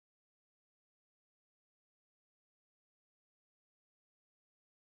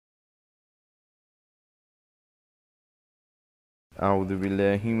أعوذ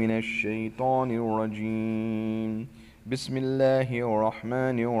بالله من الشيطان الرجيم. بسم الله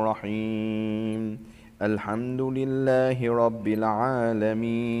الرحمن الرحيم. الحمد لله رب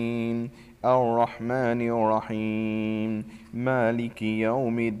العالمين، الرحمن الرحيم، مالك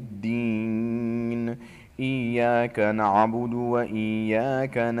يوم الدين. إياك نعبد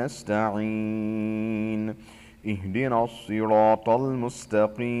وإياك نستعين. اهدنا الصراط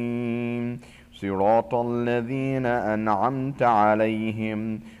المستقيم، صراط الذين أنعمت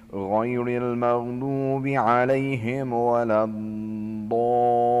عليهم غير المغضوب عليهم ولا الضالين.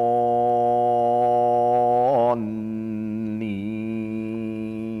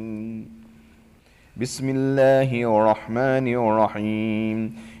 بسم الله الرحمن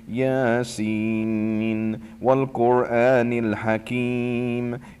الرحيم. ياسين والقرآن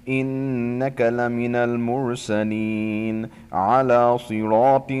الحكيم، إنك لمن المرسلين على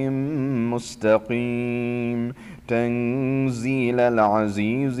صراط مستقيم. تنزيل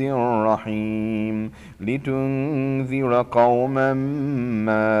العزيز الرحيم، لتنذر قوما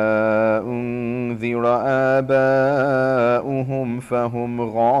ما أنذر آباؤهم فهم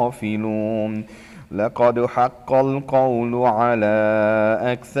غافلون. لقد حق القول على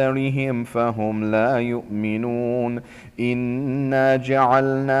أكثرهم فهم لا يؤمنون. إنا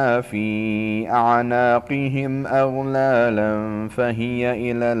جعلنا في أعناقهم أغلالا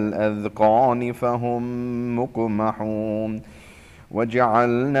فهي إلى الأذقان فهم مقمحون.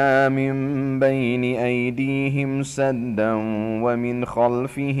 وجعلنا من بين أيديهم سدا ومن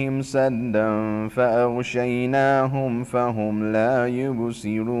خلفهم سدا فأغشيناهم فهم لا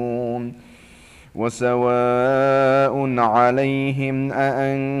يبصرون. وسواء عليهم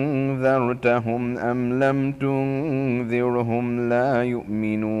أأنذرتهم أم لم تنذرهم لا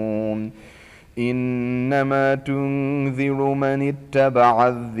يؤمنون. إنما تنذر من اتبع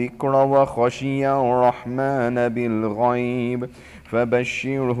الذكر وخشي الرحمن بالغيب،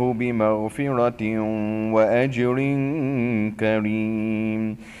 فبشره بمغفرة وأجر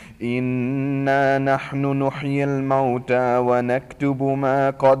كريم. إنا نحن نحيي الموتى ونكتب ما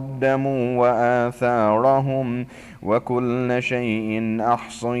قدموا وآثارهم، وكل شيء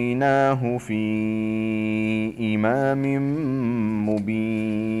أحصيناه في إمام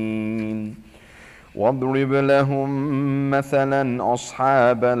مبين. واضرب لهم مثلا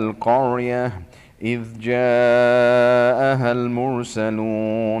أصحاب القرية إذ جاءها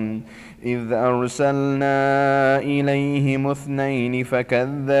المرسلون، إذ أرسلنا إليهم اثنين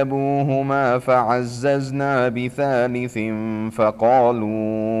فكذبوهما فعززنا بثالث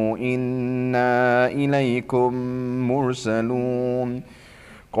فقالوا إنا إليكم مرسلون.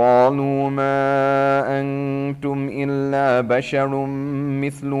 قالوا ما أنتم إلا بشر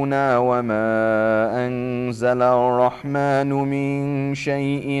مثلنا وما أنزل الرحمن من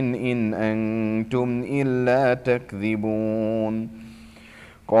شيء إن أنتم إلا تكذبون.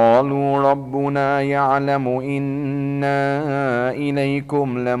 قالوا ربنا يعلم إنا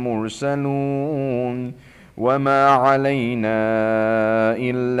إليكم لمرسلون وما علينا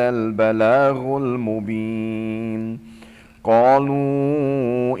إلا البلاغ المبين.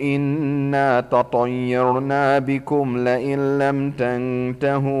 قالوا إنا تطيرنا بكم لئن لم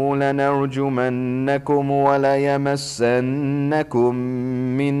تنتهوا لنرجمنكم وليمسنكم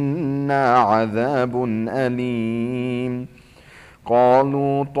منا عذاب أليم.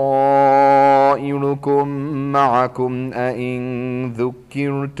 قالوا طائركم معكم أئن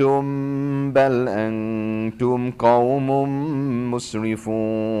ذكرتم بل أنتم قوم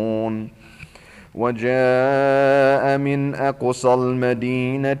مسرفون. وجاء من أقصى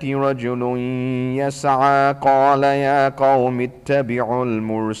المدينة رجل يسعى قال يا قوم اتبعوا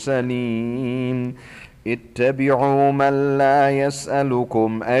المرسلين، اتبعوا من لا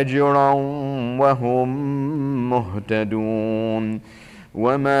يسألكم أجرا وهم مهتدون.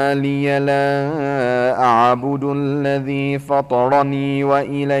 وما لي لا أعبد الذي فطرني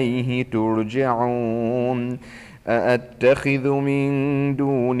وإليه ترجعون. أأتخذ من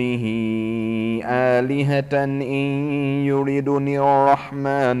دونه آلهة إن يردني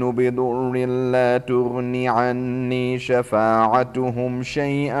الرحمن بضر لا تغن عني شفاعتهم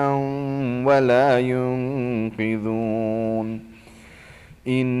شيئا ولا ينقذون.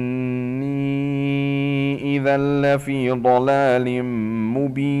 إني إذا لفي ضلال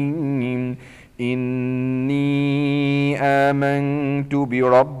مبين. إني آمنت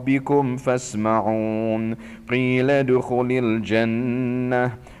بربكم فاسمعون. قيل ادخل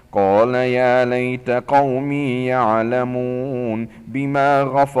الجنة قال يا ليت قومي يعلمون بما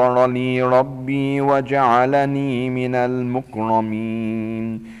غفر لي ربي وجعلني من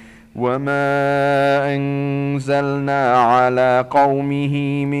المكرمين. وما أنزلنا على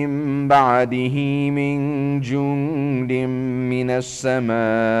قومه من بعده من جند من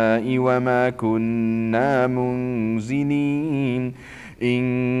السماء وما كنا منزلين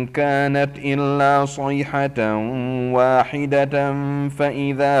إن كانت إلا صيحة واحدة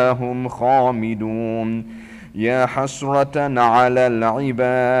فإذا هم خامدون يا حسرة على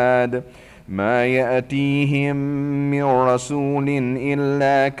العباد ما يأتيهم من رسول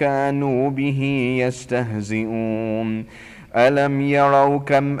إلا كانوا به يستهزئون ألم يروا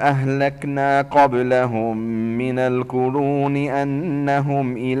كم أهلكنا قبلهم من القرون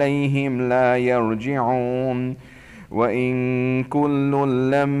أنهم إليهم لا يرجعون وإن كل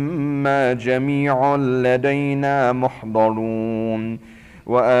لما جميع لدينا محضرون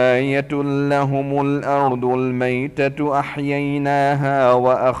وآية لهم الأرض الميتة أحييناها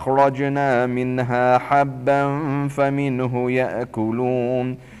وأخرجنا منها حبا فمنه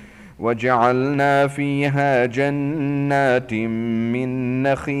يأكلون وجعلنا فيها جنات من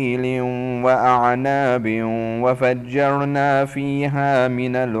نخيل وأعناب وفجرنا فيها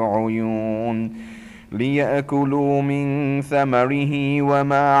من العيون ليأكلوا من ثمره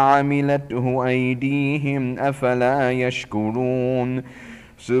وما عملته أيديهم أفلا يشكرون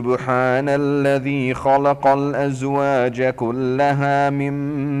سبحان الذي خلق الأزواج كلها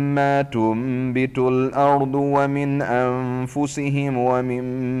مما تنبت الأرض ومن أنفسهم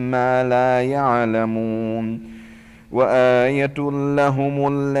ومما لا يعلمون وآية لهم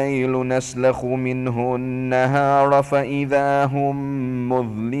الليل نسلخ منه النهار فإذا هم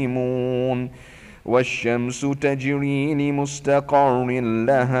مظلمون والشمس تجري لمستقر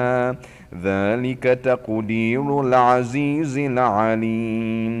لها ذلك تقدير العزيز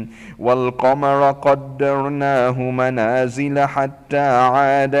العليم والقمر قدرناه منازل حتى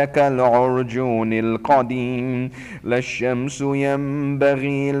عاد كالعرجون القديم لا الشمس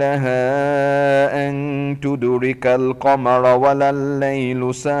ينبغي لها أن تدرك القمر ولا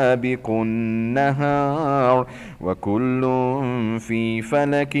الليل سابق النهار وكل في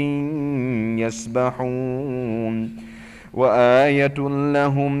فلك يسبحون وآية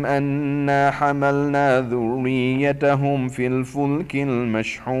لهم أنا حملنا ذريتهم في الفلك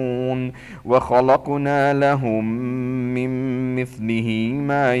المشحون وخلقنا لهم من مثله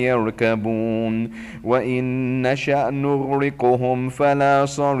ما يركبون وإن نشأ نغرقهم فلا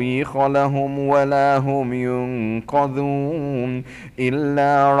صريخ لهم ولا هم ينقذون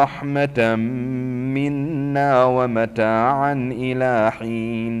إلا رحمة منا ومتاعا إلى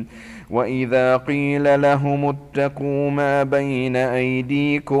حين وإذا قيل لهم اتقوا ما بين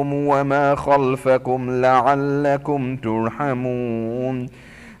أيديكم وما خلفكم لعلكم ترحمون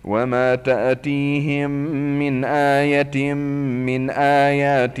وما تأتيهم من آية من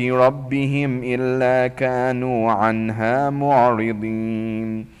آيات ربهم إلا كانوا عنها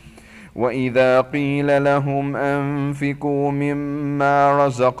معرضين وإذا قيل لهم أنفقوا مما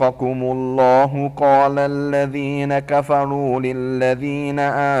رزقكم الله قال الذين كفروا للذين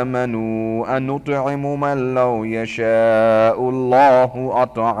آمنوا أنطعم من لو يشاء الله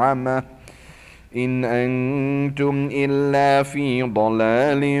أطعمه إن أنتم إلا في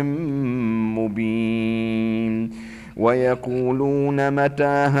ضلال مبين ويقولون متى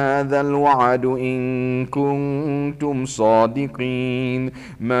هذا الوعد إن كنتم صادقين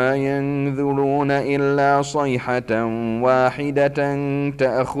ما ينذرون إلا صيحة واحدة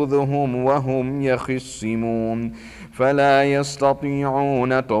تأخذهم وهم يخصمون فلا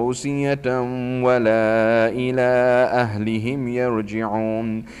يستطيعون توصية ولا إلى أهلهم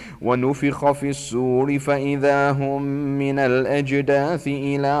يرجعون ونفخ في السور فإذا هم من الأجداث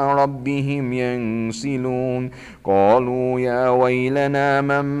إلى ربهم ينسلون قالوا يا ويلنا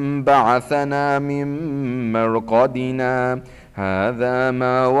من بعثنا من مرقدنا هذا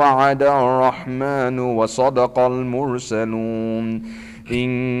ما وعد الرحمن وصدق المرسلون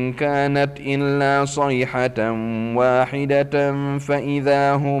إن كانت إلا صيحة واحدة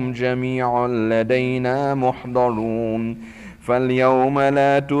فإذا هم جميع لدينا محضرون فاليوم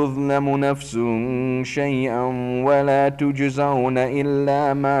لا تظلم نفس شيئا ولا تجزون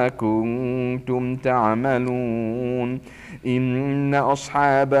إلا ما كنتم تعملون إن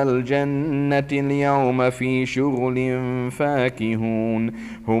أصحاب الجنة اليوم في شغل فاكهون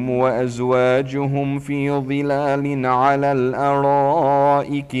هم وأزواجهم في ظلال على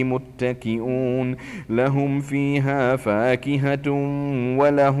الأرائك متكئون لهم فيها فاكهة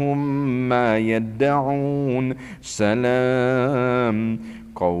ولهم ما يدعون سلام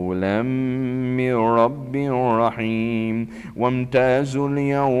قولا من رب رحيم وامتازوا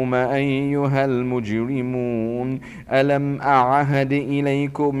اليوم أيها المجرمون ألم أعهد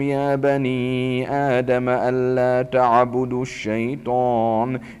إليكم يا بني آدم ألا تعبدوا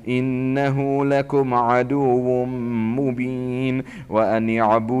الشيطان إنه لكم عدو مبين وأن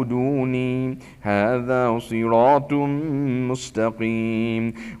اعبدوني هذا صراط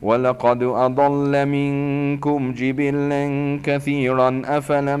مستقيم ولقد أضل منكم جبلا كثيرا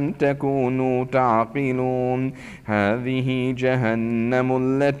أفلم تكونوا تعقلون هذه جهنم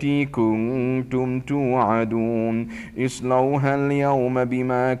التي كنتم توعدون اصلوها اليوم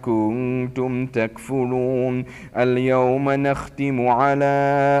بما كنتم تكفرون اليوم نختم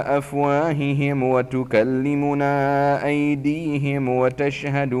على أفواههم وتكلمنا أيديهم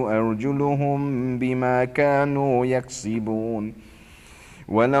وتشهد أرجلهم بما كانوا يكسبون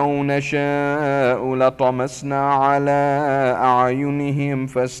ولو نشاء لطمسنا على أعينهم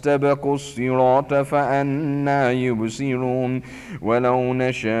فاستبقوا الصراط فأنى يبصرون ولو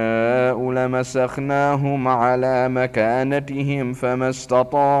نشاء لمسخناهم على مكانتهم فما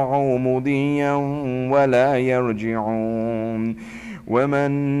استطاعوا مضيا ولا يرجعون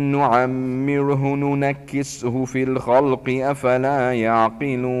ومن نعمره ننكسه في الخلق أفلا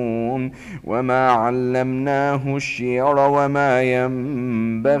يعقلون وما علمناه الشعر وما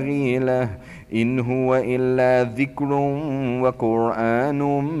ينبغي له إن هو إلا ذكر وقرآن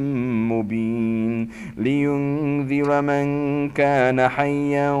مبين لينذر من كان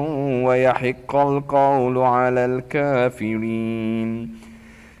حيا ويحق القول على الكافرين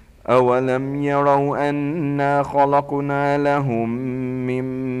أولم يروا أنا خلقنا لهم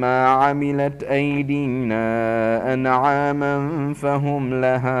مما عملت أيدينا أنعاما فهم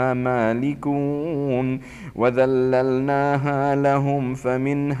لها مالكون وذللناها لهم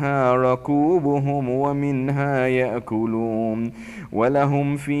فمنها ركوبهم ومنها يأكلون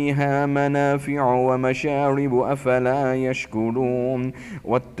ولهم فيها منافع ومشارب أفلا يشكرون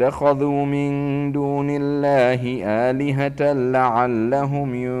واتخذوا من دون الله آلهة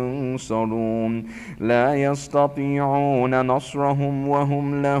لعلهم ينصرون لا يستطيعون نصرهم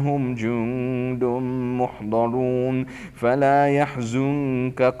وهم لهم جند محضرون فلا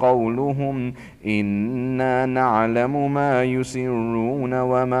يحزنك قولهم إنا نعلم ما يسرون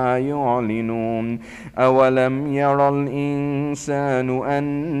وما يعلنون أولم يرى الإنسان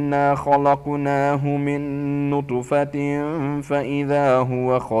أنا خلقناه من نطفة فإذا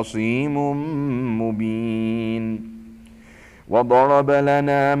هو خصيم مبين وضرب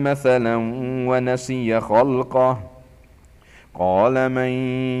لنا مثلا ونسي خلقه قال من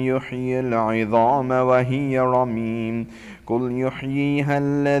يحيي العظام وهي رميم قل يحييها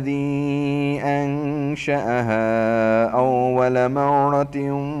الذي أنشأها أول مرة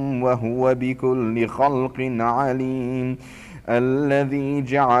وهو بكل خلق عليم الذي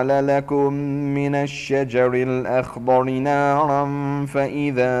جعل لكم من الشجر الأخضر نارا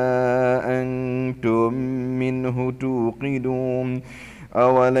فإذا أنتم منه توقدون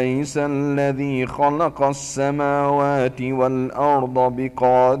أوليس الذي خلق السماوات والأرض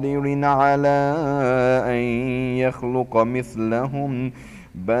بقادر على أن يخلق مثلهم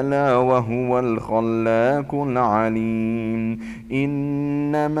بلى وهو الخلاق العليم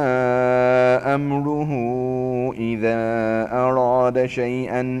إنما أمره إذا أراد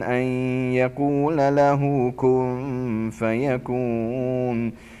شيئا أن يقول له كن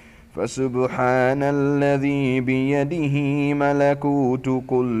فيكون فسبحان الذي بيده ملكوت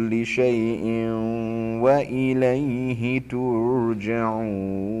كل شيء وإليه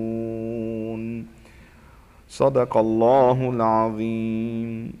ترجعون صدق الله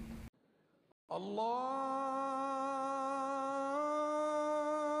العظيم. الله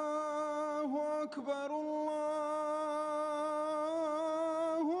أكبر الله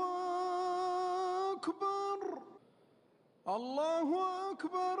أكبر الله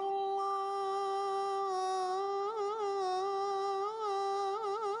أكبر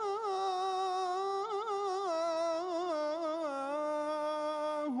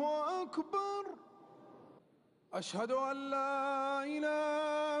الله أكبر أشهد أن لا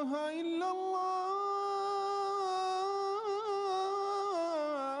إله إلا الله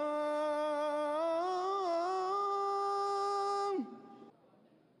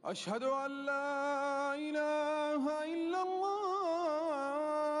أشهد أن لا إله إلا الله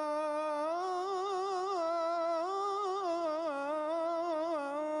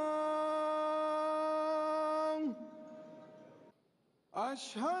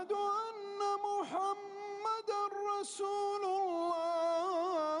أشهد أن محمدًا رسول الله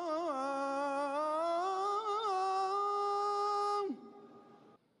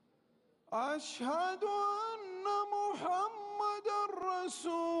أشهد أن محمدًا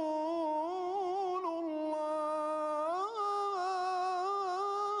رسول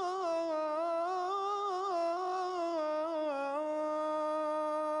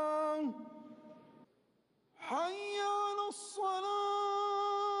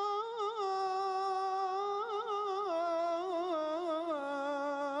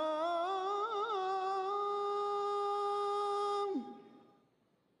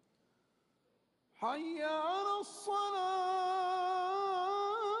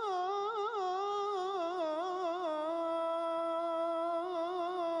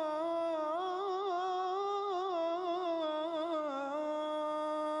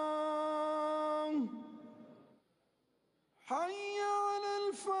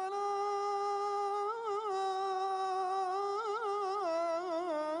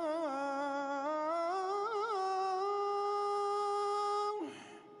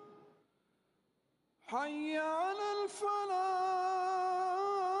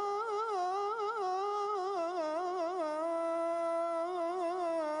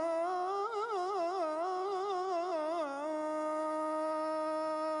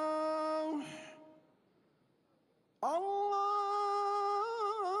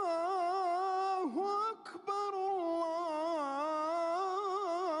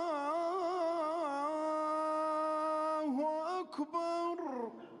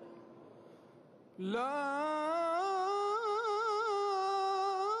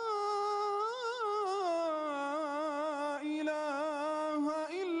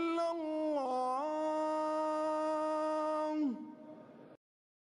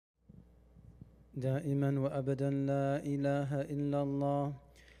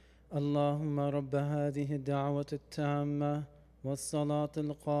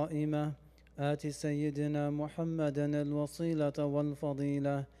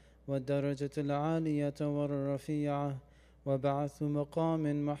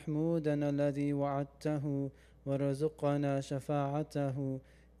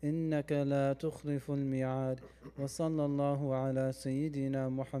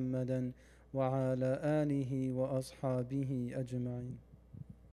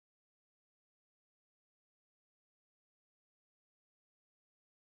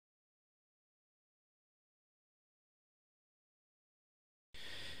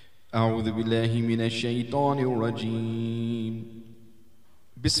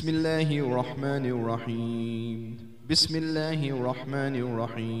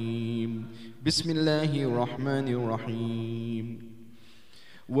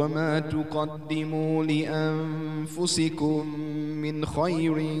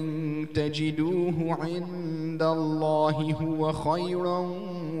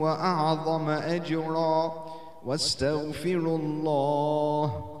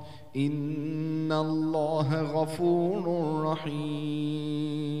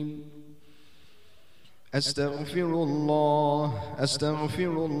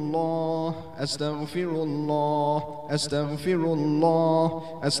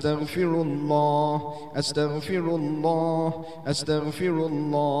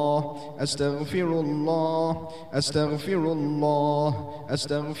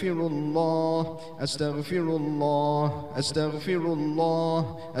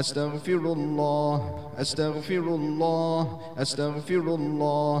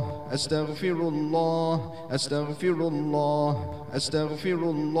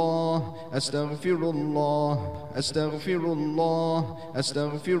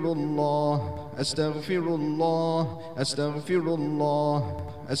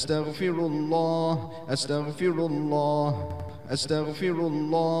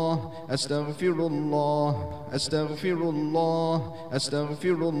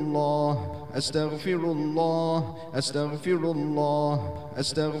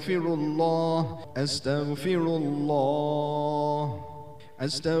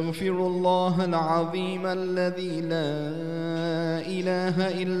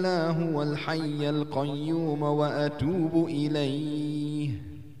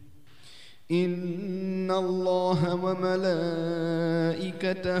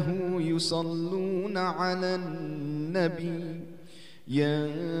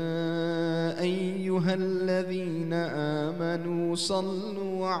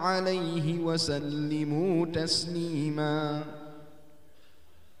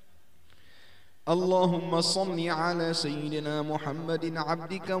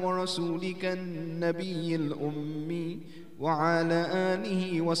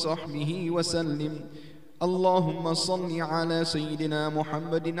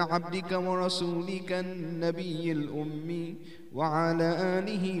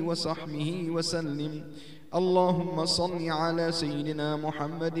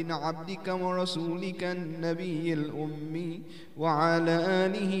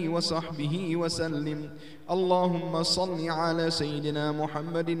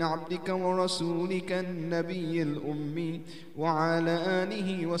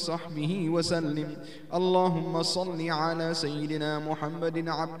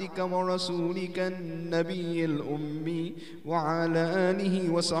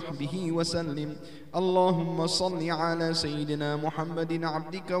اللهم صل على سيدنا محمد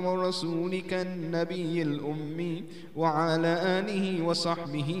عبدك ورسولك النبي الأمي وعلى آله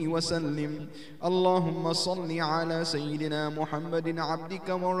وصحبه وسلم. اللهم صل على سيدنا محمد عبدك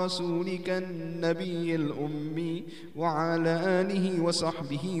ورسولك النبي الأمي وعلى آله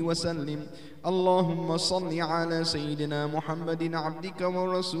وصحبه وسلم. اللهم صل على سيدنا محمد عبدك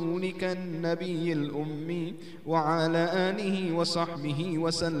ورسولك النبي الأمي وعلى آله وصحبه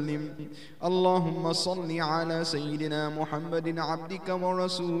وسلم. اللهم صل على سيدنا محمد عبدك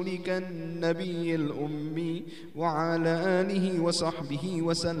ورسولك النبي الأمي وعلى آله وصحبه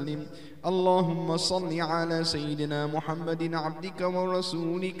وسلم. اللهم صل على سيدنا محمد عبدك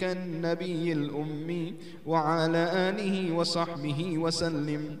ورسولك النبي الأمي وعلى آله وصحبه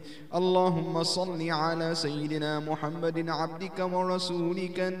وسلم. اللهم صل على سيدنا محمد عبدك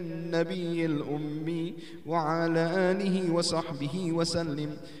ورسولك النبي الأمي وعلى آله وصحبه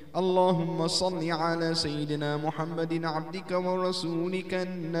وسلم. اللهم صل على سيدنا محمد عبدك ورسولك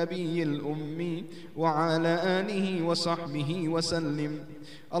النبي الأمي وعلى آله وصحبه وسلم.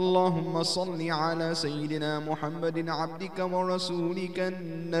 اللهم صل على سيدنا محمد عبدك ورسولك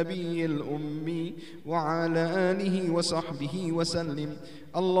النبي الأمي وعلى آله وصحبه وسلم.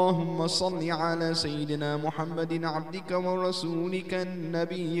 اللهم صل على سيدنا محمد عبدك ورسولك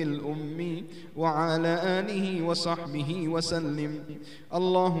النبي الأمي وعلى آله وصحبه وسلم.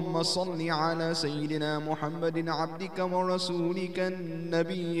 اللهم صل على سيدنا محمد عبدك ورسولك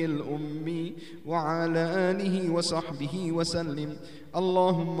النبي الأمي وعلى آله وصحبه وسلم.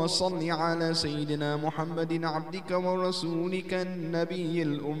 اللهم صل على سيدنا محمد عبدك ورسولك النبي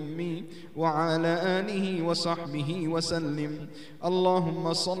الأمي وعلى آله وصحبه وسلم.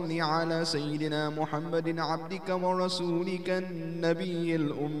 اللهم صل على سيدنا محمد عبدك ورسولك النبي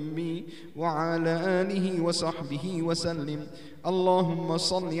الأمي وعلى آله وصحبه وسلم.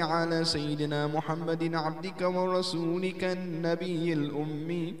 اللهم صل على سيدنا محمد عبدك ورسولك النبي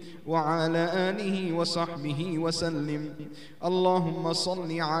الأمي وعلى آله وصحبه وسلم. اللهم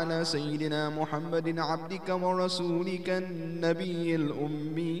صل على سيدنا محمد عبدك ورسولك النبي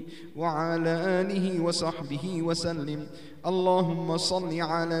الأمي وعلى آله وصحبه وسلم. اللهم صل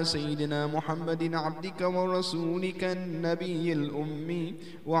على سيدنا محمد عبدك ورسولك النبي الأمي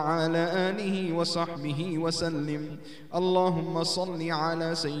وعلى آله وصحبه وسلم. اللهم صل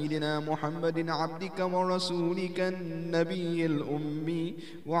على سيدنا محمد عبدك ورسولك النبي الأمي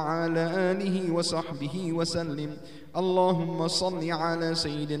وعلى آله وصحبه وسلم. اللهم صل على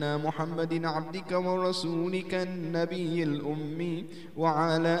سيدنا محمد عبدك ورسولك النبي الأمي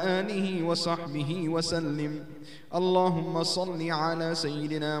وعلى آله وصحبه وسلم. اللهم صل على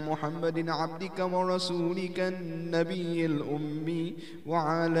سيدنا محمد عبدك ورسولك النبي الأمي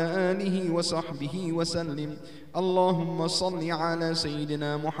وعلى آله وصحبه وسلم. اللهم صل على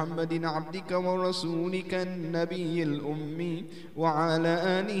سيدنا محمد عبدك ورسولك النبي الأمي وعلى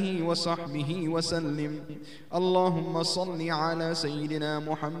آله وصحبه وسلم. اللهم صل على سيدنا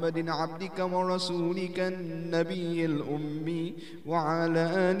محمد عبدك ورسولك النبي الأمي وعلى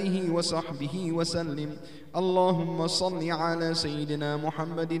آله وصحبه وسلم. اللهم صل على سيدنا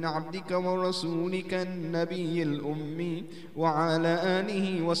محمد عبدك ورسولك النبي الأمي وعلى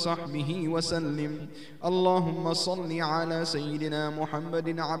آله وصحبه وسلم. اللهم صل على سيدنا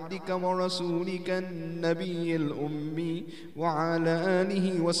محمد عبدك ورسولك النبي الأمي وعلى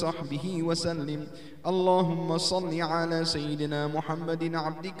آله وصحبه وسلم. اللهم صل على سيدنا محمد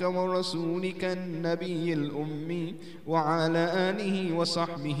عبدك ورسولك النبي الأمي وعلى آله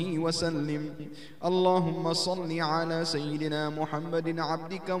وصحبه وسلم. اللهم صل على سيدنا محمد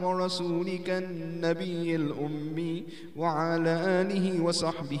عبدك ورسولك النبي الأمي وعلى آله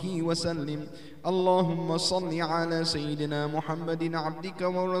وصحبه وسلم. اللهم صل على سيدنا محمد عبدك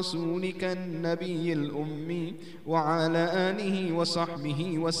ورسولك النبي الأمي وعلى آله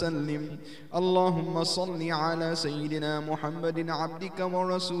وصحبه وسلم. اللهم صل على سيدنا محمد عبدك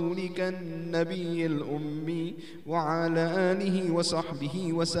ورسولك النبي الأمي وعلى آله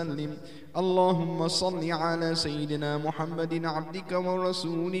وصحبه وسلم. اللهم صل على سيدنا محمد عبدك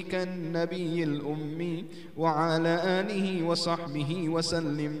ورسولك النبي الأمي وعلى آله وصحبه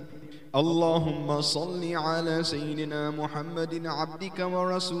وسلم. اللهم صل على سيدنا محمد عبدك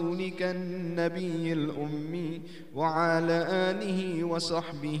ورسولك النبي الأمي وعلى آله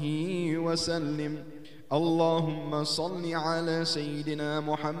وصحبه وسلم. اللهم صل على سيدنا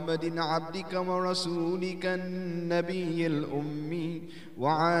محمد عبدك ورسولك النبي الأمي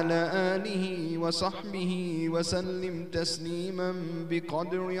وعلى آله وصحبه وسلم تسليما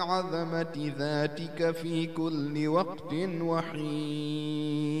بقدر عظمة ذاتك في كل وقت وحين.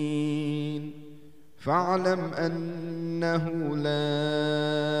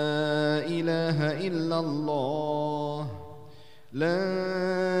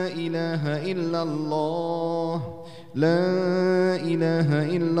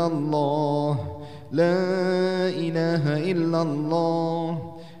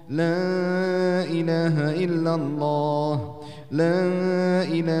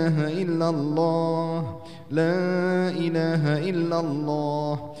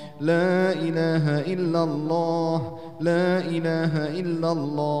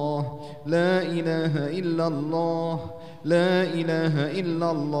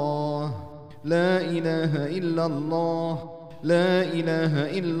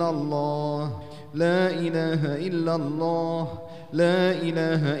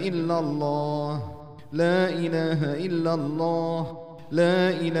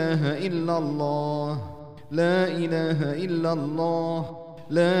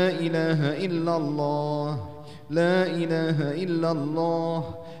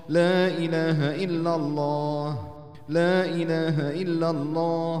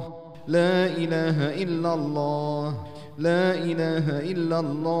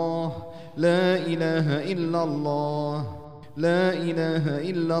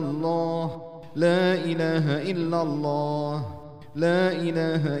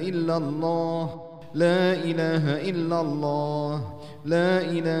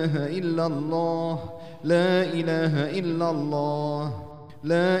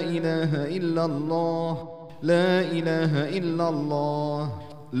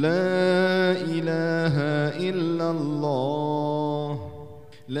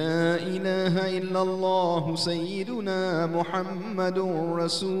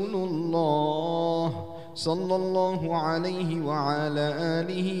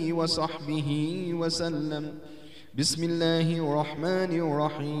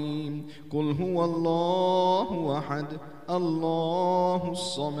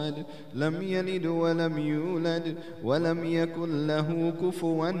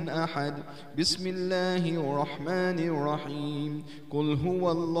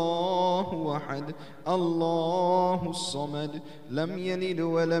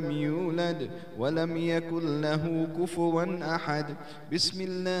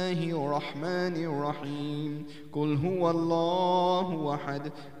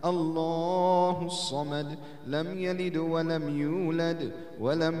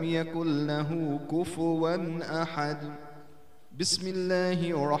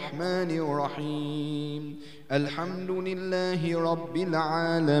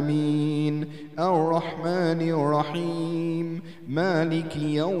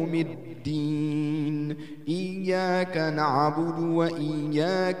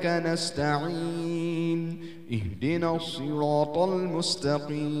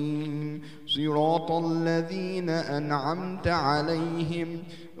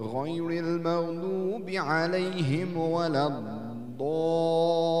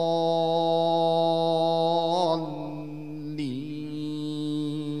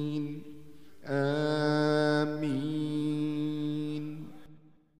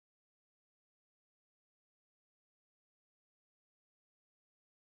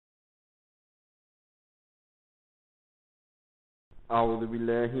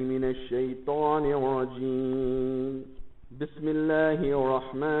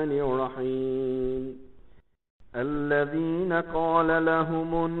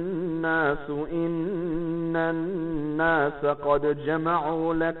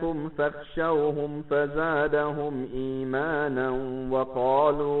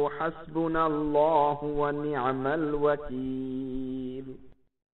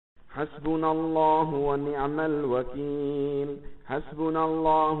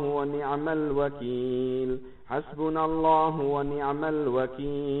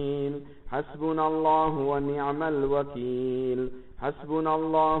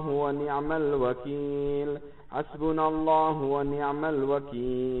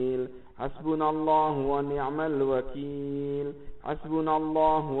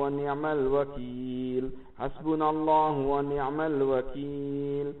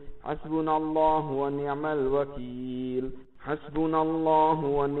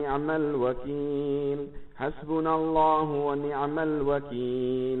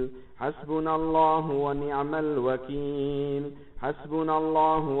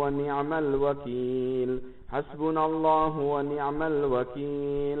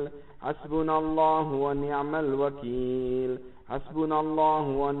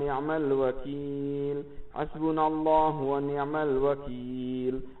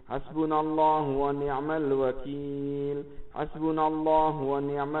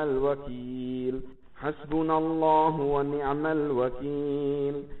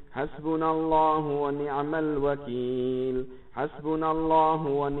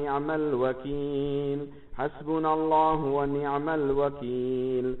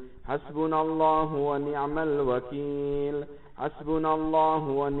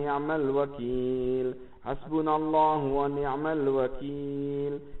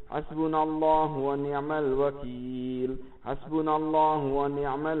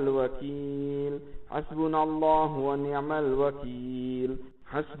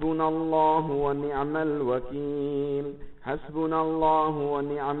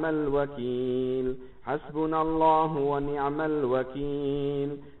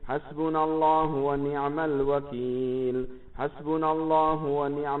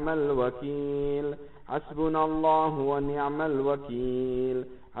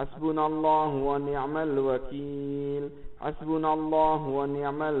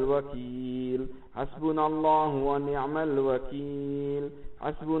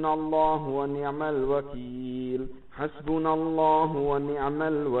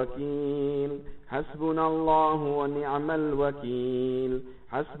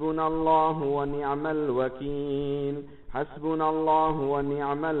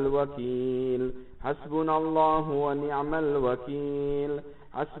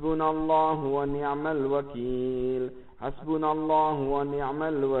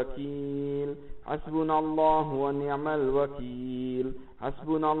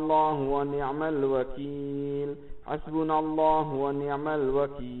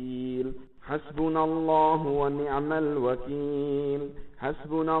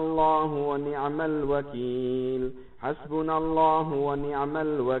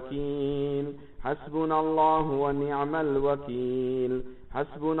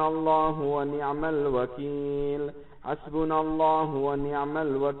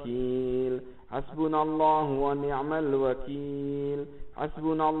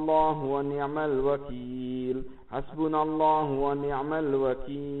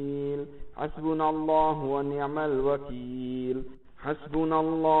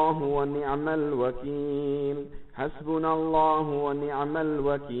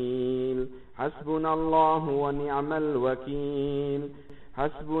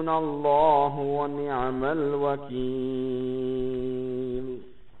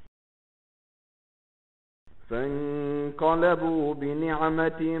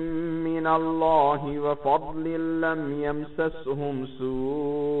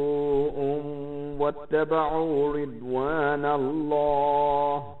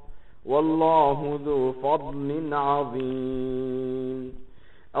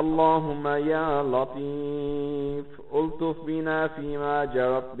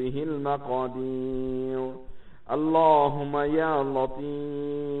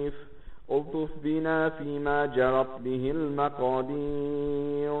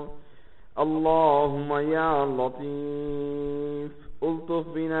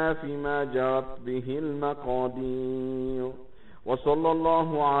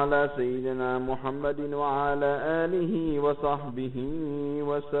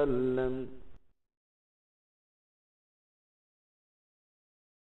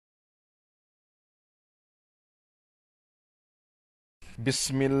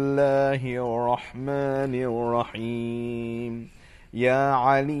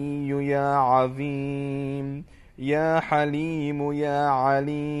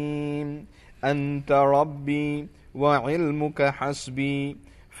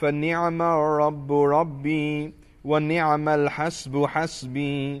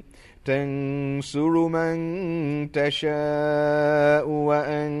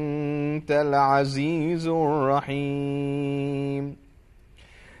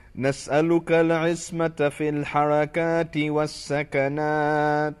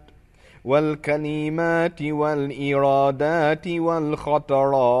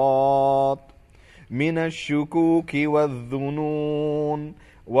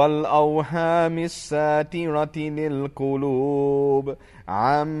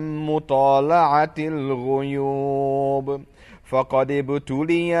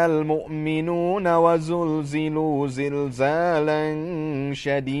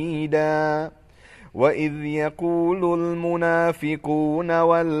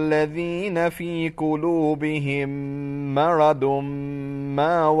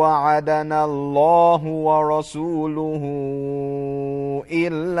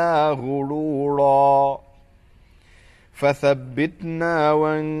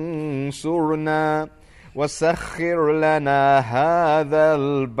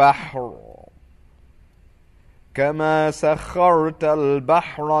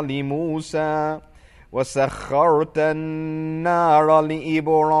 وسخرت النار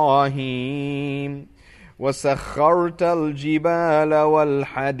لإبراهيم وسخرت الجبال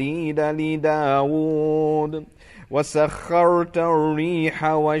والحديد لداود وسخرت الريح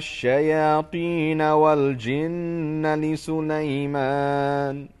والشياطين والجن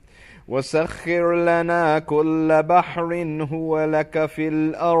لسليمان وسخر لنا كل بحر هو لك في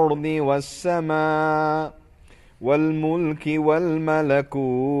الأرض والسماء والملك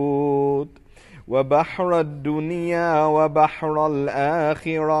والملكوت وبحر الدنيا وبحر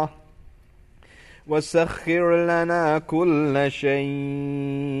الآخرة وسخر لنا كل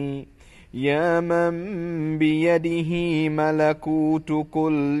شيء يا من بيده ملكوت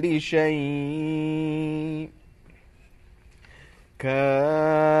كل شيء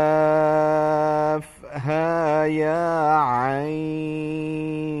كافها يا عين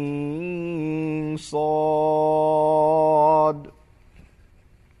صاد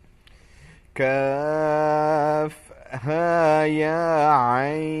كافها يا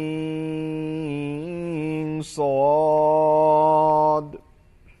عين صاد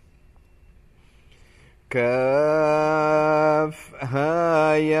كافها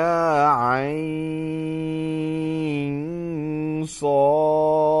يا عين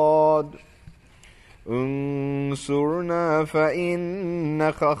صاد انصرنا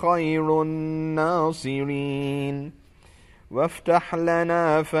فإنك خير الناصرين وافتح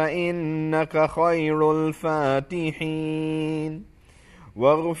لنا فإنك خير الفاتحين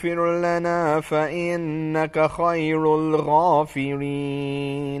واغفر لنا فإنك خير الغافرين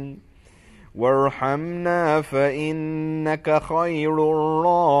وارحمنا فإنك خير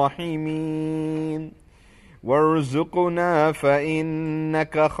الراحمين وارزقنا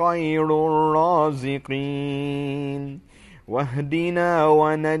فإنك خير الرازقين واهدنا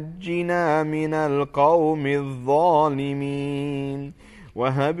ونجنا من القوم الظالمين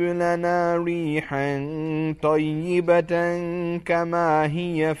وهب لنا ريحا طيبة كما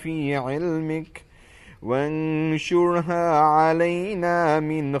هي في علمك وانشرها علينا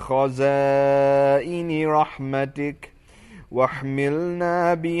من خزائن رحمتك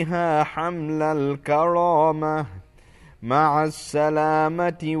واحملنا بها حمل الكرامة مع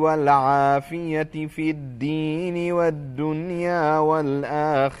السلامة والعافية في الدين والدنيا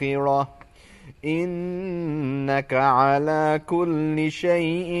والآخرة إنك على كل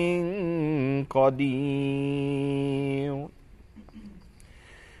شيء قدير.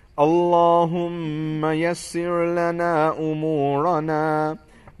 اللهم يسر لنا أمورنا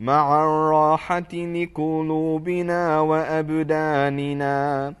مع الراحة لقلوبنا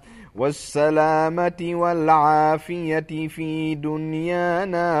وأبداننا والسلامة والعافية في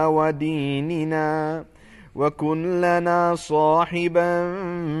دنيانا وديننا وكن لنا صاحبا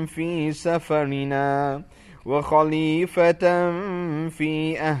في سفرنا وخليفة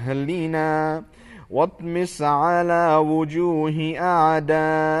في أهلنا واطمس على وجوه أعدائنا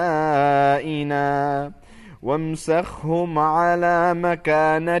وامسخهم على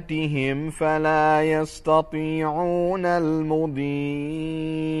مكانتهم فلا يستطيعون المضي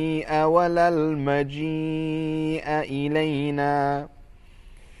ولا المجيء إلينا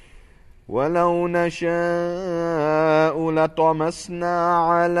ولو نشاء لطمسنا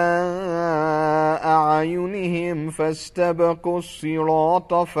على أعينهم فاستبقوا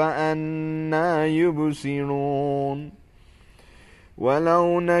الصراط فأنى يبصرون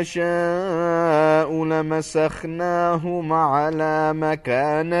ولو نشاء لمسخناهم على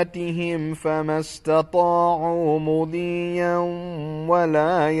مكانتهم فما استطاعوا مضيا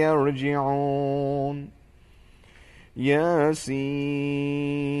ولا يرجعون. ياسين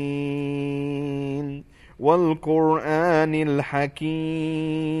والقرآن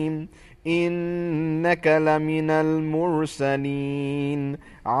الحكيم إنك لمن المرسلين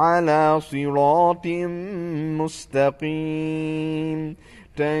على صراط مستقيم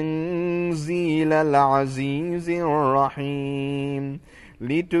تنزيل العزيز الرحيم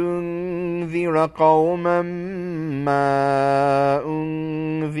لتنذر قوما ما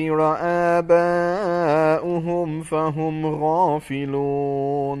أنذر آباؤهم فهم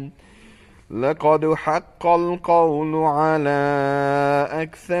غافلون لقد حق القول على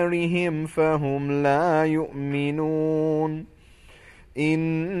أكثرهم فهم لا يؤمنون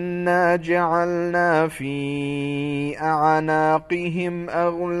إنا جعلنا في أعناقهم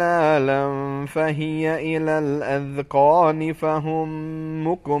أغلالا فهي إلى الأذقان فهم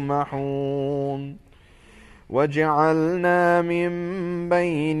مقمحون وجعلنا من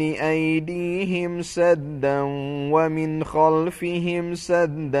بين أيديهم سدا ومن خلفهم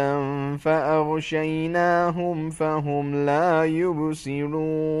سدا فأغشيناهم فهم لا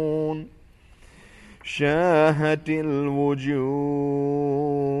يبصرون شاهت الوجوه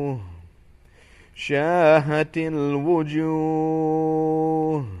شاهت الوجوه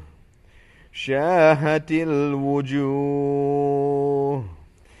شاهت الوجوه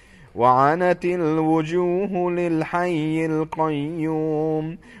وعنت الوجوه للحي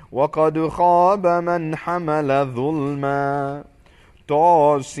القيوم وقد خاب من حمل ظلما.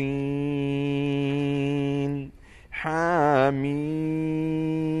 طاسين حاميم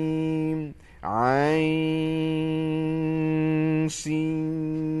عين سين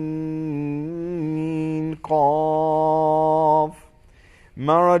قاف.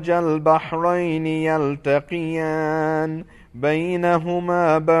 مرج البحرين يلتقيان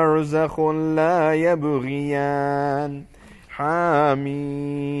بينهما برزخ لا يبغيان. حاميم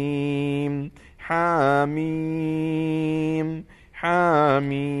حاميم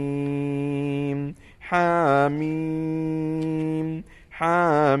حاميم حاميم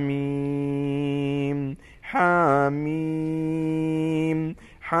حاميم حاميم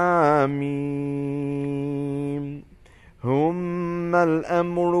حاميم. هم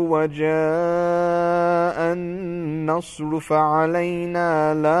الأمر وجاء النصر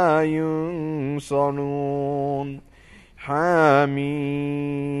فعلينا لا ينصرون. حاميم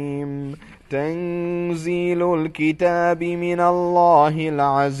تنزيل الكتاب من الله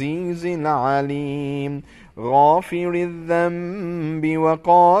العزيز العليم غافر الذنب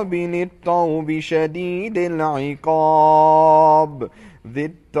وقابل التوب شديد العقاب ذي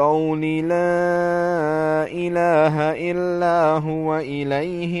الطول لا إله إلا هو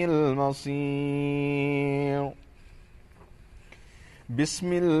إليه المصير.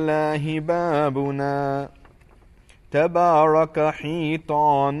 بسم الله بابنا تبارك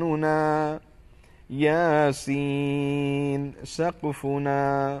حيطاننا. ياسين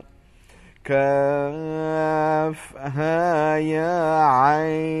سقفنا. كاف ها يا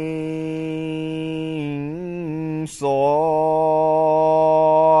عين صاد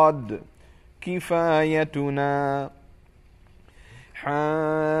كفايتنا.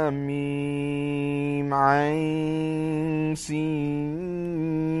 حاميم عين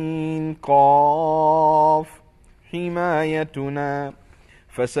سين قاف حمايتنا.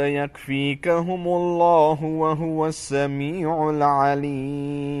 فسيكفيكهم الله وهو السميع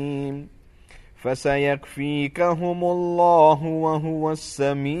العليم. فسيكفيكهم الله وهو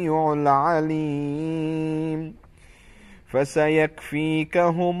السميع العليم.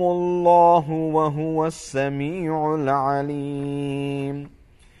 فسيكفيكهم الله وهو السميع العليم.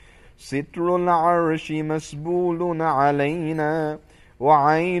 ستر العرش مسبول علينا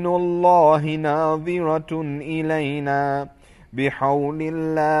وعين الله ناظرة إلينا. بحول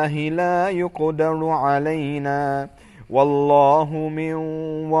الله لا يقدر علينا والله من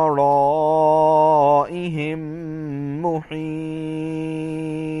ورائهم محيط.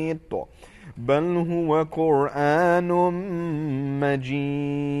 بل هو قرآن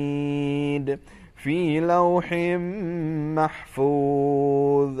مجيد في لوح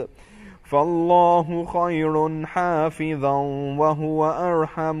محفوظ. فالله خير حافظا وهو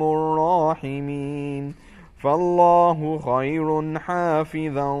أرحم الراحمين. فالله خير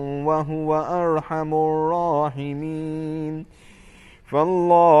حافظا وهو أرحم الراحمين.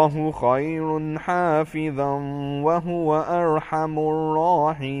 فالله خير حافظا وهو أرحم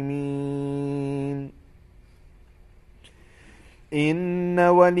الراحمين. إن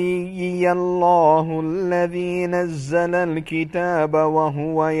وليي الله الذي نزل الكتاب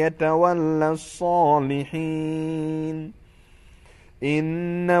وهو يتولى الصالحين.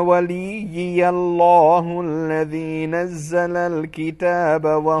 إن وليي الله الذي نزل الكتاب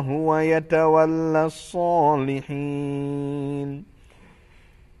وهو يتولى الصالحين.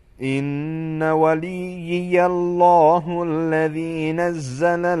 إن وليي الله الذي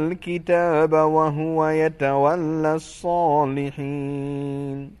نزل الكتاب وهو يتولى الصالحين.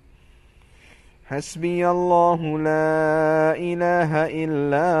 حسبي الله لا إله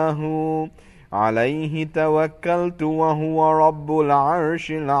إلا هو عليه توكلت وهو رب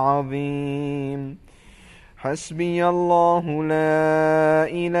العرش العظيم. حسبي الله لا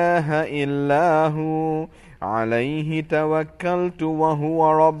إله إلا هو عليه توكلت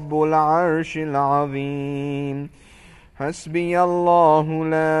وهو رب العرش العظيم. حسبي الله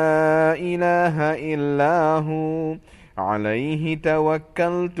لا إله إلا هو عليه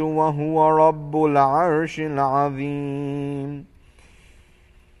توكلت وهو رب العرش العظيم.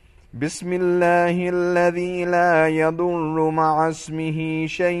 بسم الله الذي لا يضر مع اسمه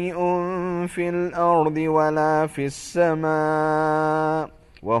شيء في الأرض ولا في السماء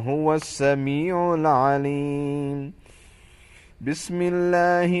وهو السميع العليم. بسم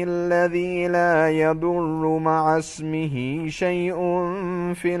الله الذي لا يضر مع اسمه شيء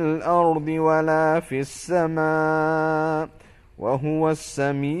في الأرض ولا في السماء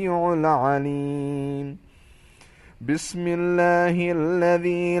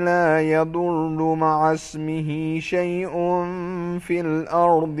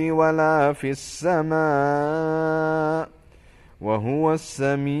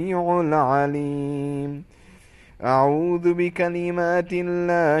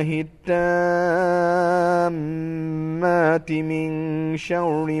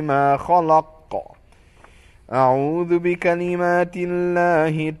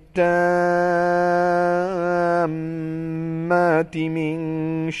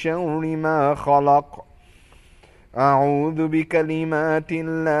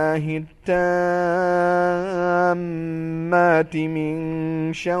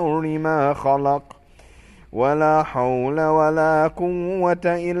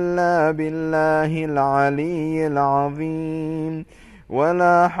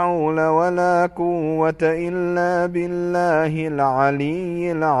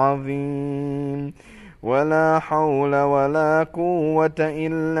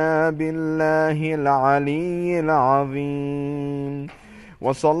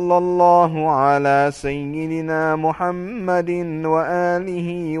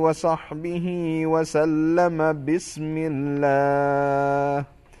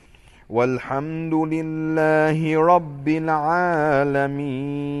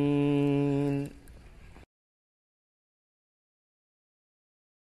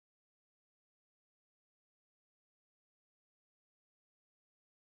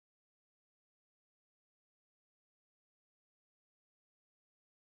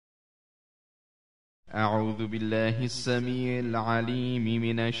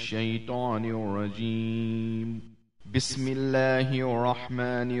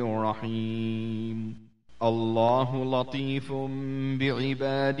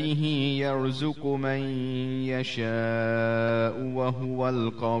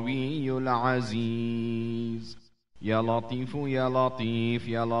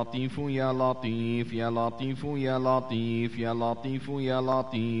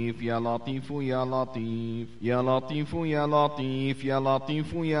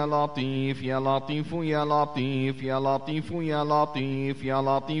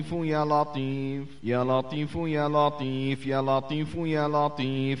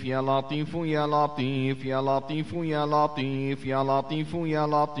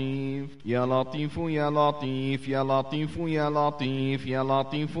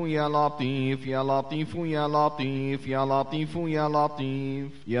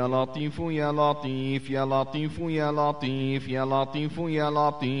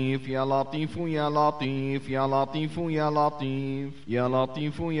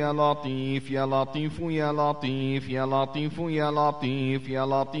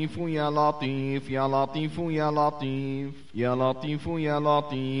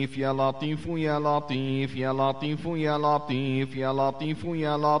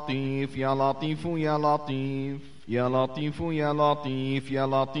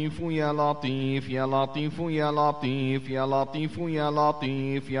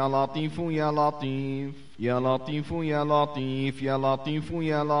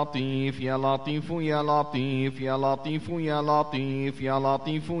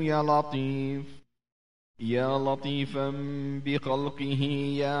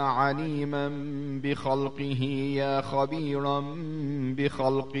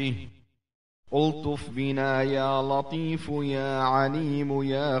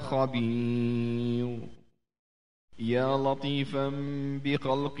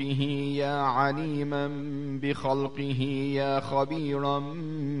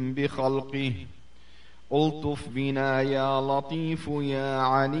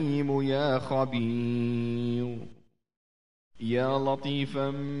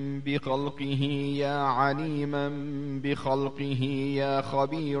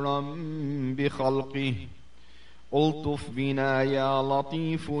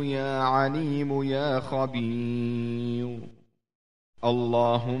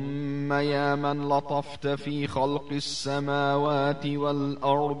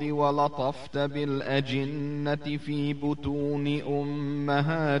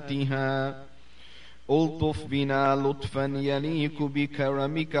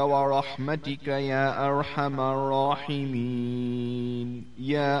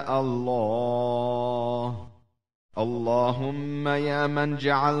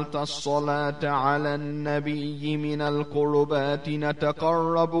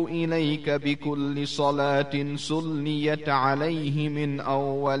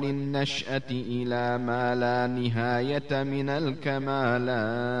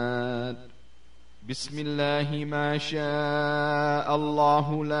بسم الله ما شاء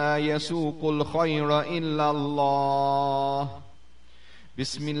الله لا يسوق الخير إلا الله.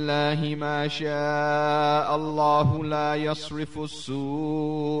 بسم الله ما شاء الله لا يصرف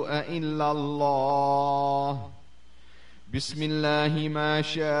السوء إلا الله. بسم الله ما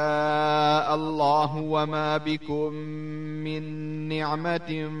شاء الله وما بكم من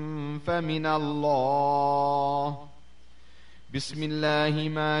نعمة فمن الله. بسم الله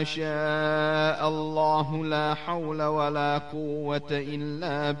ما شاء الله لا حول ولا قوة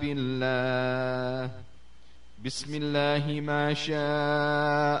إلا بالله. بسم الله ما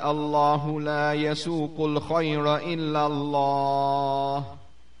شاء الله لا يسوق الخير إلا الله.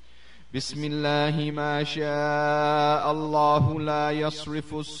 بسم الله ما شاء الله لا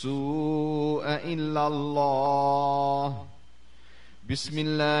يصرف السوء إلا الله. بسم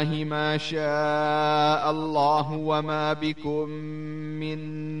الله ما شاء الله وما بكم من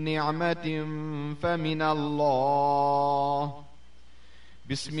نعمة فمن الله.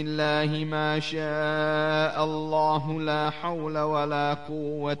 بسم الله ما شاء الله لا حول ولا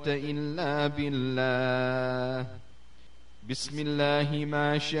قوة إلا بالله. بسم الله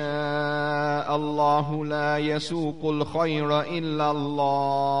ما شاء الله لا يسوق الخير إلا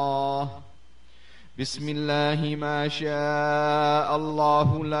الله. بسم الله ما شاء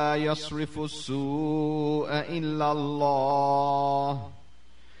الله لا يصرف السوء إلا الله.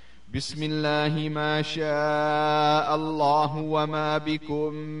 بسم الله ما شاء الله وما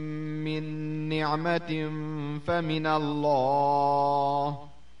بكم من نعمة فمن الله.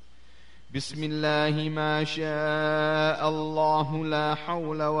 بسم الله ما شاء الله لا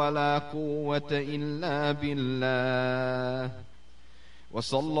حول ولا قوة إلا بالله.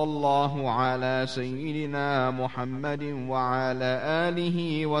 وصلى الله على سيدنا محمد وعلى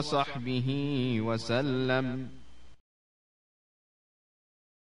آله وصحبه وسلم.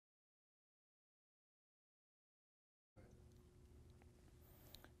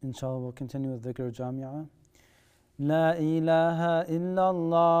 Inshallah, we'll continue with Dhikr Jami'ah. La ilaha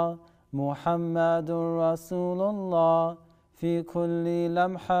illallah Muhammadur Rasulullah fi kulli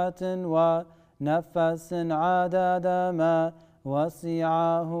lamhatin wa nafasin adada ma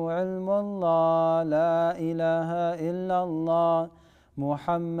wasi'ahu ilmullah. La ilaha illallah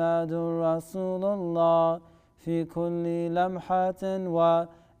Muhammadur Rasulullah fi kulli lamhatin wa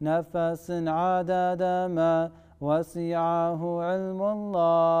nafasin adada ma وسعه علم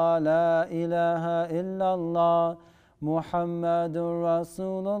الله. لا إله إلا الله محمد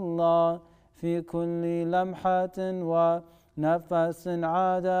رسول الله في كل لمحة ونفس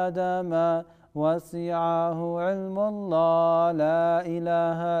عدد ما وسعه علم الله. لا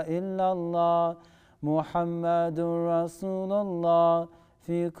إله إلا الله محمد رسول الله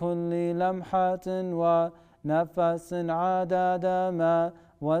في كل لمحة ونفس عدد ما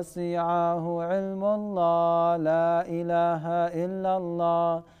وسعه علم الله. لا إله إلا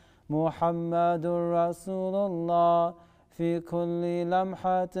الله محمد رسول الله في كل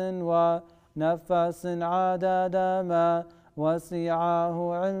لمحة ونفس عدد ما وسعه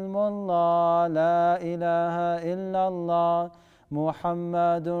علم الله. لا إله إلا الله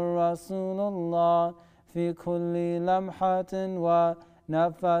محمد رسول الله في كل لمحة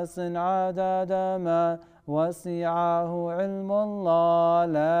ونفس عدد ما وسعه علم الله.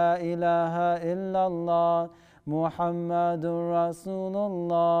 لا إله إلا الله محمد رسول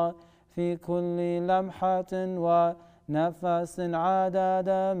الله في كل لمحة ونفس عدد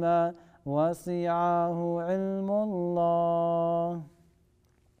ما وسعه علم الله.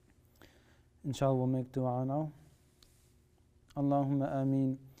 Inshallah, we'll make dua now. Allahumma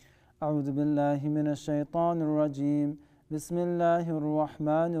ameen. أعوذ بالله من الشيطان الرجيم. بسم الله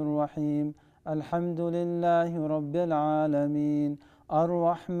الرحمن الرحيم. الحمد لله رب العالمين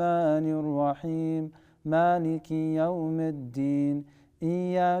الرحمن الرحيم مالك يوم الدين.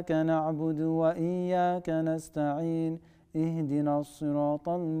 إياك نعبد وإياك نستعين. اهدنا الصراط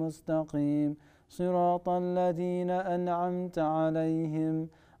المستقيم صراط الذين أنعمت عليهم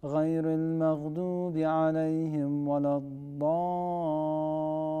غير المغضوب عليهم ولا الضالين.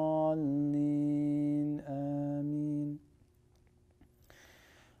 آمين.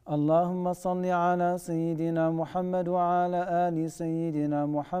 اللهم صل على سيدنا محمد وعلى آل سيدنا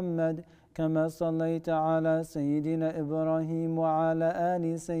محمد كما صليت على سيدنا إبراهيم وعلى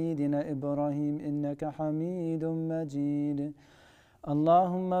آل سيدنا إبراهيم إنك حميد مجيد.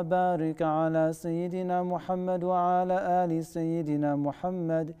 اللهم بارك على سيدنا محمد وعلى آل سيدنا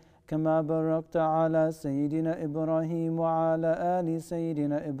محمد كما باركت على سيدنا إبراهيم وعلى آل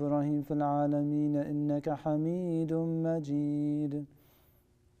سيدنا إبراهيم في العالمين إنك حميد مجيد.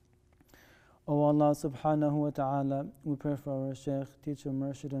 O Allah subhanahu wa ta'ala, we pray for our Shaykh, teacher,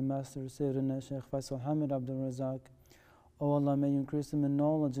 Murshid and Master Sayyidina Shaykh Faisal Hamid Abdul Razak. O Allah, may you increase him in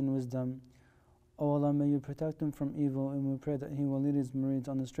knowledge and wisdom. O Allah, may you protect him from evil, and we pray that he will lead his murids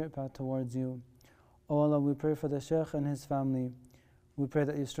on the straight path towards you. O Allah, we pray for the Shaykh and his family. We pray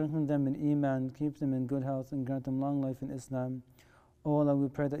that you strengthen them in Iman, keep them in good health, and grant them long life in Islam. O Allah, we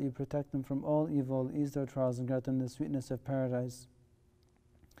pray that you protect them from all evil, ease their trials, and grant them the sweetness of paradise.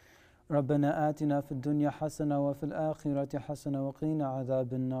 ربنا آتنا في الدنيا حسنة وفي الآخرة حسنة وقنا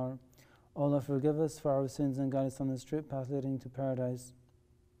عذاب النار. O Allah, forgive us for our sins and guide us on the straight path leading to paradise.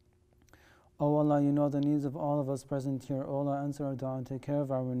 O Allah, you know the needs of all of us present here. O Allah, answer our dua and take care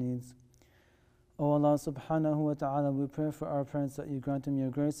of our needs. O Allah subhanahu wa ta'ala, we pray for our parents that you grant them your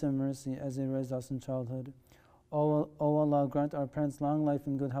grace and mercy as they raised us in childhood. O Allah, grant our parents long life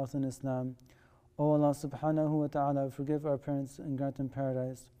and good health in Islam. O Allah subhanahu wa ta'ala, forgive our parents and grant them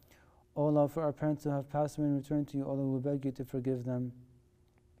paradise. O Allah, for our parents who have passed away and returned to you, O Allah, we beg you to forgive them.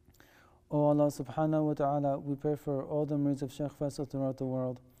 O Allah subhanahu wa ta'ala, we pray for all the murids of Shaykh Faisal throughout the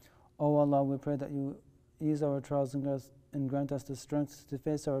world. O Allah, we pray that you ease our trials and grant us the strength to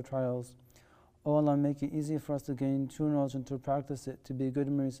face our trials. O Allah, make it easy for us to gain true knowledge and to practice it, to be good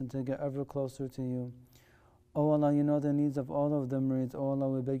murids and to get ever closer to you. O Allah, you know the needs of all of the murids. O Allah,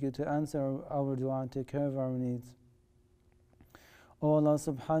 we beg you to answer our dua and take care of our needs. O Allah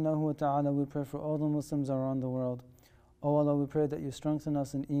subhanahu wa ta'ala, we pray for all the Muslims around the world. O Allah, we pray that you strengthen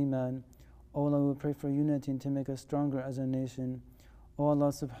us in Iman. O Allah, we pray for unity and to make us stronger as a nation. O Allah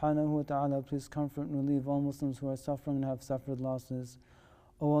subhanahu wa ta'ala, please comfort and relieve all Muslims who are suffering and have suffered losses.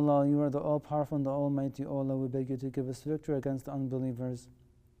 O Allah, you are the all-powerful and the almighty. O Allah, we beg you to give us victory against the unbelievers.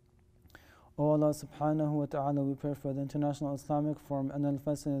 O Allah subhanahu wa ta'ala, we pray for the International Islamic Forum and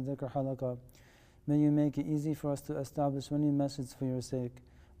Al-Faisal Dhikr Halaqah. May you make it easy for us to establish many messages for your sake.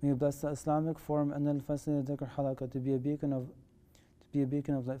 May you bless the Islamic Forum and Al-Faisal Dhikr Halaqah to be a beacon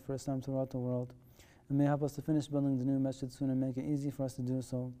of light for Islam throughout the world. And may help us to finish building the new masjid soon and make it easy for us to do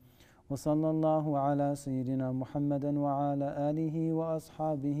so. وصلى الله على سيدنا محمد وعلى آله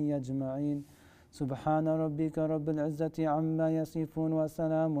وأصحابه أجمعين. سبحان ربك رب العزة عما يصفون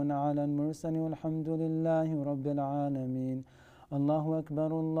وسلام على المرسلين والحمد لله رب العالمين. الله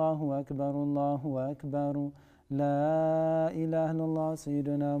أكبر الله أكبر الله أكبر لا إله إلا الله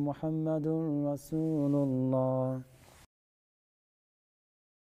سيدنا محمد رسول الله.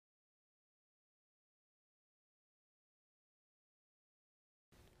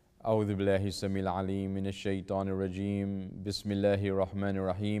 أعوذ بالله السميع العليم من الشيطان الرجيم بسم الله الرحمن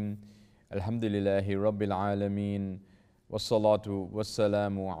الرحيم الحمد لله رب العالمين والصلاة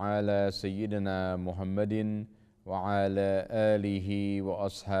والسلام على سيدنا محمد وعلى آله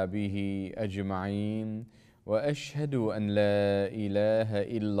وأصحابه أجمعين وأشهد أن لا إله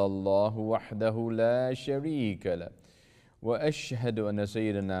إلا الله وحده لا شريك له وأشهد أن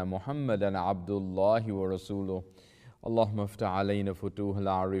سيدنا محمدا عبد الله ورسوله. اللهم افتح علينا فتوح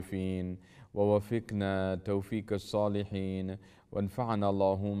العارفين ووفقنا توفيق الصالحين وانفعنا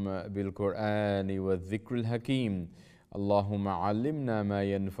اللهم بالقرآن والذكر الحكيم. اللهم علمنا ما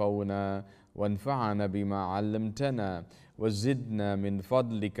ينفعنا وانفعنا بما علمتنا وزدنا من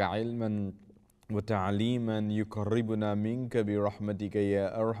فضلك علما وتعليما يقربنا منك برحمتك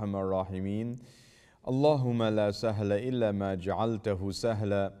يا أرحم الراحمين. اللهم لا سهل إلا ما جعلته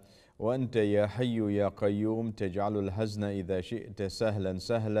سهلا وأنت يا حي يا قيوم تجعل الحزن إذا شئت سهلا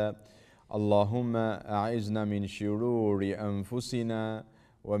سهلا. اللهم أعذنا من شرور أنفسنا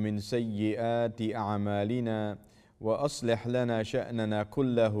ومن سيئات أعمالنا وأصلح لنا شأننا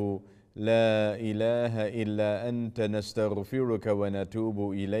كله. لا إله إلا أنت نستغفرك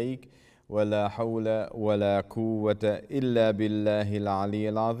ونتوب إليك ولا حول ولا قوة إلا بالله العلي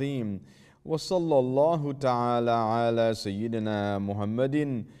العظيم. وصلى الله تعالى على سيدنا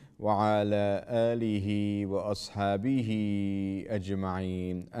محمد وعلى آله وأصحابه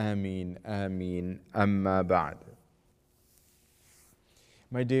أجمعين. آمين آمين. أما بعد.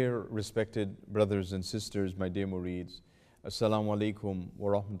 My dear respected brothers and sisters, my dear murids, Assalamu alaikum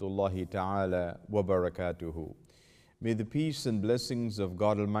wa rahmatullahi ta'ala wa barakatuhu. May the peace and blessings of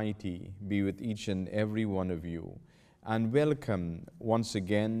God Almighty be with each and every one of you. And welcome once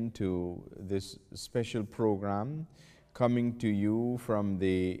again to this special program coming to you from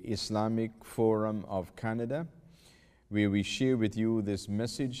the Islamic Forum of Canada, where we share with you this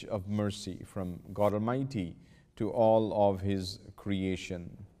message of mercy from God Almighty to all of His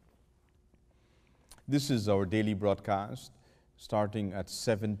creation. This is our daily broadcast starting at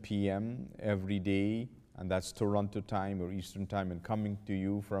 7 p.m. every day, and that's Toronto time or Eastern time, and coming to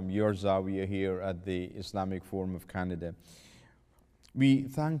you from your Zawiya here at the Islamic Forum of Canada. We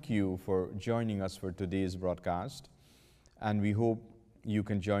thank you for joining us for today's broadcast, and we hope you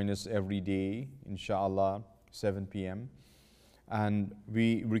can join us every day, inshallah, 7 p.m. And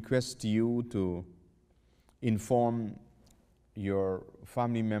we request you to inform your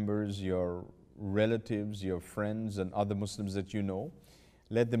family members, your relatives, your friends, and other Muslims that you know.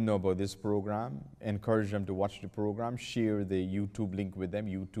 Let them know about this program. Encourage them to watch the program. Share the YouTube link with them,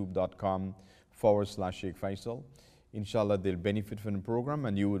 youtube.com/Sheikh Faisal. Inshallah, they'll benefit from the program,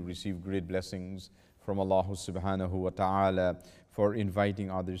 and you will receive great blessings from Allah subhanahu wa ta'ala for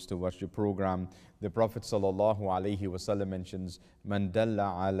inviting others to watch the program. The Prophet sallallahu alaihi wasallam mentions, "Man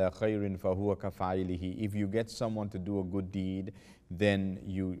dalla ala khairin fahuwa kafa'ilihi." If you get someone to do a good deed, then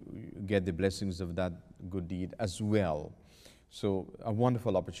you get the blessings of that good deed as well. So a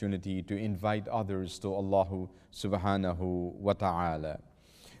wonderful opportunity to invite others to Allah subhanahu wa ta'ala.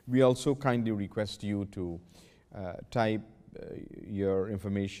 We also kindly request you to type your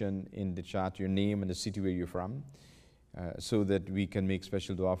information in the chat, your name and the city where you're from, so that we can make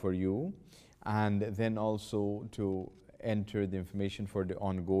special dua for you, and then also to enter the information for the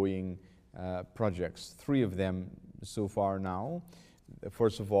ongoing projects. 3 of them so far now.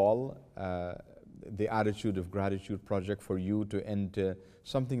 First of all, the Attitude of Gratitude project, for you to enter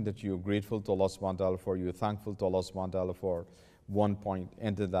something that you're grateful to Allah subhanahu wa ta'ala for, you're thankful to Allah subhanahu wa ta'ala for. 1 point,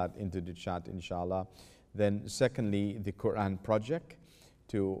 enter that into the chat, inshallah. Then secondly, the Quran project,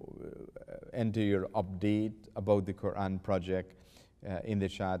 to enter your update about the Quran project in the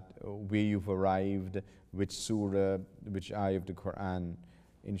chat, where you've arrived, which surah, which ayah of the Quran,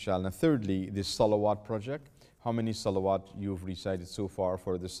 inshallah. Thirdly, the salawat project, how many salawat you've recited so far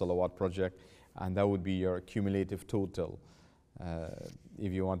for the salawat project, and that would be your cumulative total.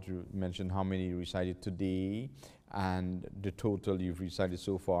 If you want to mention how many you recited today and the total you've recited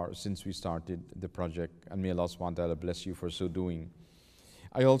so far since we started the project, and may Allah subhanahu wa ta'ala bless you for so doing.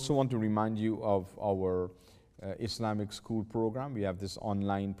 I also want to remind you of our Islamic school program. We have this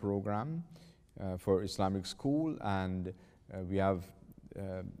online program for Islamic school, and we have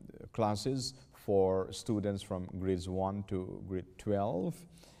classes for students from grades 1 to grade 12,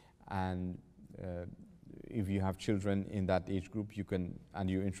 and if you have children in that age group, you can, and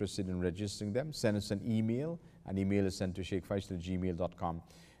you're interested in registering them, send us an email. An email is sent to sheikhfaisal@gmail.com,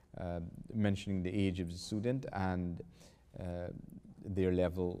 mentioning the age of the student and their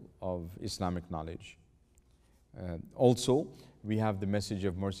level of Islamic knowledge. Also, we have the Message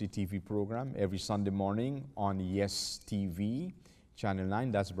of Mercy TV program every Sunday morning on Yes TV, Channel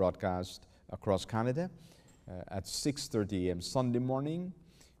 9. That's broadcast across Canada at 6:30 a.m. Sunday morning.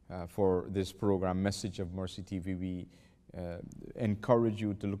 For this program, Message of Mercy TV, we encourage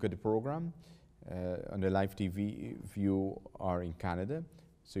you to look at the program on the live TV if you are in Canada.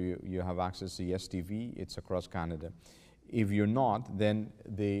 So you have access to Yes TV, it's across Canada. If you're not, then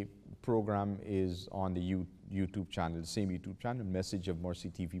the program is on the YouTube channel, the same YouTube channel, Message of Mercy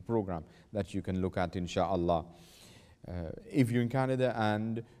TV program, that you can look at, inshallah. If you're in Canada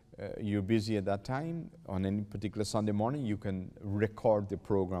and you're busy at that time, on any particular Sunday morning, you can record the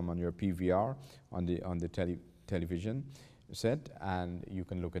program on your PVR, on the television set, and you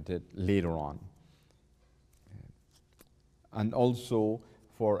can look at it later on. And also,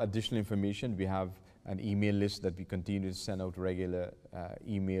 for additional information, we have an email list that we continue to send out regular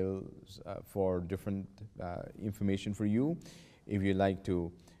emails for different information for you. If you'd like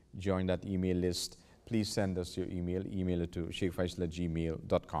to join that email list, please send us your email. Email it to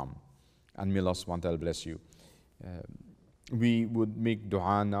sheikhfaisal@gmail.com. And may Allah subhanahu wa ta'ala bless you. We would make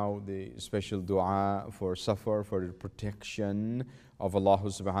dua now, the special dua for safar, for the protection of Allah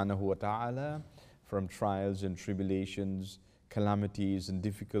subhanahu wa ta'ala from trials and tribulations, calamities and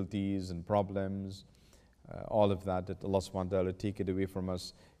difficulties and problems, all of that Allah subhanahu wa ta'ala take it away from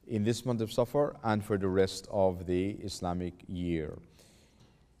us in this month of Safar and for the rest of the Islamic year.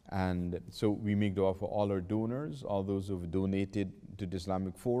 And so we make dua for all our donors, all those who have donated to the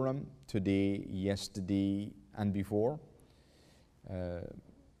Islamic Forum today, yesterday, and before.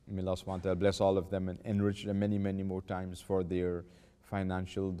 May Allah subhanahu wa ta'ala bless all of them and enrich them many, many more times for their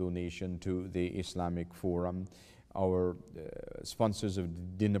financial donation to the Islamic Forum. Our sponsors of the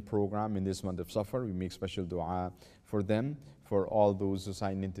dinner program in this month of Safar, we make special dua for them. For all those who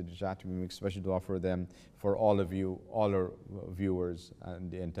sign into the chat, we make special dua for them. For all of you, all our viewers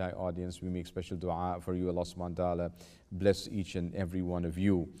and the entire audience, we make special dua for you. Allah subhanahu wa ta'ala bless each and every one of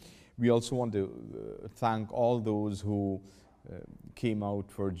you. We also want to thank all those who came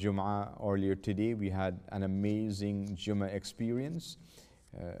out for Jum'ah earlier today. We had an amazing Jum'ah experience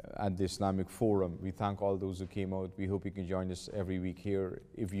at the Islamic Forum. We thank all those who came out. We hope you can join us every week here.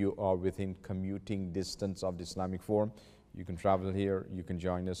 If you are within commuting distance of the Islamic Forum, You can travel here, you can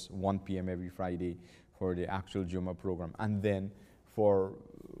join us 1 p.m. every Friday for the actual Jummah program. And then for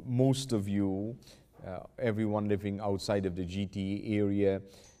most of you, everyone living outside of the GT area,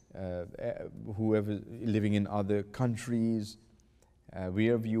 whoever living in other countries,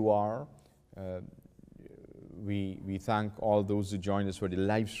 wherever you are, we thank all those who join us for the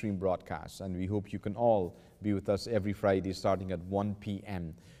live stream broadcast, and we hope you can all be with us every Friday starting at 1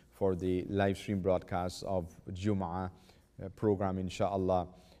 p.m. for the live stream broadcast of Jum'ah program, inshallah.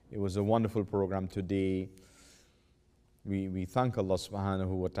 It was a wonderful program today. We thank Allah subhanahu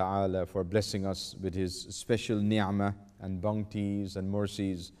wa ta'ala for blessing us with His special ni'mah and bounties and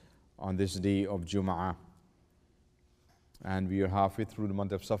mercies on this day of Jum'ah. And we are halfway through the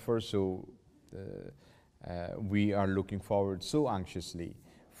month of Safar, so we are looking forward so anxiously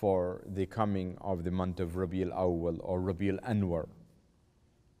for the coming of the month of Rabiul Awwal or Rabiul Anwar.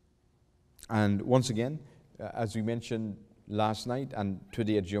 And once again, as we mentioned last night and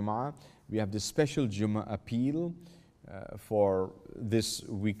today at Jum'ah, we have this special Jum'ah appeal for this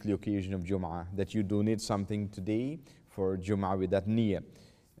weekly occasion of Jum'ah, that you donate something today for Jum'ah with that niyyah.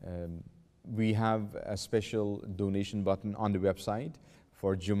 We have a special donation button on the website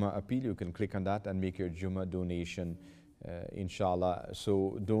for Jum'ah appeal. You can click on that and make your Jum'ah donation, inshallah.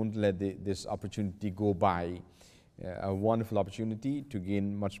 So don't let this opportunity go by. A wonderful opportunity to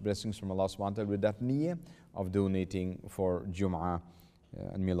gain much blessings from Allah subhanahu wa ta'ala with that niyyah of donating for Jum'ah.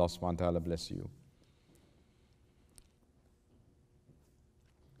 And may Allah subhanahu wa ta'ala bless you.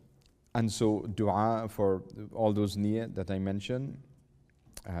 And so dua for all those niyyah that I mentioned,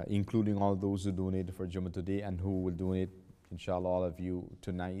 including all those who donated for Jum'ah today and who will donate, inshallah, all of you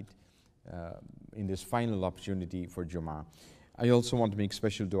tonight in this final opportunity for Jum'ah. I also want to make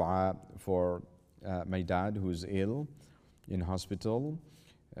special dua for my dad, who is ill in hospital.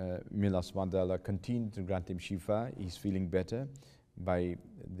 May Allah subhanahu wa ta'ala continue to grant him shifa. He's feeling better by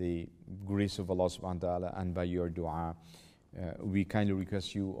the grace of Allah subhanahu wa ta'ala and by your dua. We kindly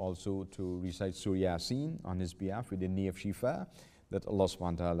request you also to recite Surah Yasin on his behalf with the niyyah of shifa, that Allah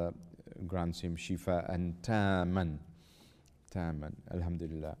subhanahu wa ta'ala grants him shifa and taman.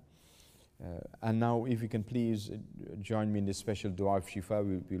 Alhamdulillah. And now, if you can please join me in this special dua of shifa.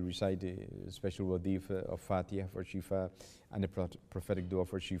 We'll recite a special wadifa of Fatiha for shifa and a prophetic dua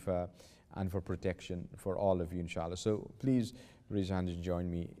for shifa and for protection for all of you, inshallah. So please raise your hands and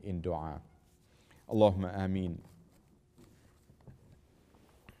join me in dua. Allahumma ameen.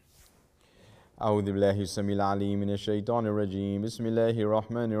 أعوذ بالله السميع العليم من الشيطان الرجيم بسم الله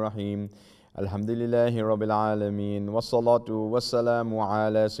الرحمن الرحيم الحمد لله رب العالمين والصلاة والسلام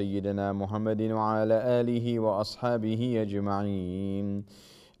على سيدنا محمد وعلى آله وأصحابه أجمعين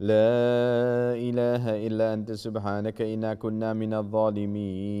لا إله إلا أنت سبحانك إنا كنا من الظالمين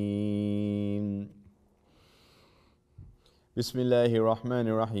بسم الله الرحمن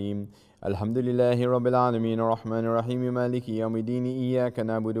الرحيم الحمد لله رب العالمين الرحمن الرحيم مالك يوم الدين إياك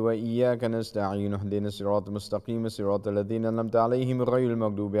نعبد وإياك نستعين اهدنا الصراط المستقيم صراط الذين أنعمت عليهم غير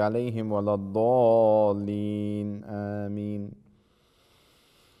المغضوب عليهم ولا الضالين آمين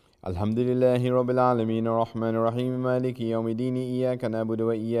الحمد لله رب العالمين الرحمن الرحيم مالك يوم الدين إياك نعبد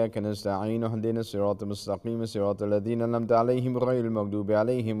وإياك نستعين اهدنا الصراط المستقيم صراط الذين أنعمت عليهم غير المغضوب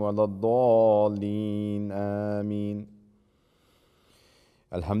عليهم ولا الضالين آمين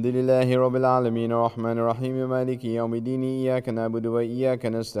الحمد لله رب العالمين الرحمن الرحيم مالك يوم الدين إياك نعبد وإياك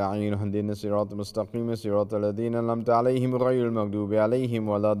نستعين اهدنا الصراط المستقيم صراط الذين أنعمت عليهم غير المغضوب عليهم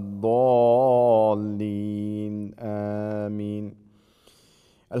ولا الضالين آمين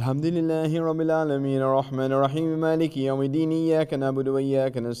الحمد لله رب العالمين الرحمن الرحيم مالك يوم الدين إياك نعبد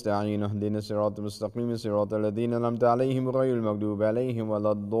وإياك نستعين اهدنا الصراط المستقيم صراط الذين أنعمت عليهم غير المغضوب عليهم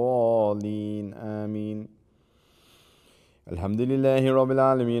ولا الضالين آمين الحمد لله رب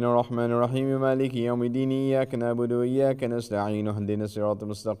العالمين الرحمن الرحيم مالك يوم الدين إياك نعبد وإياك نستعين اهدنا الصراط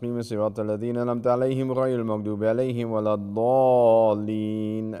المستقيم صراط الذين أنعمت عليهم غير المغضوب عليهم ولا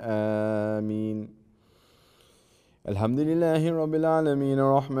الضالين آمين الحمد لله رب العالمين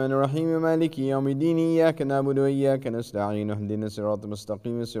الرحمن الرحيم مالك يوم الدين إياك نعبد وإياك نستعين اهدنا الصراط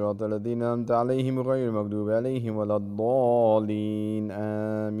المستقيم صراط الذين أنعمت عليهم غير المغضوب عليهم ولا الضالين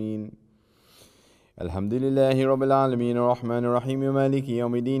آمين الحمد لله رب العالمين الرحمن الرحيم مالك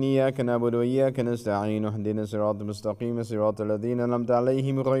يوم الدين إياك نعبد وإياك نستعين اهدنا الصراط المستقيم صراط الذين أنعمت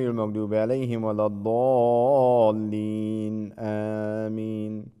عليهم غير المغضوب عليهم ولا الضالين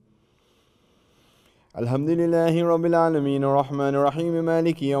آمين الحمد لله رب العالمين الرحمن الرحيم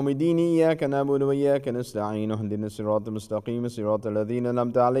مالك يوم الدين إياك نعبد وإياك نستعين اهدنا الصراط المستقيم صراط الذين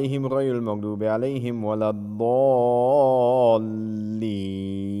أنعمت عليهم غير المغضوب عليهم ولا الضالين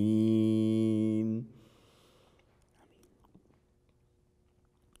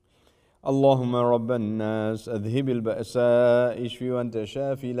اللهم رب الناس أذهب البأساء اشف وأنت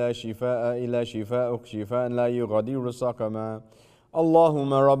شافي لا شفاء إلا شفاءك شفاء لا يغادر سقما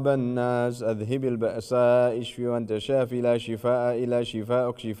اللهم رب الناس أذهب البأساء اشف وأنت شافي لا شفاء إلا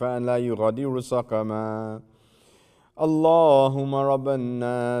شفاءك شفاء لا يغادر سقما اللهم رب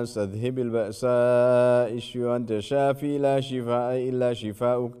الناس أذهب البأساء اشف وأنت شافي لا شفاء إلا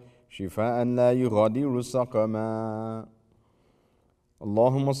شفاءك شفاء لا يغادر سقما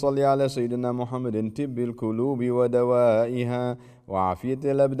اللهم صل على سيدنا محمد طب القلوب ودوائها وعافية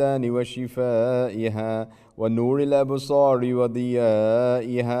الأبدان وشفائها ونور الأبصار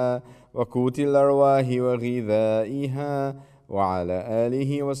وضيائها وقوت الأرواح وغذائها وعلى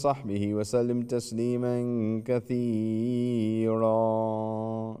آله وصحبه وسلم تسليما كثيرا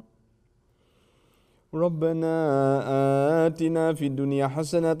ربنا آتنا في الدنيا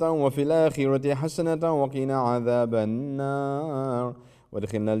حسنة وفي الآخرة حسنة وقنا عذاب النار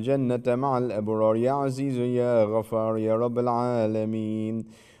وادخلنا الجنة مع الأبرار يا عزيز يا غفار يا رب العالمين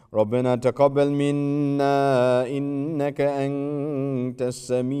ربنا تقبل منا إنك أنت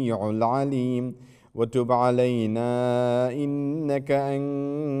السميع العليم وتب علينا إنك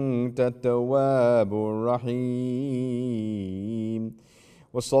أنت التواب الرحيم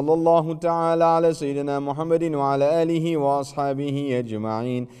وصلى الله تعالى على سيدنا محمد وعلى آله وأصحابه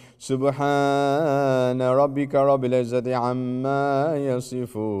أجمعين سبحان ربك رب العزة عما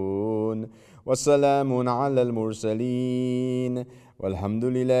يصفون وسلام على المرسلين والحمد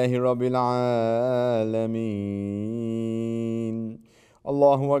لله رب العالمين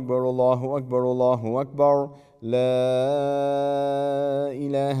الله أكبر الله أكبر الله أكبر لا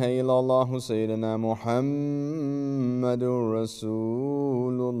إله إلا الله سيدنا محمد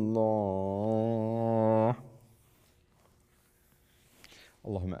رسول الله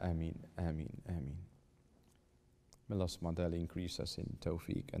اللهم آمين آمين آمين. May Allah subhanahu wa ta'ala increase us in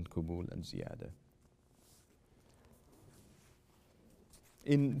tawfiq and kubul and ziyada.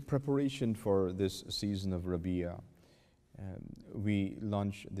 In preparation for this season of Rabi'ah, we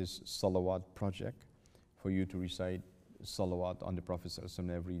launched this salawat project for you to recite salawat on the Prophet ﷺ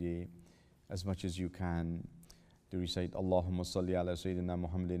every day as much as you can, to recite Allahumma salli ala Sayyidina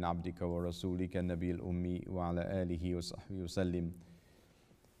Muhammadin abdika wa rasulika nabil ummi wa ala alihi wa sahbihi wa sallim.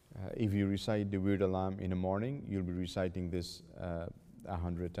 If you recite the Wird Alam in the morning, you'll be reciting this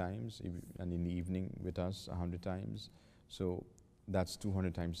 100 times, and in the evening with us 100 times. So that's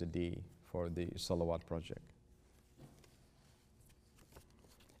 200 times a day for the salawat project.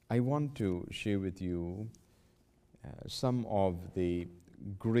 I want to share with you some of the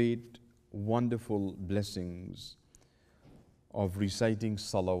great, wonderful blessings of reciting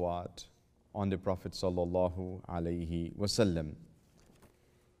salawat on the Prophet sallallahu alaihi wasallam.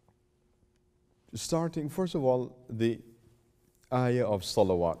 Starting, first of all, the ayah of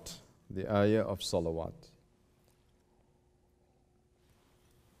salawat. The ayah of salawat.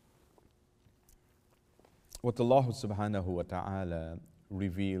 What Allah subhanahu wa ta'ala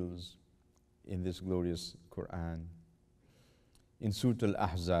reveals in this glorious Quran. In Surah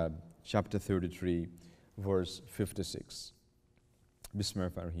Al-Ahzab, chapter 33, verse 56.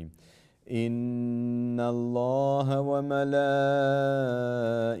 Bismillahir-Rahmanir-Rahim. Inna Allah wa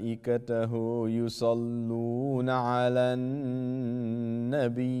malaikatahu yusalluna ala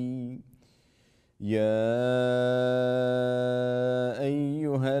nabi. يا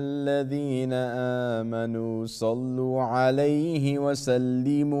أيها الذين آمنوا صلوا عليه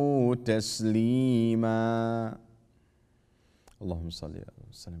وسلموا تسليما اللهم صل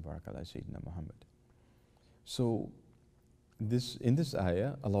وسلم وبارك على سيدنا محمد. So in this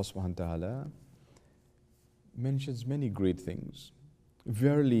ayah, Allah subhanahu wa ta'ala mentions many great things.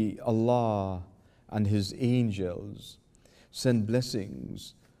 Verily Allah and His angels send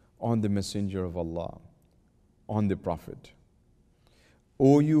blessings on the Messenger of Allah, on the Prophet.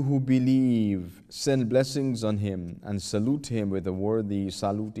 O you who believe, send blessings on him and salute him with a worthy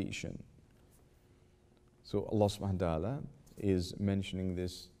salutation. So Allah subhanahu wa ta'ala is mentioning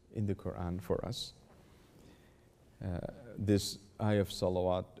this in the Quran for us. This ayah of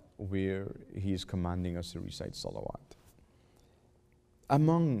salawat where He is commanding us to recite salawat.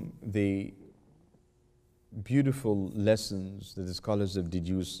 Among the beautiful lessons that the scholars have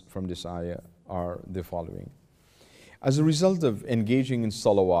deduced from this ayah are the following. As a result of engaging in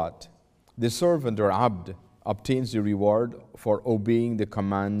salawat, the servant or abd obtains the reward for obeying the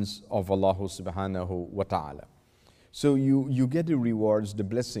commands of Allah subhanahu wa ta'ala. So you get the rewards, the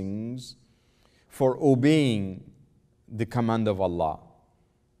blessings for obeying the command of Allah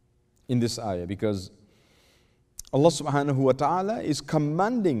in this ayah, because Allah subhanahu wa ta'ala is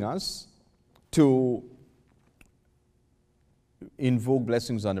commanding us to invoke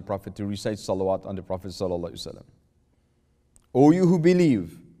blessings on the Prophet, to recite salawat on the Prophet sallallahu alaihi wasallam. O you who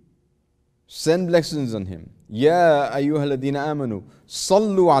believe, send blessings on him. Ya ayyuhalladhina amanu,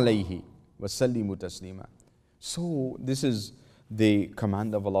 sallu alayhi wa sallimu taslima. So this is the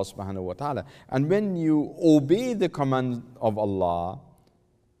command of Allah subhanahu wa ta'ala. And when you obey the command of Allah,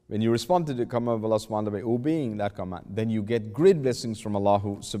 when you respond to the command of Allah subhanahu wa ta'ala by obeying that command, then you get great blessings from Allah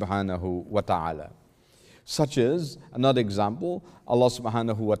subhanahu wa ta'ala. Such as, another example, Allah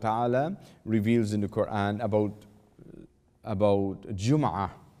subhanahu wa ta'ala reveals in the Quran about Jum'ah.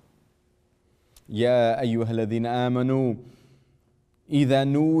 Ya ayyuhalladhina amanu, إذا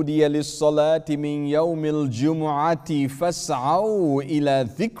نودي للصلاة من يوم الجمعة فاسعوا إلى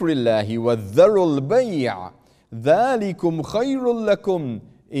ذكر الله وذروا البيع ذلكم خير لكم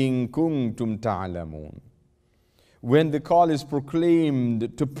إن كنتم تعلمون. When the call is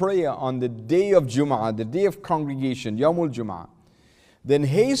proclaimed to prayer on the day of Jum'ah, the day of congregation, Yawmul Jum'ah, then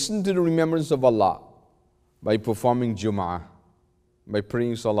hasten to the remembrance of Allah by performing Jum'ah, by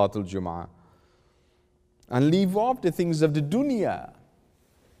praying Salatul Jum'ah, and leave off the things of the dunya.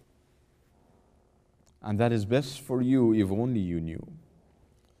 And that is best for you if only you knew.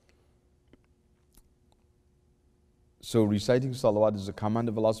 So reciting salawat is a command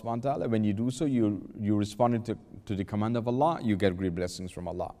of Allah subhanahu wa ta'ala. When you do so, you respond to the command of Allah, you get great blessings from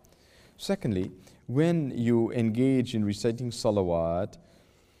Allah. Secondly, when you engage in reciting salawat,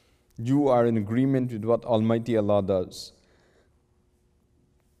 you are in agreement with what Almighty Allah does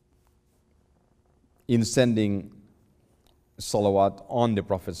in sending salawat on the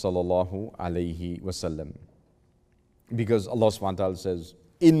Prophet sallallahu alaihi wasallam. Because Allah subhanahu wa ta'ala says,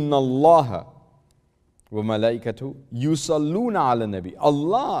 Inna Allah wa malaikatu yusalluna ala nabi.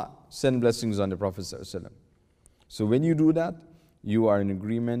 Allah send blessings on the Prophet sallallahu alaihi wasallam. So when you do that, you are in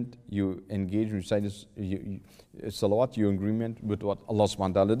agreement, you engage in reciting salawat, you're in agreement with what Allah subhanahu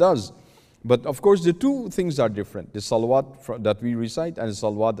wa ta'ala does. But of course, the two things are different. The salawat that we recite and the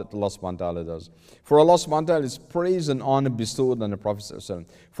salawat that Allah subhanahu wa ta'ala does. For Allah subhanahu wa ta'ala, it's praise and honor bestowed on the Prophet sallallahu alaihi wasallam.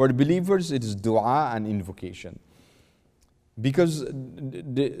 For the believers, it is dua and invocation. Because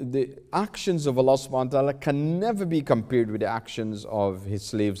the actions of Allah subhanahu wa ta'ala can never be compared with the actions of His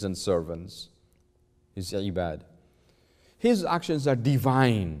slaves and servants, His ibad. His actions are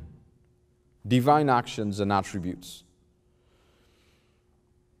divine actions and attributes.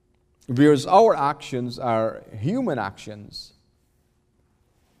 Whereas our actions are human actions.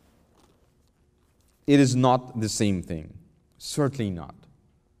 It is not the same thing. Certainly not.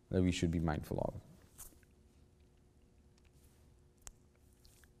 That we should be mindful of.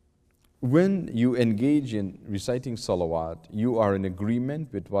 When you engage in reciting salawat, you are in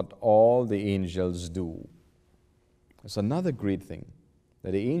agreement with what all the angels do. It's another great thing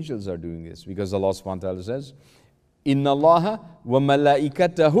that the angels are doing this, because Allah subhanahu wa ta'ala says, Inna Allaha wa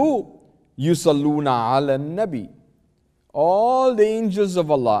malaikatahu yusalluna ala nabi. All the angels of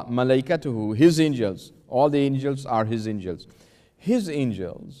Allah, malaikatuhu, His angels, all the angels are His angels. His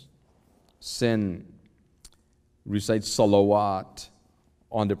angels recite salawat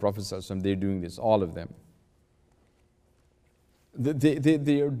on the Prophet sallallahu alaihi wasallam. They're doing this, all of them.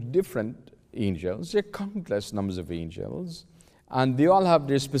 They are different angels. There are countless numbers of angels, and they all have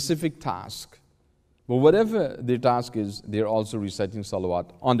their specific task. But whatever their task is, they're also reciting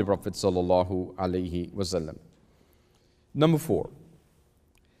salawat on the Prophet sallallahu alaihi wasallam. Number 4,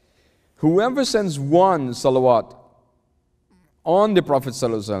 whoever sends one salawat on the Prophet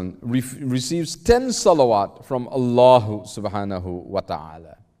sallallahu alaihi wasallam receives 10 salawat from Allah subhanahu wa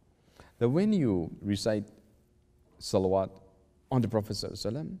ta'ala. That when you recite salawat on the Prophet sallallahu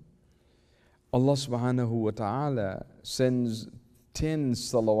alaihi wasallam, Allah subhanahu wa ta'ala sends 10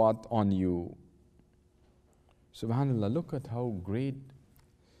 salawat on you. Subhanallah, look at how great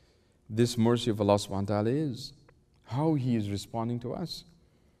this mercy of Allah subhanahu wa ta'ala is. How He is responding to us.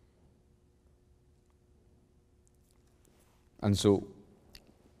 And so,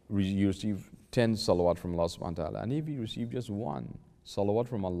 you receive 10 salawat from Allah subhanahu wa ta'ala. And if you receive just one salawat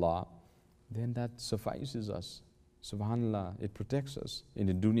from Allah, then that suffices us. Subhanallah, it protects us in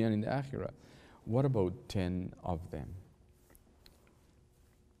the dunya and in the akhirah. What about 10 of them?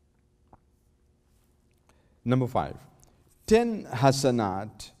 Number 5, 10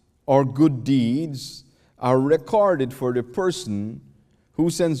 hasanat or good deeds are recorded for the person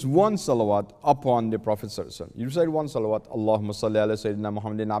who sends one salawat upon the Prophet sallallahu alaihi wasallam. You recite one salawat, Allahumma salli ala Sayyidina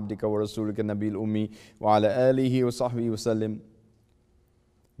Muhammadin abdika wa rasulika nabil ummi wa ala alihi wa sahbihi wa sallim.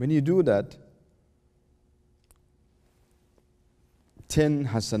 When you do that, 10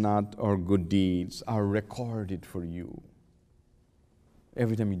 hasanat or good deeds are recorded for you.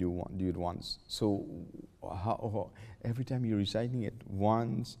 Every time you do it once. So every time you're reciting it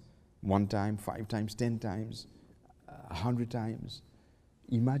once, one time, 5 times, 10 times, 100 times,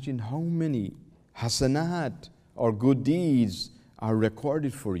 imagine how many hasanat or good deeds are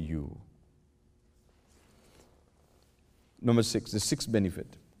recorded for you. Number 6, the 6th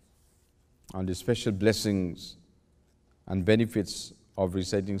benefit, and the special blessings and benefits of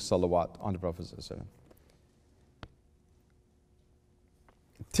reciting salawat on the Prophet ﷺ.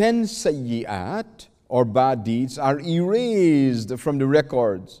 10 sayyi'at or bad deeds are erased from the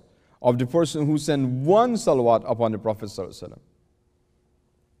records of the person who sent one salawat upon the Prophet ﷺ.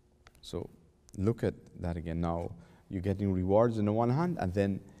 So look at that again. Now you're getting rewards on the one hand, and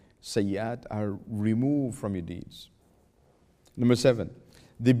then sayyi'at are removed from your deeds. Number 7,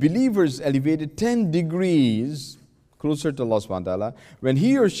 the believers elevated 10 degrees closer to Allah subhanahu wa ta'ala when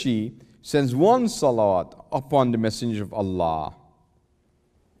he or she sends one salawat upon the Messenger of Allah.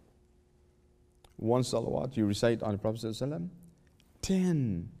 One salawat you recite on the Prophet ﷺ,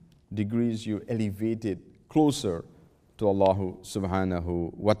 10 degrees you elevated closer to Allah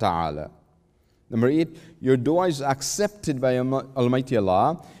subhanahu wa ta'ala. Number 8, your dua is accepted by Almighty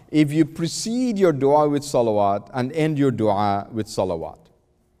Allah if you precede your dua with salawat and end your dua with salawat.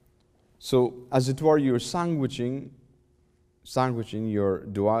 So, as it were, you're sandwiching your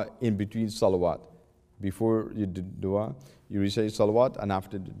dua in between salawat. Before you do dua, you recite salawat, and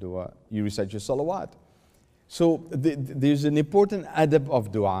after the dua, you recite your salawat. So, there's an important adab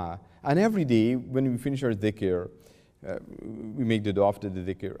of dua. And every day, when we finish our dhikr, we make the dua after the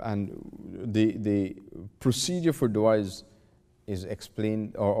dhikr, and the procedure for dua is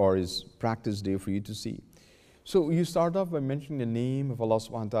explained or is practiced there for you to see. So you start off by mentioning the name of Allah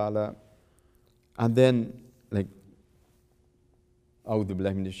subhanahu wa ta'ala, and then like A'udhu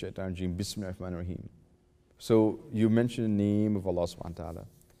billahi minash shaitanir rajeem, Bismillahir Rahmanir Rahim. So you mention the name of Allah subhanahu wa ta'ala.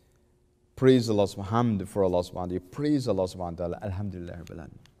 Praise Allah subhanahu wa ta'ala, hamd for Allah subhanahu wa ta'ala, praise Allah subhanahu wa ta'ala, alhamdulillah rabbil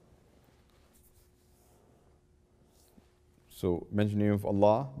alamin. So mention the name of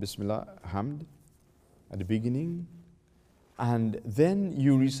Allah, Bismillah, Hamd, at the beginning. And then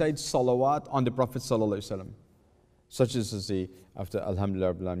you recite salawat on the Prophet Sallallahu Alaihi Wasallam. Such as to say, after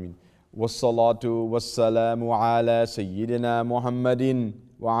Alhamdulillah Rabbil Alameen, Wassalatu wassalamu ala Sayyidina Muhammadin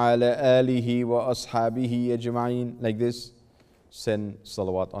wa ala alihi wa ashabihi ajma'in. Like this, send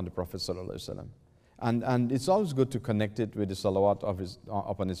salawat on the Prophet Sallallahu Alaihi Wasallam. And it's always good to connect it with the salawat of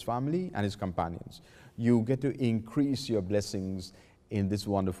upon his family and his companions. You get to increase your blessings in this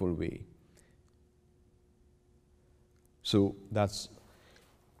wonderful way. So that's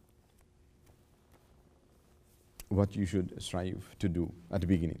what you should strive to do at the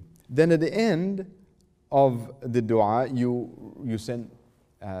beginning. Then at the end of the dua, you send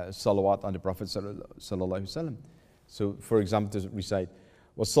salawat on the Prophet Sallallahu Alaihi Wasallam. So for example, to recite,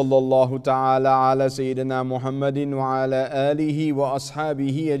 وصلى الله تعالى على سيدنا محمد وعلى آله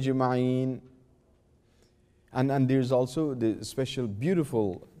وأصحابه أجمعين. And there's also the special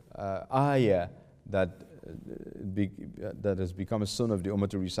beautiful ayah that has become a sunnah of the ummah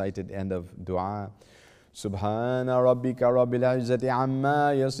to recite at the end of dua. Subhana rabbika rabbil izzati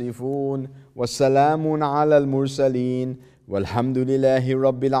amma yasifun wa salamun ala al-mursaleen walhamdulillahi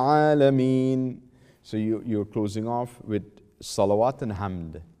rabbil alameen. So you're closing off with salawat and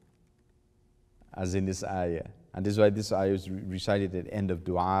hamd, as in this ayah. And this is why this ayah is recited at the end of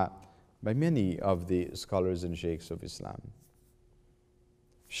dua by many of the scholars and sheikhs of Islam.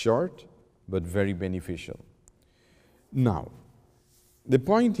 Short, but very beneficial. Now, the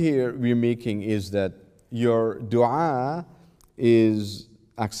point here we're making is that your dua is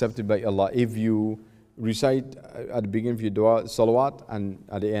accepted by Allah if you recite at the beginning of your dua salawat and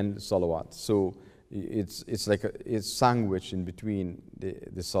at the end salawat. So it's like it's sandwiched in between the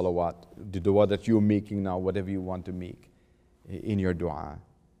salawat, the dua that you're making now, whatever you want to make in your dua.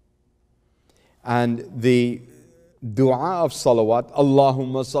 And the dua of salawat,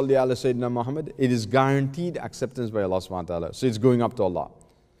 Allahumma salli ala Sayyidina Muhammad, it is guaranteed acceptance by Allah subhanahu wa ta'ala. So it's going up to Allah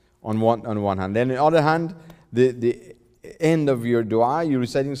on one hand. Then on the other hand, the end of your dua, you're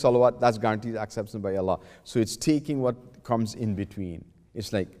reciting salawat, that's guaranteed acceptance by Allah. So it's taking what comes in between.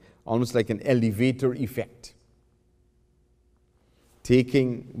 It's like almost like an elevator effect.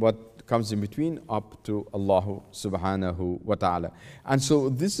 Taking what comes in between up to Allah subhanahu wa ta'ala. And so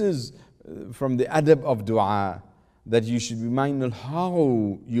this is from the adab of dua, that you should be mindful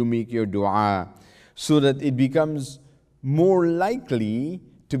how you make your dua so that it becomes more likely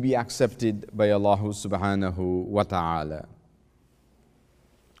to be accepted by Allah subhanahu wa ta'ala.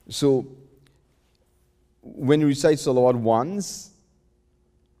 So when you recite salawat once,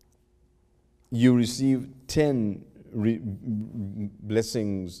 you receive 10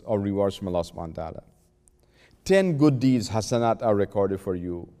 blessings or rewards from Allah subhanahu wa ta'ala. 10 good deeds, hasanat, are recorded for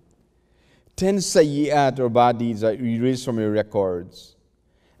you. 10 sayyi'at or bad deeds are erased from your records.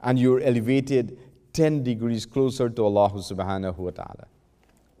 And you're elevated 10 degrees closer to Allah subhanahu wa ta'ala.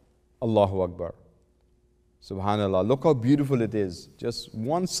 Allahu Akbar. Subhanallah. Look how beautiful it is. Just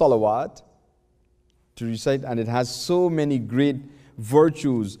one salawat to recite, and it has so many great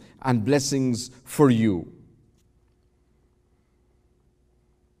virtues and blessings for you.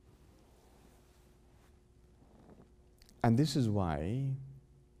 And this is why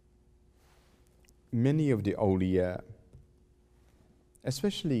many of the awliya,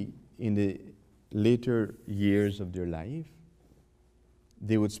 especially in the later years of their life,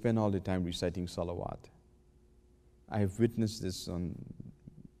 they would spend all the time reciting salawat. I have witnessed this on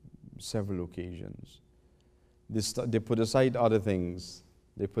several occasions. They put aside other things.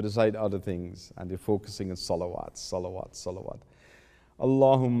 And they're focusing on salawat, salawat, salawat.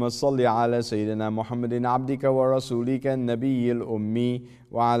 Allahumma salli ala Sayyidina Muhammadin abdika wa rasulika nabiyyil ummi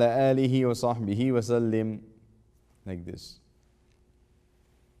wa ala alihi wa sahbihi wa sallim. Like this.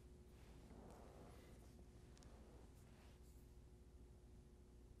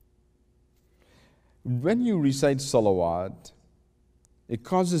 When you recite salawat, it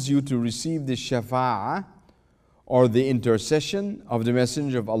causes you to receive the shafa'ah or the intercession of the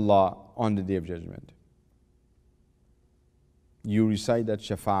Messenger of Allah on the Day of Judgment. You recite that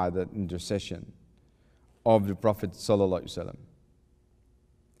shafa'ah, that intercession of the Prophet sallallahu alaihi wasallam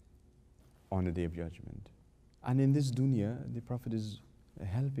on the Day of Judgment. And in this dunya, the Prophet is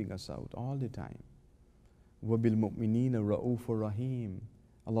helping us out all the time. وَبِالْمُؤْمِنِينَ رَؤُوفٌ رَحِيمٌ.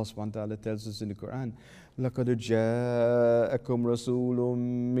 Allah subhanahu wa ta'ala tells us in the Quran, لَقَدْ جَاءَكُمْ رَسُولٌ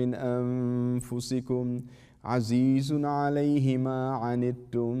مِّنْ أَنفُسِكُمْ عَزِيزٌ عَلَيْهِ مَا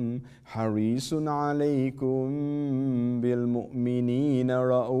عَنِتُّمْ حَرِيصٌ عَلَيْكُمْ بِالْمُؤْمِنِينَ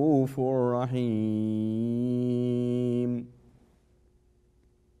رَؤُوفٌ رَحِيمٌ.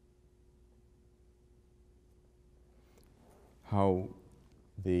 How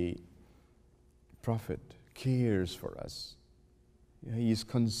the Prophet cares for us. He is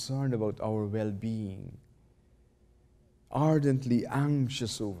concerned about our well-being, ardently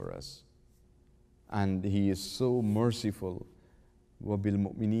anxious over us. And He is so merciful.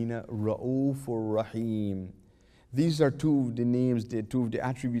 وَبِالْمُؤْمِنِينَ رَؤُوفٌ رَحِيمٌ. These are two of the names, two of the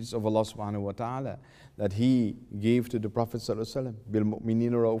attributes of Allah subhanahu wa ta'ala that He gave to the Prophet sallallahu alaihi wasallam.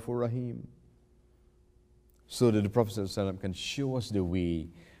 بِالْمُؤْمِنِينَ رَؤُوفٌ رَحِيمٌ. So that the Prophet sallallahu alaihi wasallam can show us the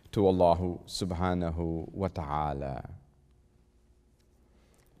way to Allah subhanahu wa ta'ala.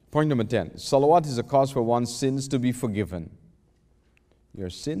 Point number 10. Salawat is a cause for one's sins to be forgiven. Your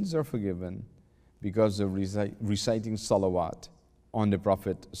sins are forgiven because of reciting salawat on the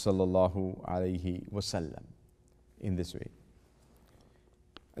Prophet sallallahu alaihi wasallam in this way.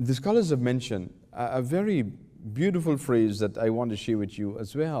 The scholars have mentioned a very beautiful phrase that I want to share with you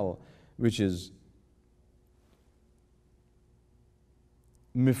as well, which is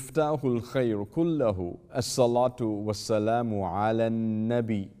Miftahul khayr kullahu as-salatu was-salamu ala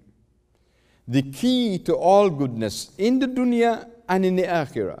nabi. The key to all goodness in the dunya and in the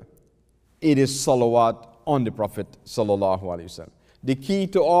akhirah, it is salawat on the Prophet sallallahu alaihi wasallam. The key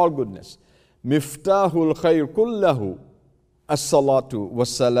to all goodness. Miftahul khayr kullahu as-salatu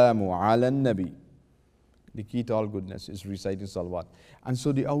was-salamu ala nabi. The key to all goodness is reciting salawat. And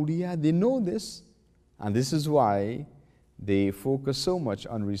so the awliya, they know this, and this is why they focus so much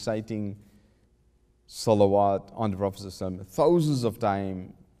on reciting salawat on the Prophet sallallahu alaihi wasallam thousands of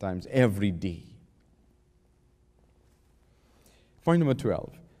times every day. Point number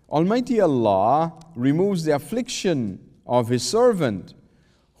 12. Almighty Allah removes the affliction of His servant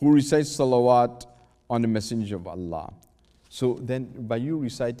who recites salawat on the Messenger of Allah. So then by you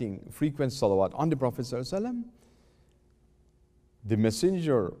reciting frequent salawat on the Prophet sallallahu alaihi wasallam, the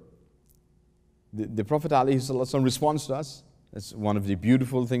Messenger, the Prophet alaihi wasallam responds to us. That's one of the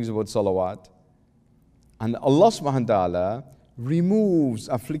beautiful things about salawat. And Allah subhanahu wa ta'ala removes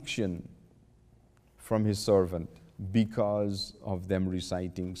affliction from His servant because of them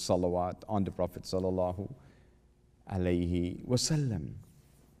reciting salawat on the Prophet sallallahu alaihi wasallam.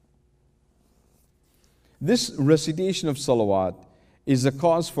 This recitation of salawat is a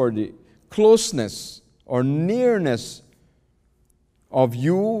cause for the closeness or nearness of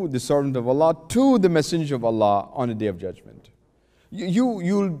you, the servant of Allah, to the Messenger of Allah on the Day of Judgment.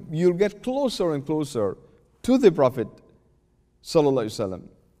 You'll get closer and closer to the Prophet sallallahu alaihi wasallam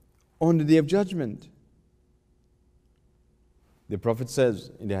on the Day of Judgment. The Prophet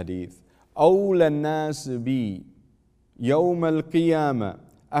says in the hadith, أَوْلَى النَّاسِ بِي يَوْمَ الْقِيَامَةِ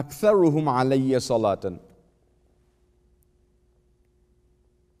أَكْثَرُهُمْ عَلَيَّ صَلَاةً.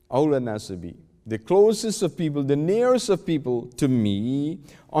 awla nasabi, the closest of people, the nearest of people to me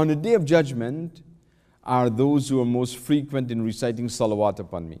on the day of judgment are those who are most frequent in reciting salawat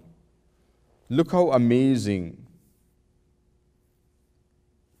upon me. Look how amazing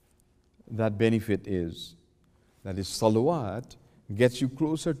that benefit is. That is, salawat gets you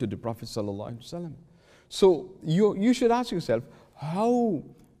closer to the Prophet sallallahu alaihi wasallam. So you should ask yourself, how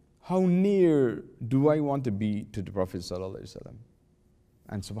near do I want to be to the Prophet sallallahu alaihi wasallam?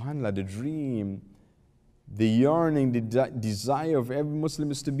 And subhanAllah, the dream, the yearning, the desire of every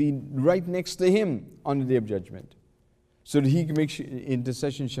Muslim is to be right next to him on the day of judgment, so that he can make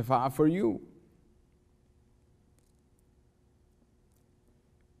intercession, shafa'ah for you.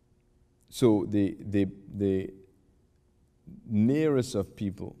 So the nearest of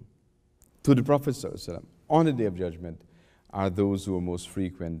people to the Prophet ﷺ on the day of judgment are those who are most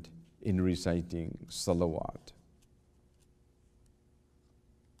frequent in reciting salawat.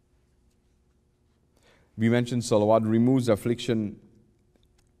 We mentioned salawat removes affliction.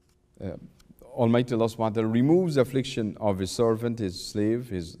 Almighty Allah subhanahu wa ta'ala removes affliction of his servant, his slave,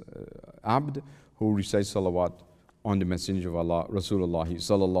 his abd, who recites salawat on the Messenger of Allah, Rasulullah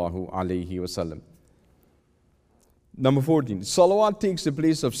sallallahu alayhi wasallam. Number 14, salawat takes the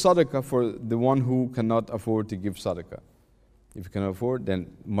place of sadaqah for the one who cannot afford to give sadaqah. If you can afford,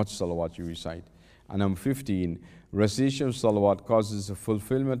 then much salawat you recite. And number 15, recitation of salawat causes a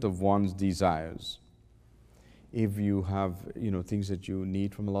fulfillment of one's desires. If you have things that you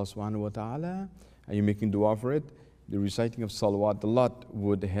need from Allah subhanahu wa ta'ala and you're making dua for it, the reciting of salawat a lot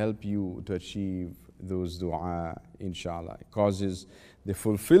would help you to achieve those dua, inshallah. It causes the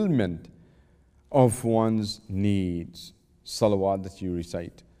fulfillment of one's needs. Salawat that you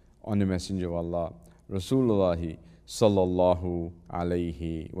recite on the Messenger of Allah, Rasulullah sallallahu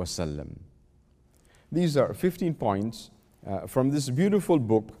alayhi wasallam. These are 15 points from this beautiful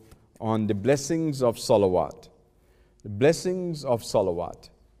book on the blessings of salawat. The blessings of salawat.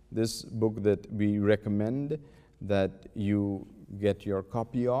 This book that we recommend that you get your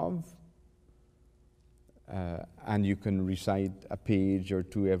copy of, and you can recite a page or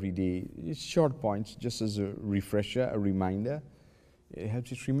two every day. It's short points, just as a refresher, a reminder. It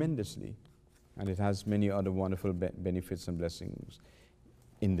helps you tremendously. And it has many other wonderful benefits and blessings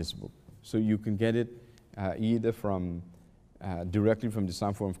in this book. So you can get it either from directly from the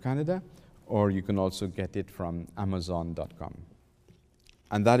Islam Forum of Canada, or you can also get it from Amazon.com.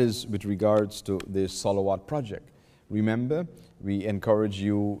 And that is with regards to the Salawat project. Remember, we encourage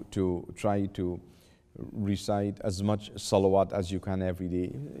you to try to recite as much salawat as you can every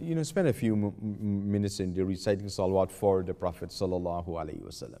day. Spend a few minutes in the reciting salawat for the Prophet sallallahu alaihi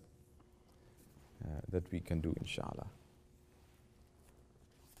wasallam. That we can do, inshallah.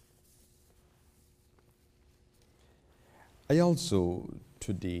 I also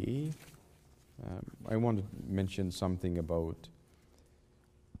today I want to mention something about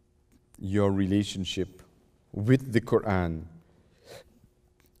your relationship with the Quran.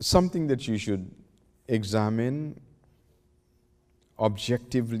 Something that you should examine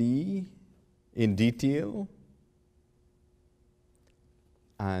objectively, in detail,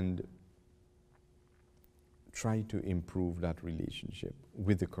 and try to improve that relationship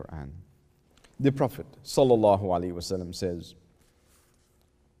with the Quran. The Prophet sallallahu alaihi wasallam says,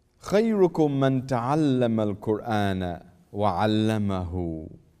 خيركم من تعلم القرآن وعلمه,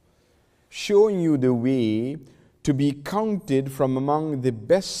 showing you the way to be counted from among the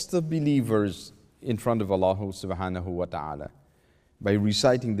best of believers in front of Allah subhanahu wa ta'ala by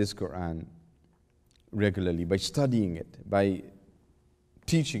reciting this Quran regularly, by studying it, by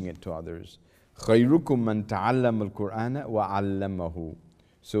teaching it to others. خيركم من تعلم القرآن وعلمه.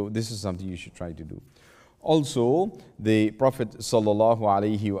 So this is something you should try to do. Also, the Prophet sallallahu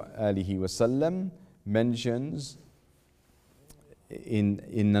alaihi wasallam mentions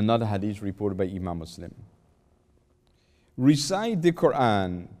in another hadith reported by Imam Muslim, recite the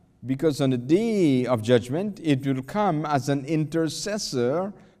Quran, because on the day of judgment it will come as an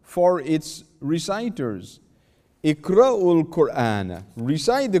intercessor for its reciters. Iqra'ul Quran,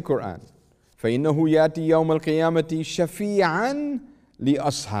 recite the Quran. فَإِنَّهُ يَأْتِي يَوْمَ الْقِيَامَةِ شَفِيعًا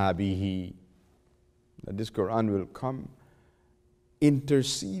لِأَصْحَابِهِ. That this Quran will come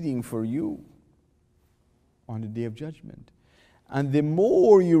interceding for you on the day of judgment. And the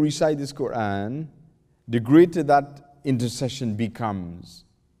more you recite this Quran, the greater that intercession becomes,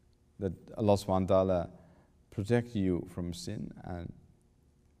 that Allah subhanahu wa ta'ala protect you from sin and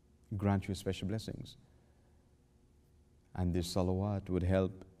grant you special blessings. And this salawat would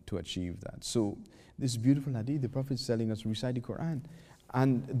help to achieve that. So this beautiful hadith, the Prophet is telling us recite the Quran.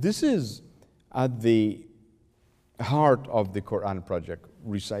 And this is at the heart of the Quran project,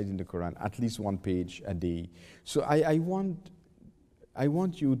 reciting the Quran, at least one page a day. So I want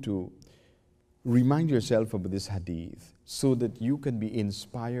you to remind yourself of this hadith so that you can be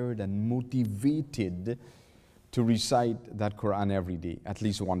inspired and motivated to recite that Quran every day, at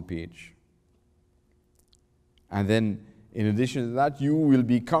least one page. And then, in addition to that, you will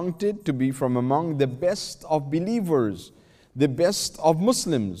be counted to be from among the best of believers, the best of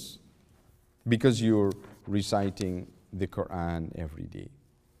Muslims, because you're reciting the Quran every day.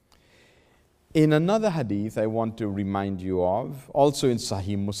 In another hadith I want to remind you of, also in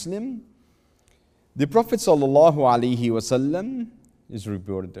Sahih Muslim, the Prophet ﷺ is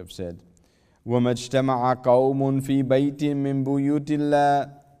reported to have said, وَمَا اجْتَمَعَ قَوْمٌ فِي بَيْتٍ مِّن بُيُوتِ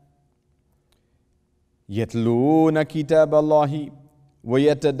اللَّهِ يَتْلُونَ كِتَابَ اللَّهِ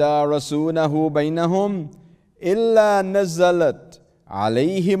وَيَتَدَارَسُونَهُ بَيْنَهُمْ إِلَّا نَزَّلَتْ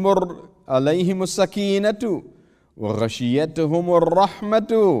عليهم السكينة وغشيتهم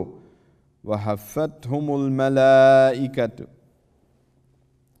الرحمة وحفتهم الملائكة.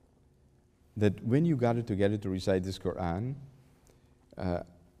 That when you gather together to recite this Quran,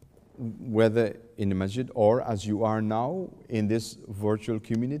 whether in the masjid or as you are now in this virtual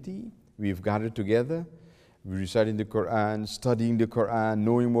community, we've gathered together, we're reciting the Quran, studying the Quran,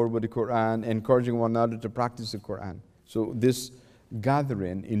 knowing more about the Quran, encouraging one another to practice the Quran. So this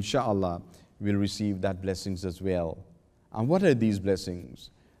gathering, inshallah, will receive that blessings as well. And what are these blessings?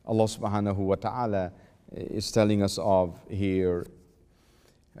 Allah subhanahu wa ta'ala is telling us of here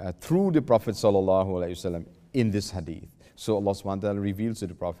through the Prophet sallallahu alaihi wasallam in this hadith. So Allah subhanahu wa ta'ala reveals to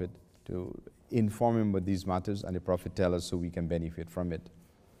the Prophet to inform him about these matters, and the Prophet tells us so we can benefit from it.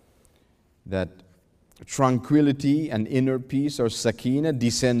 That tranquility and inner peace or sakina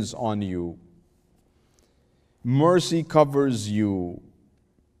descends on you. Mercy covers you.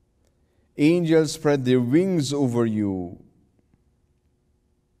 Angels spread their wings over you.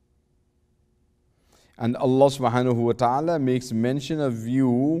 And Allah subhanahu wa ta'ala makes mention of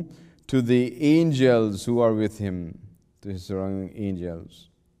you to the angels who are with him, to his surrounding angels.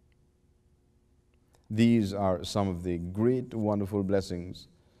 These are some of the great, wonderful blessings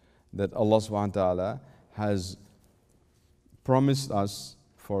that Allah subhanahu wa ta'ala has promised us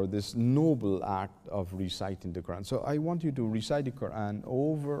for this noble act of reciting the Quran. So I want you to recite the Quran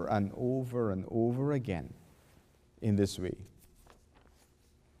over and over and over again in this way.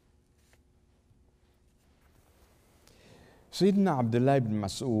 Sayyidina Abdullah ibn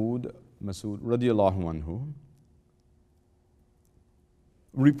Mas'ud radiallahu anhu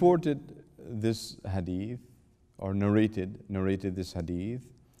reported this hadith, or narrated this hadith,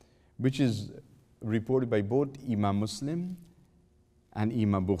 which is reported by both Imam Muslim and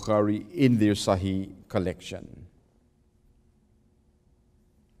Imam Bukhari in their Sahih collection.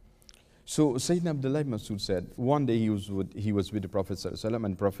 So Sayyidina Abdullah ibn Mas'ud said, one day he was with the Prophet ﷺ,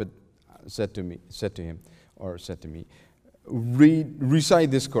 and the Prophet said to me,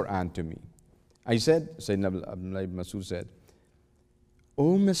 recite this Quran to me. I said, Sayyidina Abdullah ibn Mas'ud said,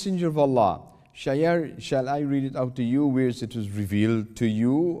 O Messenger of Allah, shall I read it out to you, whereas it was revealed to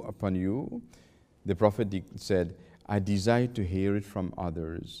you, upon you? The Prophet said, I desire to hear it from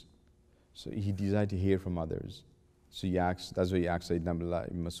others. So he desired to hear from others. So that's why he asked Sayyidina Abdullah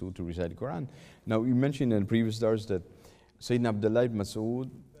ibn Mas'ud to recite the Quran. Now we mentioned in the previous verse that Sayyidina Abdullah ibn Mas'ud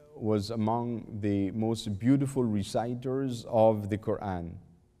was among the most beautiful reciters of the Quran.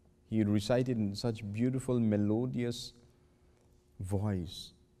 He recited in such beautiful, melodious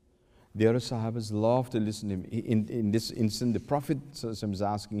voice. The other Sahabas loved to listen to him. In this instant, the Prophet was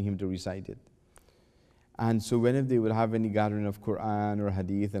asking him to recite it. And so whenever they would have any gathering of Quran or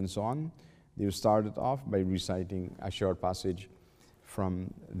Hadith and so on, they would start it off by reciting a short passage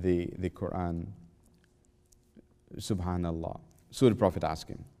from the Quran. Subhanallah. So the Prophet asked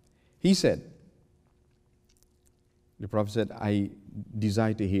him. The Prophet said, I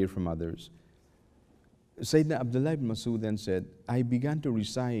desire to hear from others. Sayyidina Abdullah ibn Mas'ud then said, I began to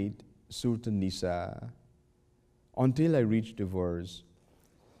recite Surah An-Nisa until I reached the verse,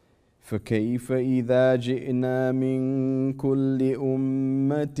 فَكَيْفَ إِذَا جِئْنَا مِنْ كُلِّ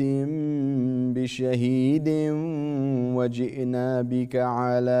أُمَّةٍ بِشَهِيدٍ وَجِئْنَا بِكَ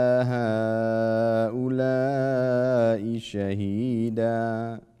عَلَى هَؤُلَاءِ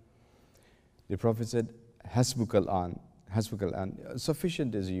شَهِيدًا. The Prophet said, Hasbukal an,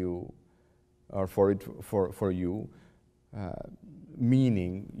 sufficient is you, or for you,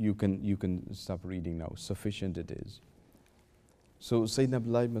 meaning you can stop reading now. Sufficient it is. So Sayyidina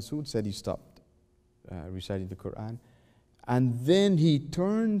Abdullah ibn Mas'ud said he stopped reciting the Quran, and then he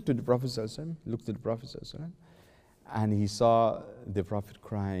turned to the Prophet ﷺ, looked at the Prophet ﷺ, and he saw the Prophet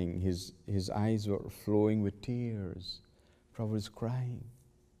crying. His eyes were flowing with tears. Prophet was crying,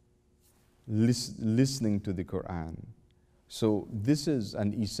 listening to the Quran. So this is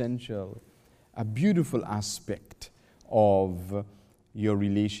an essential, a beautiful aspect of your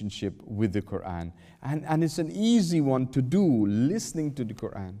relationship with the Quran. And it's an easy one to do, listening to the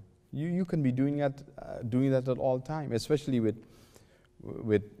Quran. You can be doing that at all time, especially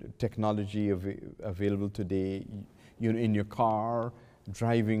with technology available today. You're in your car,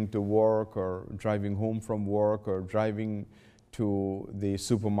 driving to work or driving home from work or driving to the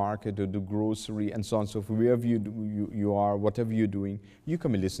supermarket or the grocery and so on and so forth. Wherever you are, whatever you're doing, you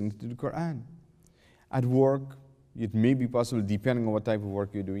can be listening to the Quran. At work, it may be possible, depending on what type of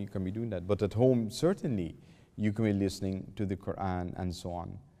work you're doing, you can be doing that. But at home, certainly, you can be listening to the Quran and so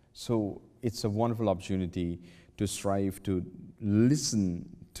on. So it's a wonderful opportunity to strive to listen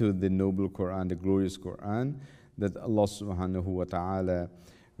to the noble Quran, the glorious Quran, that Allah subhanahu wa ta'ala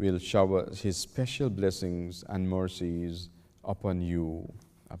will shower His special blessings and mercies upon you.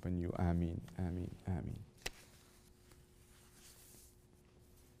 Ameen, ameen, ameen.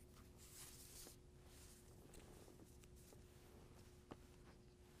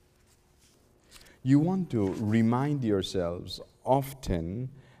 You want to remind yourselves often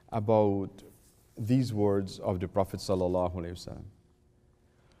about these words of the Prophet sallallahu alaihi wasallam,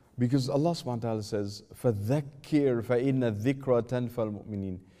 because Allah subhanahu wa ta'ala says, فَذَكِّرْ فَإِنَّ الذِّكْرَ تَنْفَى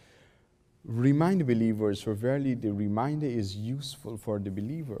الْمُؤْمِنِينَ. Remind believers, for verily the reminder is useful for the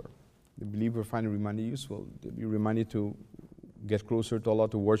believer. The believer finds the reminder useful. You're reminded to get closer to Allah,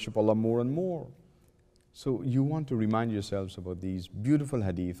 to worship Allah more and more. So you want to remind yourselves about these beautiful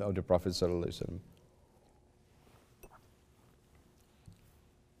hadith of the Prophet sallallahu alaihi wasallam.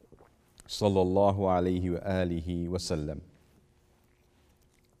 Sallallahu alayhi wa alihi wa sallam.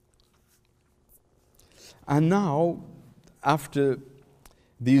 And now, after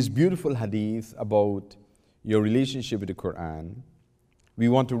these beautiful hadith about your relationship with the Quran, we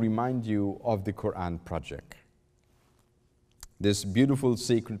want to remind you of the Quran Project. This beautiful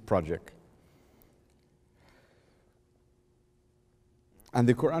sacred project. And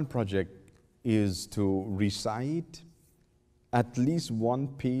the Quran Project is to recite at least one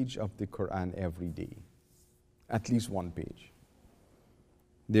page of the Quran every day. At least one page.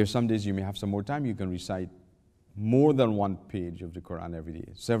 There are some days you may have some more time, you can recite more than one page of the Quran every day,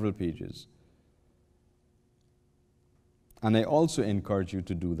 several pages. And I also encourage you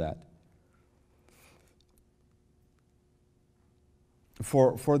to do that.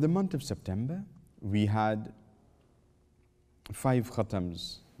 For the month of September, we had 5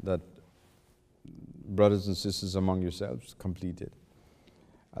 khatams that brothers and sisters among yourselves completed.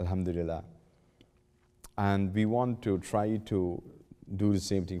 Alhamdulillah. And we want to try to do the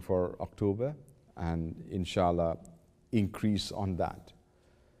same thing for October and inshallah increase on that.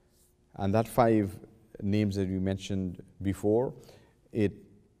 And that 5 names that we mentioned before, it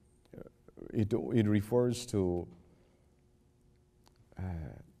refers to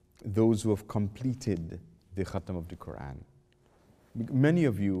those who have completed the khatam of the Quran. Many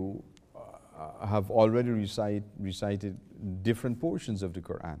of you have already recited different portions of the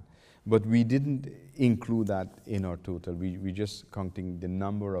Quran, but we didn't include that in our total. We just counting the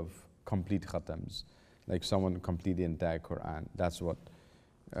number of complete khatams, like someone complete the entire Quran. That's what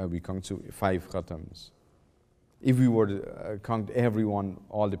we count, so 5 khatams. If we were to count everyone,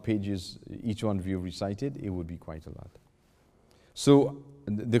 all the pages, each one of you recited, it would be quite a lot. So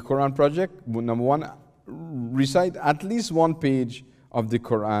the Quran Project, number 1, recite at least one page of the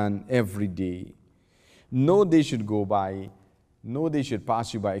Quran every day. No day should go by, no day should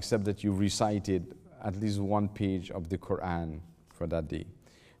pass you by except that you recited at least one page of the Quran for that day.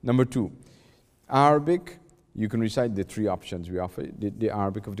 Number 2, Arabic. You can recite the 3 options we offer. The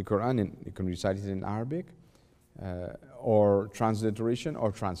Arabic of the Quran, and you can recite it in Arabic, or transliteration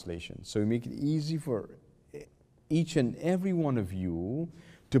or translation. So we make it easy for each and every one of you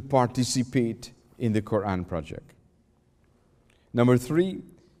to participate in the Quran Project. Number 3,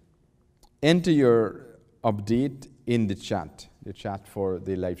 enter your update in the chat for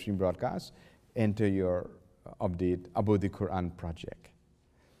the live stream broadcast. Enter your update about the Quran Project.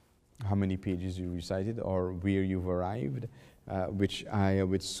 How many pages you recited or where you've arrived, which ayah,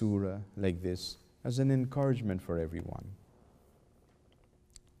 which surah, like this, as an encouragement for everyone.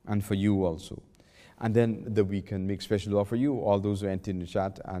 And for you also. And then we can make special dua for you, all those who enter in the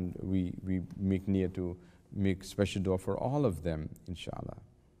chat, and we make near to make special dua for all of them, inshallah.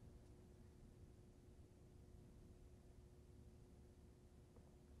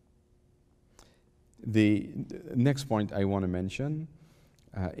 The next point I want to mention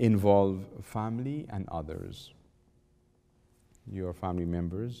involve family and others. your family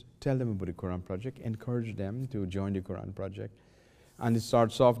members, tell them about the Quran Project, encourage them to join the Quran Project. And it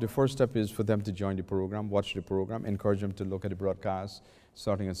starts off, the first step is for them to join the program, watch the program, encourage them to look at the broadcast,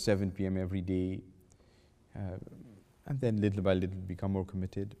 starting at 7 p.m. every day, and then little by little become more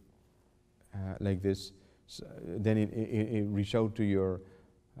committed, like this. So then reach out to your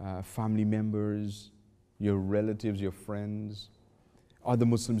family members, your relatives, your friends, other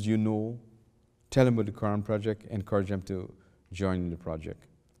Muslims you know. Tell them about the Quran Project, encourage them to join the project.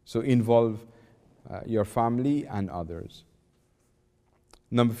 So involve your family and others.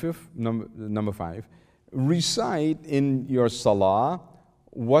 Number 5, recite in your salah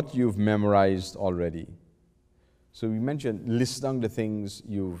what you've memorized already. So we mentioned, list down the things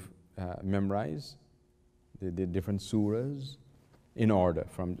you've memorized, the different surahs in order,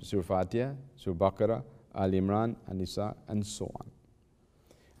 from Surah Fatiha, Surah Baqarah, Al Imran, An-Nisa, and so on.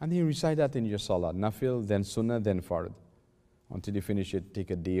 And then you recite that in your salah, nafil, then sunnah, then fard. Until you finish it, take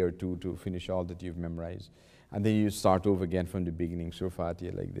a day or two to finish all that you've memorized. And then you start over again from the beginning, Surah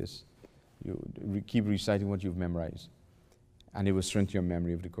Fatiha, like this. You keep reciting what you've memorized. And it will strengthen your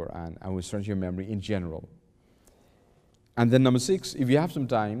memory of the Quran, and will strengthen your memory in general. And then number 6, if you have some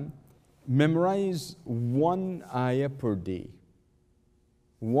time, memorize 1 ayah per day.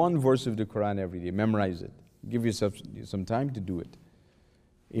 1 verse of the Quran every day. Memorize it. Give yourself some time to do it,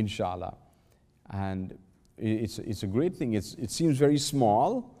 inshallah. And it's a great thing. It seems very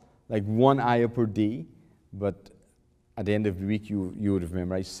small, like 1 ayah per day, but at the end of the week you would have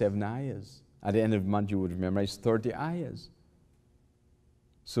memorized 7 ayahs. At the end of the month you would have memorized 30 ayahs.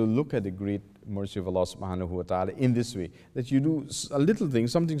 So look at the great mercy of Allah subhanahu wa ta'ala in this way, that you do a little thing,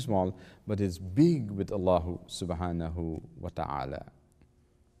 something small, but it's big with Allah subhanahu wa ta'ala.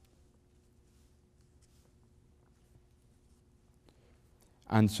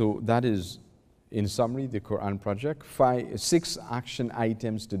 And so that is, in summary, the Quran Project. 6 action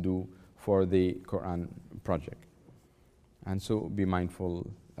items to do for the Quran Project. And so be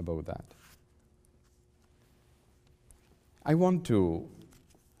mindful about that. I want to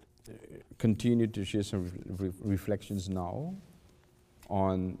continue to share some reflections now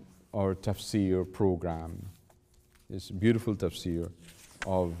on our tafsir program, this beautiful tafsir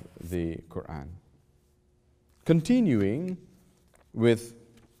of the Quran. Continuing with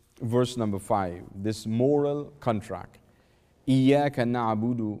verse number 5, this moral contract. إِيَّاكَ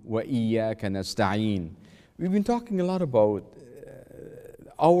نَعْبُدُ وَإِيَّاكَ نَسْتَعِينُ. We've been talking a lot about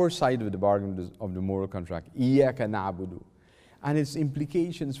our side of the bargain of the moral contract, إِيَّاكَ نَعْبُدُ, and its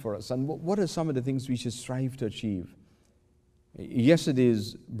implications for us, and what are some of the things we should strive to achieve.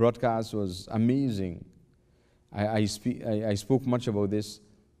 Yesterday's broadcast was amazing. I spoke much about this,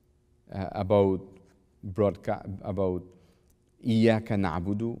 about إِيَّاكَ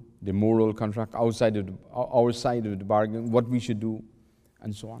نَعْبُدُ, the moral contract, our side of the bargain, what we should do,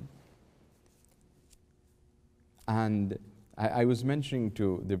 and so on. And I was mentioning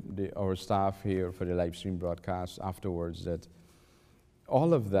to our staff here for the live stream broadcast afterwards that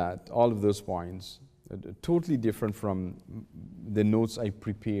all of those points are totally different from the notes I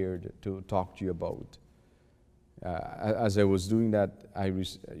prepared to talk to you about. As I was doing that, I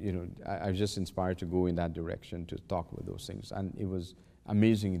was just inspired to go in that direction to talk about those things, and it was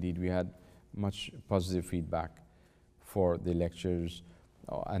amazing indeed. We had much positive feedback for the lectures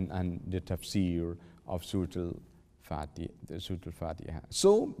and the tafsir of Surah Al-Fatiha.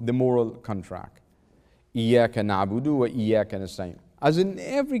 So the moral contract, إِيَّاكَ نَعْبُدُ وَإِيَّاكَ نَسْتَعِينُ. As in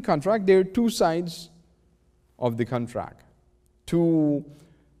every contract, there are 2 sides of the contract, 2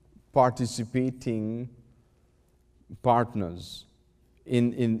 participating partners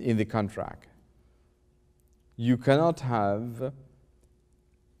in the contract. You cannot have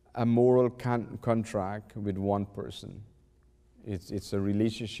a moral contract with one person. It's a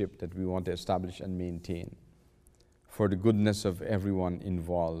relationship that we want to establish and maintain for the goodness of everyone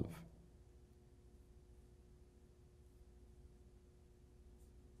involved.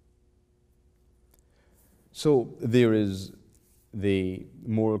 So there is the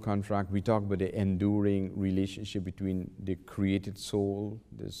moral contract. We talk about the enduring relationship between the created soul,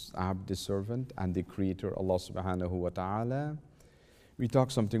 this abd, the servant, and the creator, Allah subhanahu wa ta'ala. We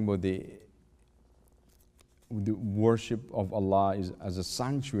talk something about the worship of Allah as a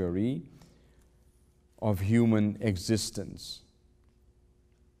sanctuary of human existence.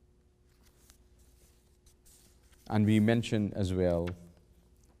 And we mention as well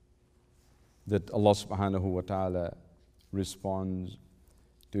that Allah subhanahu wa ta'ala responds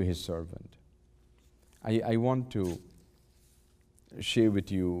to His servant. I want to share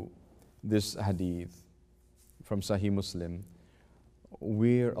with you this hadith from Sahih Muslim,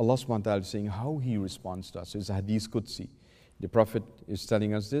 where Allah subhanahu wa ta'ala is saying how He responds to us. It's a hadith Qudsi. The Prophet is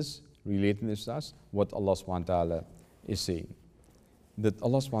telling us this, relating this to us, what Allah subhanahu wa ta'ala is saying. That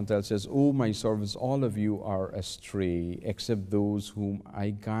Allah subhanahu wa ta'ala says, "O my servants, all of you are astray, except those whom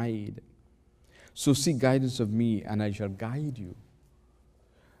I guide. So seek guidance of me, and I shall guide you."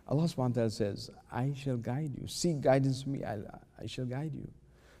 Allah subhanahu wa ta'ala says, "I shall guide you. Seek guidance of me, I shall guide you."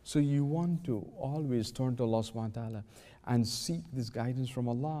 So you want to always turn to Allah subhanahu wa ta'ala and seek this guidance from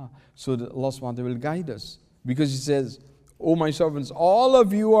Allah, so that Allah subhanahu wa ta'ala will guide us. Because He says, "O my servants, all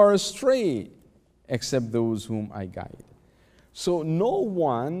of you are astray, except those whom I guide." So no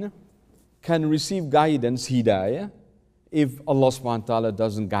one can receive guidance, hidayah, if Allah subhanahu wa ta'ala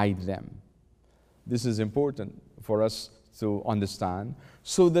doesn't guide them. This is important for us to understand,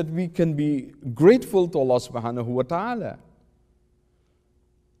 so that we can be grateful to Allah subhanahu wa ta'ala.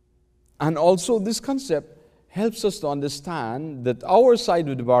 And also this concept helps us to understand that our side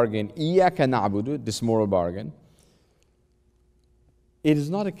of the bargain, Iyaka na'budu, this moral bargain, it is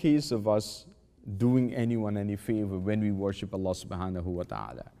not a case of us doing anyone any favor when we worship Allah subhanahu wa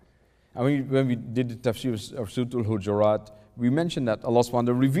ta'ala. And when we did the tafsir of Surah Al-Hujurat, we mentioned that Allah subhanahu wa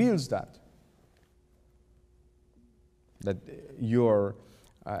ta'ala reveals that your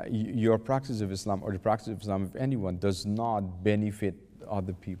practice of Islam or the practice of Islam of anyone does not benefit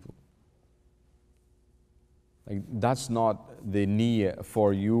other people. Like, that's not the niyyah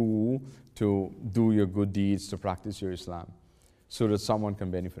for you to do your good deeds, to practice your Islam, so that someone can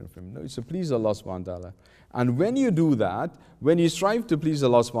benefit from it. No, it's to please Allah subhanahu wa ta'ala. And when you do that, when you strive to please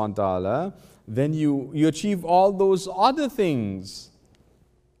Allah subhanahu wa ta'ala, then you achieve all those other things.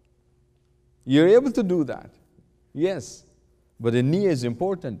 You're able to do that. Yes. But the niyyah is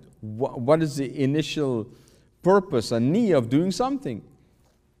important. What is the initial purpose and niyyah of doing something?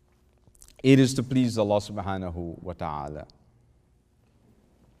 It is to please Allah subhanahu wa ta'ala.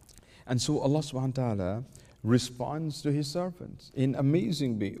 And so Allah subhanahu wa ta'ala responds to His servants in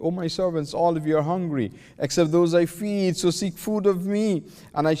amazing way. "O my servants, all of you are hungry, except those I feed, so seek food of me,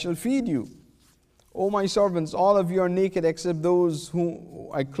 and I shall feed you. O my servants, all of you are naked, except those whom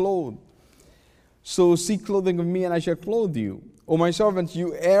I clothe. So seek clothing of me, and I shall clothe you. O my servants,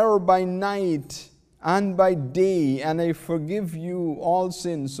 you err by night and by day, and I forgive you all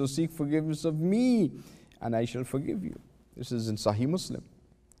sins. So seek forgiveness of me, and I shall forgive you." This is in Sahih Muslim,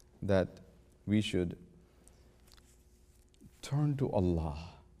 that we should turn to Allah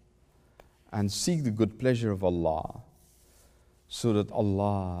and seek the good pleasure of Allah, so that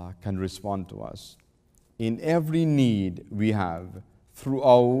Allah can respond to us in every need we have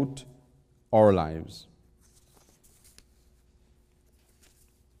throughout our lives.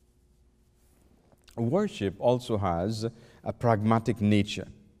 Worship also has a pragmatic nature.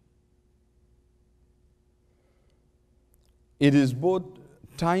 It is both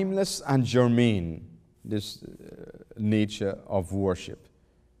timeless and germane, this nature of worship.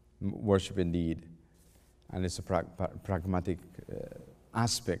 Worship indeed. And it's a pragmatic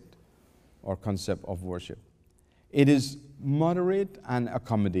aspect or concept of worship. It is moderate and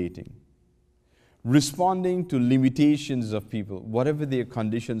accommodating, responding to limitations of people, whatever their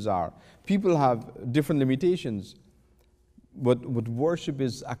conditions are. People have different limitations, but worship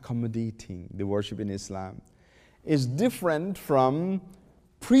is accommodating. The worship in Islam is different from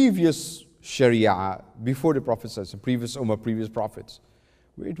previous Sharia before the Prophet, previous Ummah, previous prophets,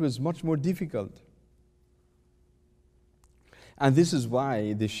 where it was much more difficult. And this is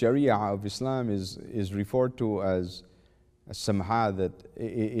why the Sharia of Islam is referred to as samha, that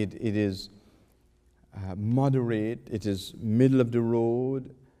it is moderate, it is middle of the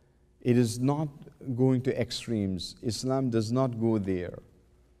road, it is not going to extremes. Islam does not go there.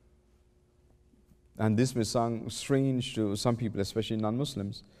 And this may sound strange to some people, especially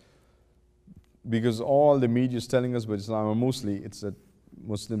non-Muslims, because all the media is telling us about Islam, or mostly it's that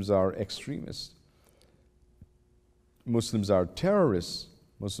Muslims are extremists. Muslims are terrorists.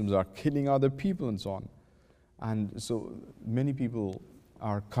 Muslims are killing other people and so on. And so many people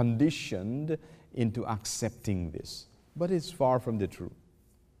are conditioned into accepting this. But it's far from the truth.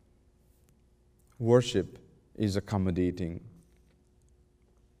 Worship is accommodating.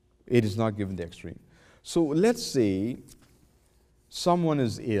 It is not given the extreme. So let's say someone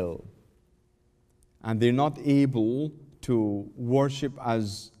is ill and they're not able to worship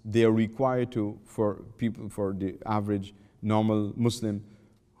as they are required to for the average normal Muslim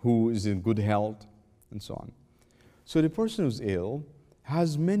who is in good health and so on. So the person who's ill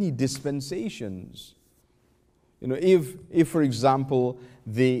has many dispensations. You know, if for example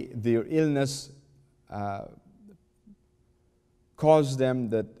their illness caused them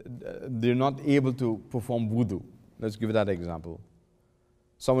that they're not able to perform wudu. Let's give that example.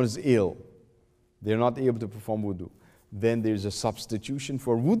 Someone is ill. They're not able to perform wudu. then there's a substitution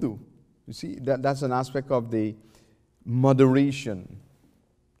for wudu. You see, that's an aspect of the moderation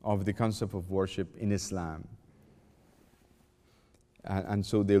of the concept of worship in Islam. And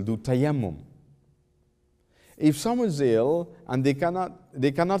so they'll do tayammum. If someone's ill and they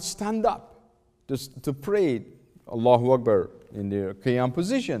cannot stand up to pray Allahu Akbar in their qiyam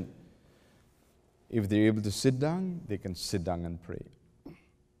position, if they're able to sit down, they can sit down and pray,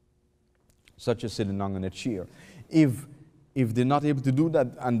 such as sitting down on a chair. If they're not able to do that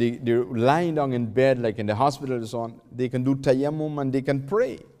and they're lying down in bed, like in the hospital and so on, they can do tayammum and they can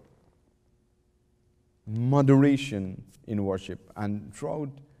pray. Moderation in worship. And throughout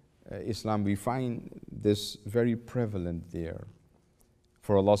Islam, we find this very prevalent there.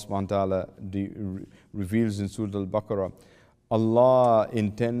 For Allah subhanahu wa ta'ala reveals in Surah Al-Baqarah, Allah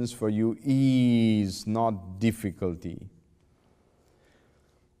intends for you ease, not difficulty.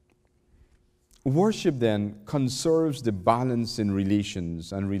 Worship then conserves the balance in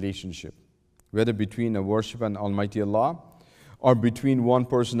relations and relationship, whether between a worshipper and Almighty Allah, or between one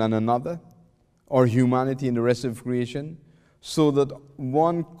person and another, or humanity and the rest of creation, so that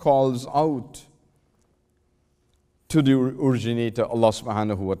one calls out to the originator, Allah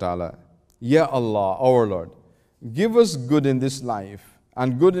subhanahu wa ta'ala, Ya Allah, our Lord, give us good in this life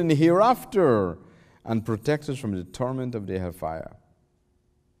and good in the hereafter, and protect us from the torment of the hellfire.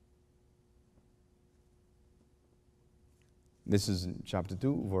 This is in chapter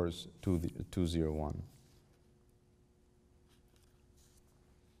 2, verse 201.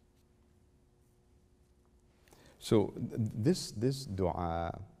 So this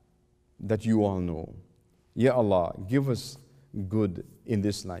dua that you all know, Ya Allah, give us good in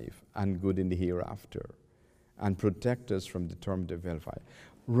this life and good in the hereafter, and protect us from the torment of hellfire.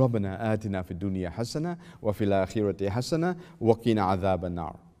 رَبَّنَا آتِنَا فِي الدُّنْيَا حَسَنَةً وَفِي الْآخِرَةِ حَسَنَةً وَقِنَا عَذَابَ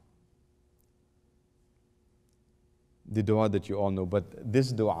النَّارِ. The dua that you all know, but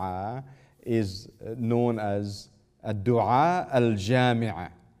this dua is known as a dua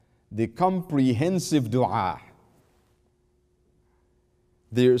al-jami'ah, the comprehensive dua.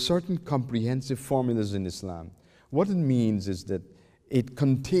 There are certain comprehensive formulas in Islam. What it means is that it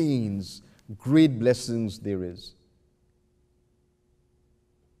contains great blessings there is.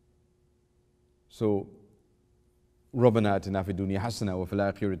 So, رَبَّنَا آتِنَا فِي الدُّنْيَا حَسَنَةً وَفِي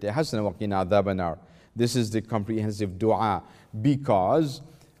الْآخِرَةِ حَسَنَةً وَقِنَا عَذَابَ النَّارِ. This is the comprehensive dua, because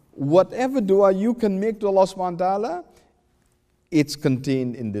whatever dua you can make to Allah subhanahu wa ta'ala, it's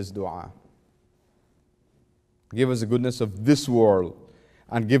contained in this dua. Give us the goodness of this world,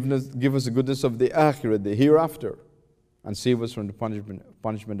 and give us the goodness of the akhirah, the hereafter, and save us from the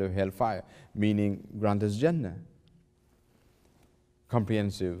punishment of hellfire, meaning grant us Jannah.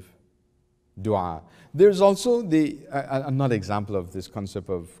 Comprehensive dua. There's also another example of this concept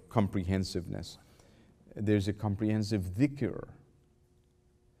of comprehensiveness. There's a comprehensive dhikr.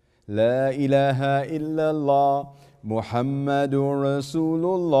 La ilaha illallah Muhammadur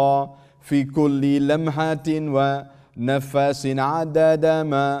Rasulullah fi kulli lamhatin wa nafasin adada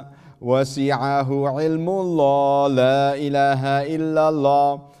ma wasi'ahu ilmullah. La ilaha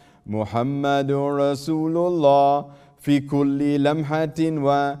illallah Muhammadur Rasulullah fi kulli lamhatin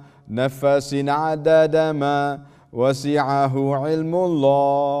wa nafasin adada ma wasi'ahu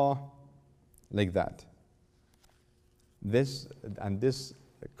ilmullah. Like that. This is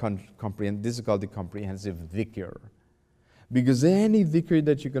called the comprehensive dhikr. Because any dhikr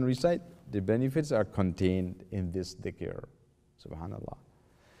that you can recite, the benefits are contained in this dhikr. Subhanallah.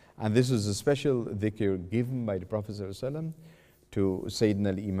 And this is a special dhikr given by the Prophet ﷺ to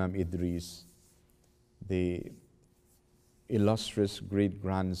Sayyidina al-Imam Idris, the illustrious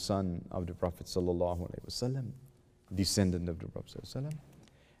great-grandson of the Prophet ﷺ, descendant of the Prophet ﷺ,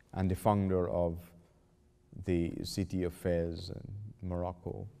 and the founder of the city of Fez in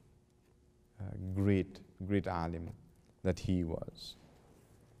Morocco. Great alim that he was.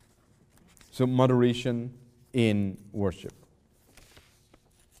 So moderation in worship.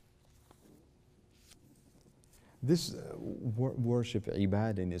 This worship,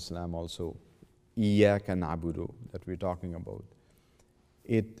 ibadah in Islam also, Iyaka na'budu, that we're talking about,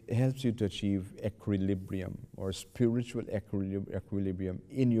 it helps you to achieve equilibrium or spiritual equilibrium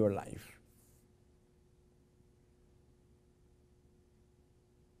in your life.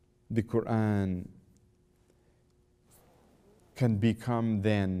 The Quran can become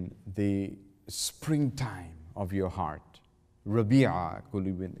then the springtime of your heart. Rabi'a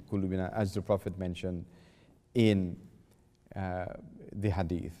kulubina, as the Prophet mentioned in the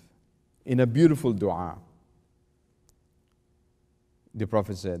hadith. In a beautiful dua, the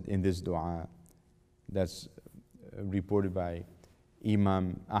Prophet said in this dua, that's reported by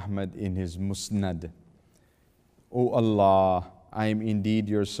Imam Ahmad in his Musnad, O Allah, I am indeed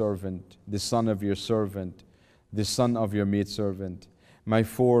your servant, the son of your servant, the son of your maidservant. My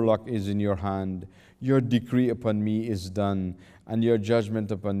forelock is in your hand. Your decree upon me is done, and your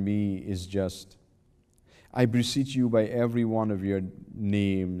judgment upon me is just. I beseech you by every one of your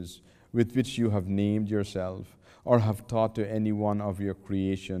names with which you have named yourself, or have taught to any one of your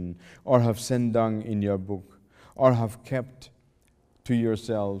creation, or have sent down in your book, or have kept to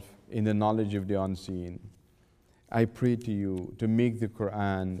yourself in the knowledge of the unseen. I pray to you to make the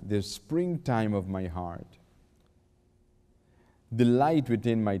Quran the springtime of my heart, the light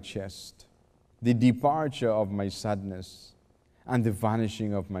within my chest, the departure of my sadness, and the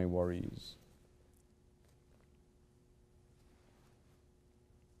vanishing of my worries.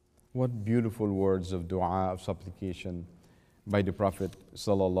 What beautiful words of dua, of supplication by the Prophet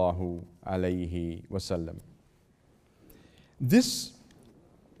sallallahu alaihi wasallam. This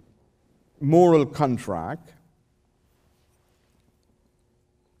moral contract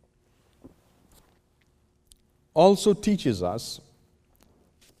also teaches us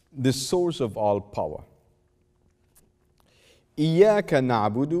the source of all power. إِيَّاكَ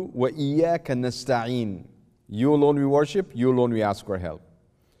نَعْبُدُ وَإِيَّاكَ نَسْتَعِينُ. You alone we worship, you alone we ask for help.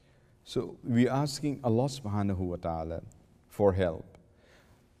 So we're asking Allah subhanahu wa ta'ala for help,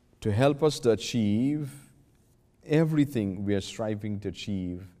 to help us to achieve everything we are striving to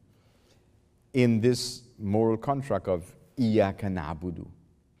achieve in this moral contract of إِيَّاكَ نَعْبُدُ.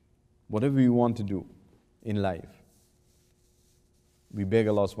 Whatever we want to do in life, we beg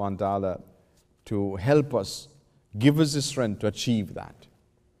Allah subhanahu wa ta'ala to help us, give us the strength to achieve that.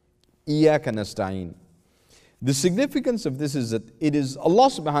 إِيَّاكَ نَسْتَعِينُ. The significance of this is that it is Allah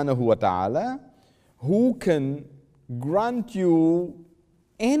subhanahu wa ta'ala who can grant you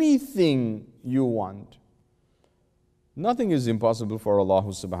anything you want. Nothing is impossible for Allah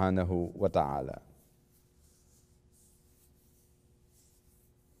subhanahu wa ta'ala.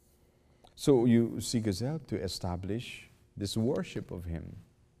 So you seek His help to establish this worship of Him,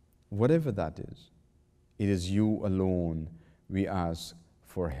 whatever that is. It is you alone we ask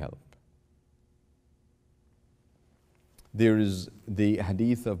for help. There is the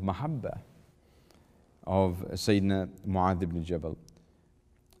hadith of Mahabba of Sayyidina Mu'adh ibn Jabal.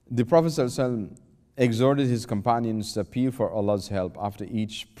 The Prophet ﷺ exhorted his companions to appeal for Allah's help after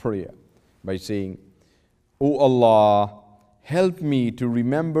each prayer by saying, O Allah, help me to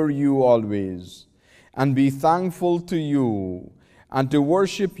remember you always and be thankful to you and to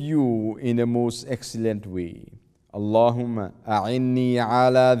worship you in a most excellent way. Allahumma a'inni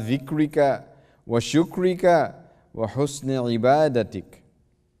ala dhikrika wa shukrika wa husni ibadatik.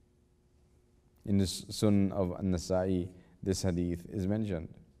 In the Sunan of An-Nasa'i, this hadith is mentioned.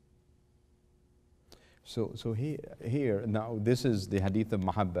 So here, now this is the hadith of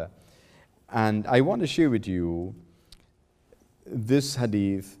Mahabba. And I want to share with you this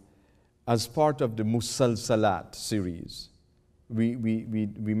hadith as part of the Musalsalat series. We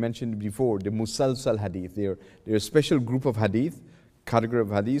mentioned before the Musalsal hadith. They're a special group of hadith, category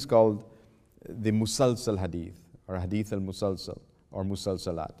of hadith called the Musalsal hadith, or Hadith al-Musalsal, or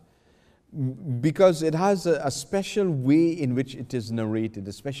Musalsalat. Because it has a special way in which it is narrated,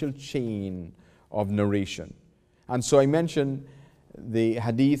 a special chain of narration. And so I mentioned the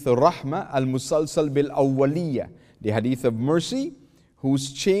Hadith al-Rahma al-Musalsal bil-Awwaliyya, the Hadith of mercy,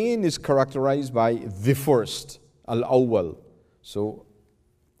 whose chain is characterized by the first, al-Awwal. So,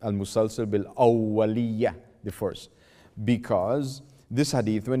 al-Musalsal bil-Awwaliyya, the first. Because this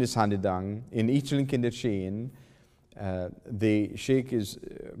hadith, when it's handed down, in each link in the chain, the Shaykh is,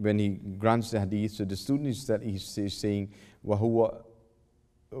 when he grants the hadith to the student, he's saying,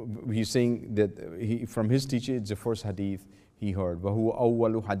 he's saying that from his teacher, it's the first hadith he heard. وَهُوَ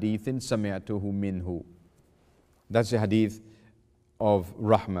أَوَّلُ حَدِيثٍ سَمِعْتُهُ مِنْهُ. That's the hadith of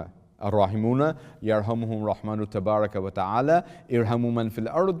Rahmah. الراحمون يرحمهم الرحمن تبارك وتعالى ارحموا من في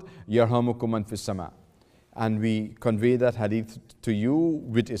الأرض يرحمكم من في السماء. And we convey that hadith to you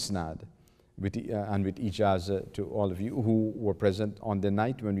with isnad, and with ijazah to all of you who were present on the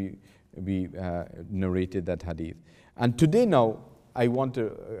night when we narrated that hadith. And today now, I want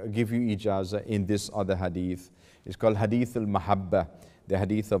to give you ijazah in this other hadith. It's called Hadith al-Mahabba, the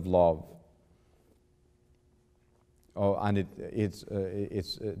hadith of love. Oh, and it's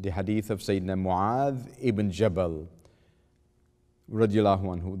the hadith of Sayyidina Mu'adh ibn Jabal, radiallahu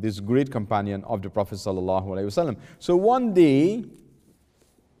anhu, this great companion of the Prophet sallallahu alaihi wasallam. So one day,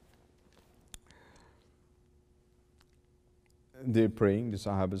 they're praying, the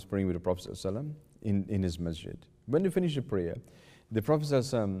Sahabas praying with the Prophet sallallahu alaihi wasallam in his masjid. When they finished the prayer, the Prophet sallallahu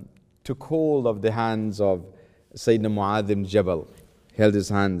alaihi wasallam took hold of the hands of Sayyidina Mu'adh ibn Jabal, held his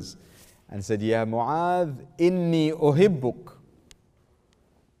hands, and said, Ya Mu'adh, inni uhibbuk.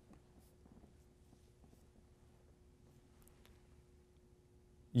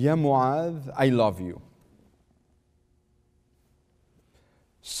 Ya Mu'adh, I love you.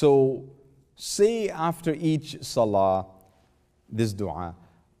 So say after each salah this dua,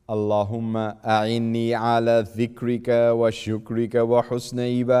 Allahumma a'inni ala dhikrika wa shukrika wa husna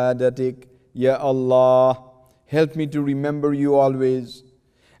ibadatik. Ya Allah, help me to remember you always,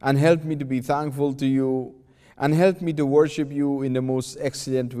 and help me to be thankful to you, and help me to worship you in the most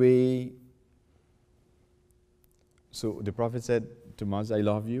excellent way. So the Prophet said to Mu'adh, I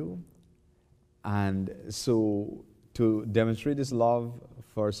love you. And so to demonstrate his love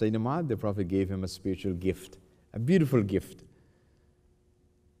for Sayyidina Mu'adh, the Prophet gave him a spiritual gift, a beautiful gift.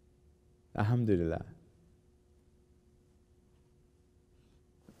 Alhamdulillah.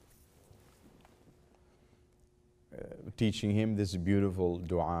 Teaching him this beautiful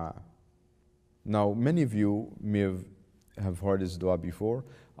dua. Now, many of you may have heard this dua before.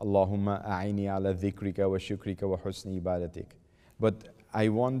 Allahumma a'ini ala dhikrika wa shukrika wa husni ibadatik. But I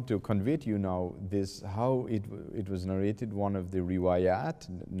want to convey to you now this, how it was narrated, one of the riwayat,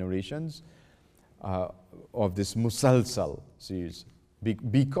 narrations of this Musalsal series.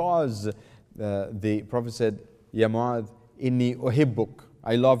 Because the Prophet said, Ya Mu'adh, inni uhibbuk,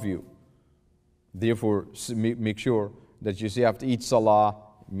 I love you. Therefore, make sure that you say after each salah,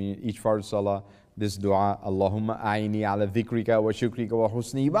 each fard salah, this dua, Allahumma a'ini ala dhikrika wa shukrika wa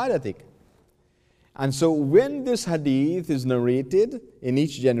husni ibadatik. And so when this hadith is narrated in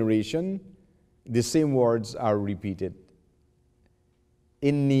each generation, the same words are repeated.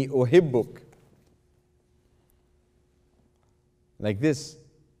 Inni uhibbuk. Like this.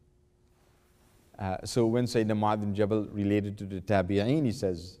 So when Sayyidina Mu'adh bin Jabal related to the Tabi'een, he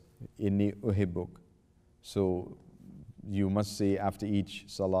says, Inni uhibbuk. So you must say after each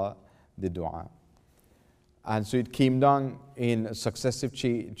salah the dua. And so it came down in successive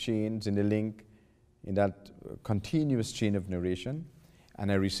chains in the link, in that continuous chain of narration.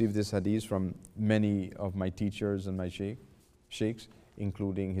 And I received this hadith from many of my teachers and my sheikhs,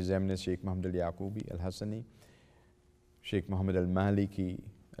 including His Eminence Sheikh Muhammad al-Yaqubi al-Hassani, Sheikh Muhammad al-Maliki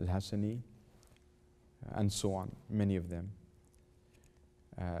al-Hassani, and so on, many of them.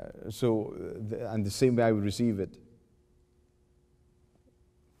 And the same way I would receive it.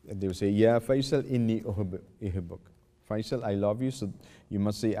 They would say, Ya Faisal, inni uhibbuk. Faisal, I love you. So you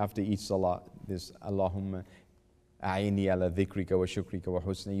must say after each salah, this Allahumma a'ini ala dhikrika wa shukrika wa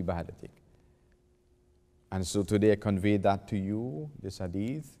husni ibadatik. And so today I convey that to you, this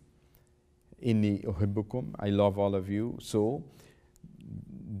hadith. Inni uhibbukum, I love all of you. So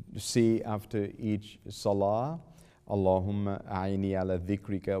say after each salah, Allahumma a'ini ala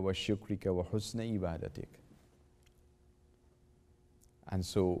dhikrika wa shukrika wa husni ibadatik. And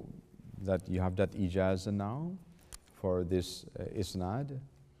so that you have that ijazah now for this isnad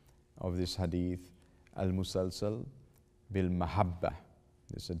of this hadith, al-musalsal bil mahabba.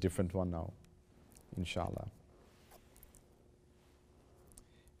 It's a different one now, inshallah.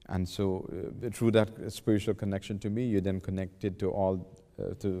 And so through that spiritual connection to me, you're then connected to all,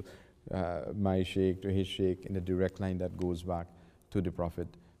 my sheikh, to his sheikh, in a direct line that goes back to the Prophet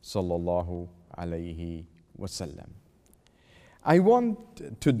sallallahu alayhi wasallam. I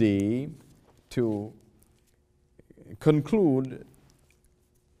want today to conclude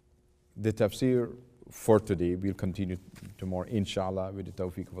the tafsir for today. We'll continue tomorrow, inshallah, with the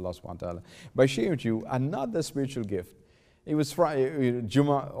tawfiq of Allah subhanahu wa ta'ala, by sharing with you another spiritual gift. It was Friday,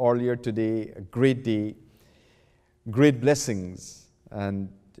 Jummah earlier today, a great day, great blessings,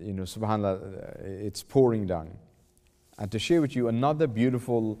 and subhanAllah, it's pouring down. And to share with you another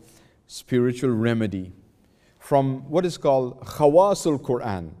beautiful spiritual remedy from what is called Khawasul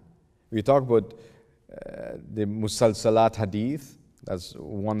Quran. We talk about the Musalsalat Hadith, that's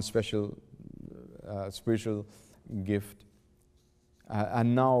one special spiritual gift.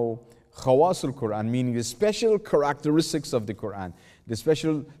 And now Khawasul Quran, meaning the special characteristics of the Quran, the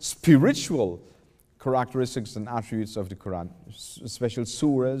special spiritual characteristics and attributes of the Quran, special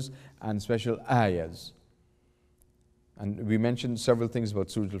surahs and special ayahs. And we mentioned several things about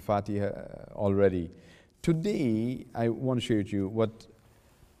Surah Al-Fatiha already. Today, I want to share with you what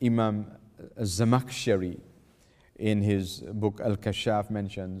Imam Zamakhshari in his book Al-Kashaf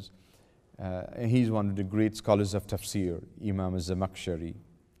mentions. He's one of the great scholars of tafsir, Imam Zamakhshari.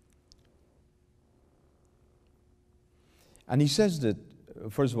 And he says that,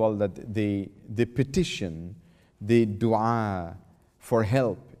 first of all, that the petition, the dua for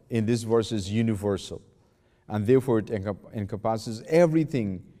help in this verse is universal. And therefore it encompasses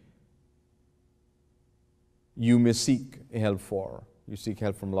everything you may seek help for. You seek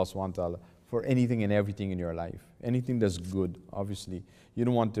help from Allah subhanahu wa ta'ala for anything and everything in your life. Anything that's good, obviously. You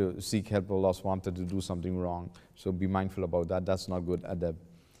don't want to seek help from Allah subhanahu wa ta'ala to do something wrong. So be mindful about that. That's not good adab.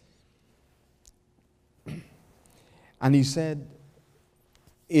 And he said,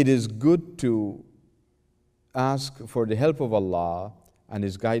 it is good to ask for the help of Allah and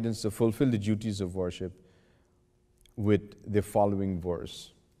His guidance to fulfill the duties of worship with the following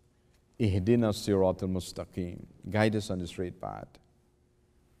verse. Ihdina sirat al-mustaqim. Guide us on the straight path.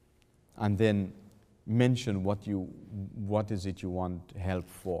 And then mention what is it you want help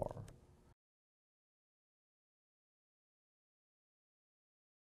for.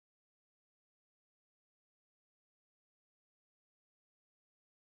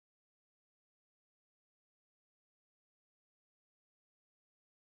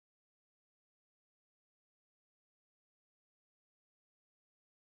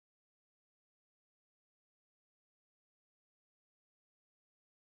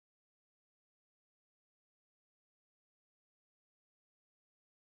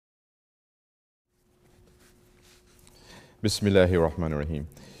 Bismillahir Rahmanir Rahim.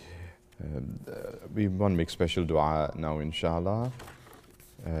 We want to make special dua now, inshallah.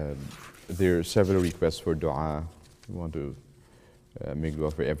 There are several requests for dua. We want to make dua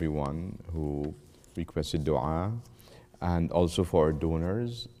for everyone who requested dua, and also for our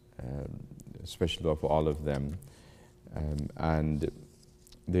donors, special dua for all of them, and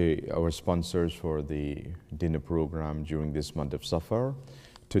our sponsors for the dinner program during this month of Safar.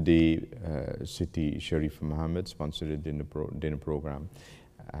 Today, City Sharif Muhammad sponsored a dinner program,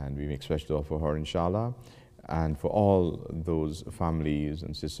 and we make special dua for her, inshallah, and for all those families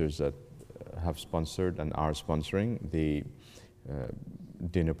and sisters that have sponsored and are sponsoring the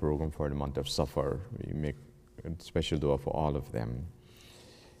dinner program for the month of Safar. We make a special dua for all of them.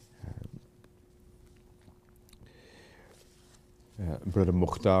 Brother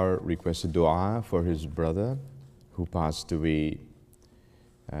Mukhtar requested dua for his brother who passed away.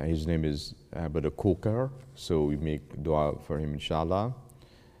 His name is Brother Kokar, so we make dua for him, inshallah.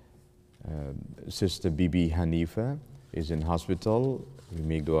 Sister Bibi Hanifa is in hospital. We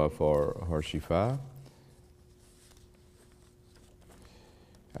make dua for her shifa.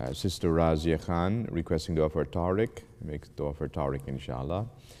 Sister Razia Khan requesting dua for Tariq. We make dua for Tariq, inshallah.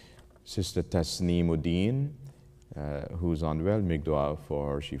 Sister Tasneemuddin, who's unwell, make dua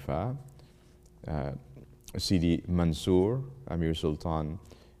for her shifa. Sidi Mansoor, Amir Sultan,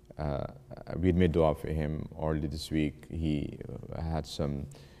 we made dua for him early this week. He had some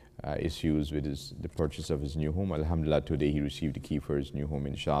issues with the purchase of his new home. Alhamdulillah, today he received the key for his new home,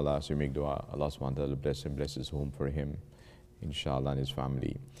 inshallah. So we make dua, Allah subhanahu wa ta'ala bless him, bless his home for him, inshallah, and his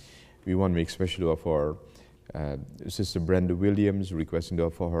family. We want to make special dua for Sister Brenda Williams, requesting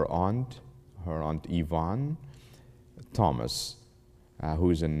dua for her aunt Yvonne Thomas, who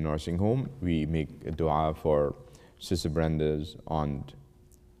is in a nursing home. We make a dua for Sister Brenda's aunt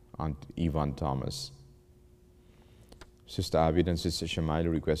Yvonne Thomas. Sister Abid and Sister Shamail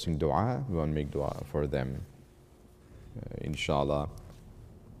requesting dua. We want to make dua for them, inshallah.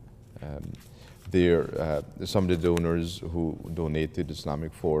 Some of the donors who donated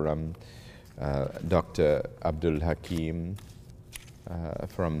Islamic Forum, Dr. Abdul Hakim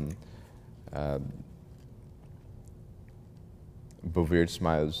from Bouvier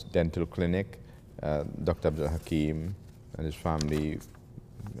Smiles Dental Clinic, Dr. Abdul Hakim and his family,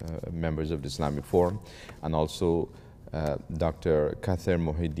 members of the Islamic Forum, and also Dr. Kather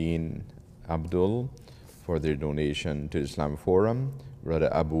Muhyiddin Abdul for their donation to the Islamic Forum, Brother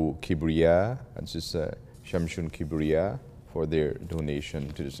Abu Kibriya and Sister Shamshun Kibriya for their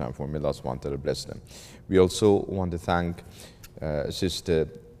donation to the Islamic Forum. May Allah subhanahu wa ta'ala bless them. We also want to thank Sister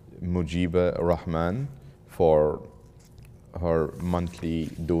Mujiba Rahman for her monthly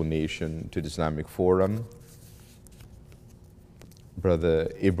donation to the Islamic Forum. Brother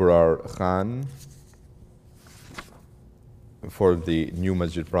Ibrar Khan for the new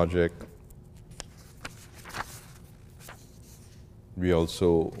masjid project. We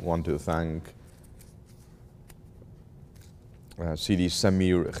also want to thank Sidi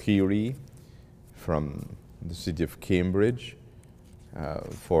Samir Khiri from the city of Cambridge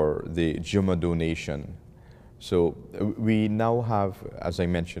for the Jummah donation. So we now have, as I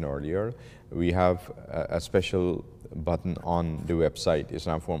mentioned earlier, we have a special button on the website,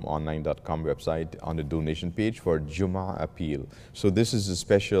 islamforumonline.com website, on the donation page for Jummah appeal. So this is a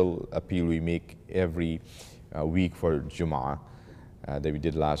special appeal we make every week for Jummah that we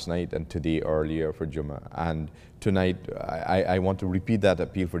did last night, and today earlier for Jummah. And tonight I want to repeat that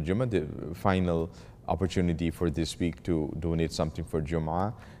appeal for Jummah, the final opportunity for this week to donate something for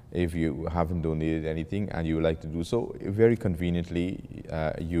Jummah. if you haven't donated anything and you would like to do so, very conveniently,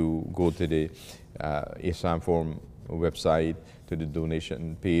 you go to the Islam Forum website, to the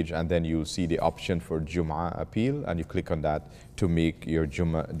donation page, and then you'll see the option for Jum'ah appeal, and you click on that to make your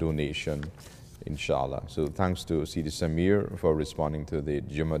Jum'ah donation, inshallah. So thanks to Sidi Samir for responding to the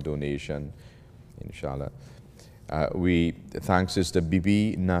Jum'ah donation, inshallah. We thank Sister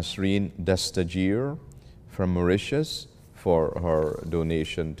Bibi Nasreen Dastajir from Mauritius for her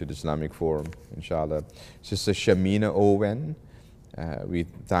donation to the Islamic Forum, inshallah. Sister Shamina Owen, we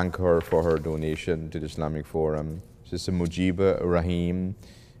thank her for her donation to the Islamic Forum. Sister Mujiba Rahim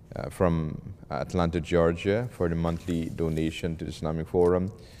from Atlanta, Georgia, for the monthly donation to the Islamic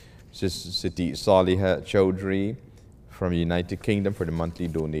Forum. Sister Siti Saliha Chowdhury from the United Kingdom for the monthly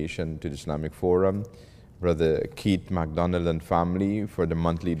donation to the Islamic Forum. Brother Keith MacDonald and family for the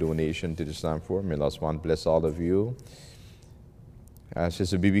monthly donation to the Islamic Forum. May Allah SWT bless all of you.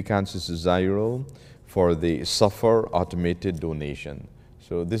 Sister Bibi Khan, Sister Zairul for the Safar automated donation.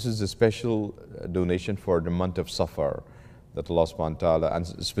 So this is a special donation for the month of Safar that Allah subhanahu wa ta'ala, and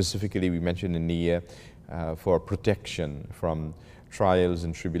specifically we mentioned in Niyyah for protection from trials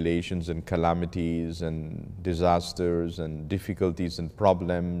and tribulations and calamities and disasters and difficulties and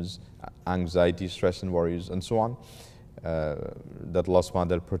problems, anxiety, stress and worries and so on, that Allah subhanahu wa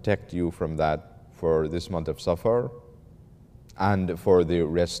ta'ala protect you from that for this month of Safar and for the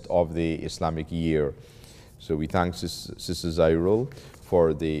rest of the Islamic year. So we thank Sister Zairul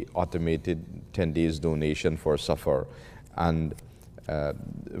for the automated 10 days donation for Safar. And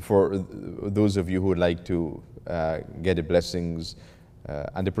for those of you who would like to get the blessings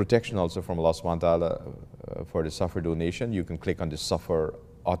and the protection also from Allah subhanahu wa ta'ala for the Safar donation, you can click on the Safar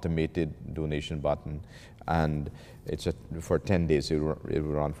automated donation button, and it's for 10 days. It will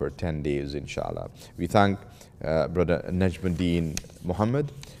run for 10 days, inshallah. We thank Brother Najmuddin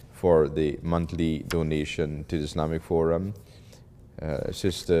Muhammad for the monthly donation to the Islamic Forum.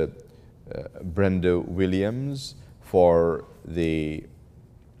 Sister Brenda Williams for the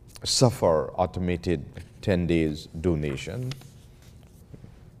Safar automated 10 days donation.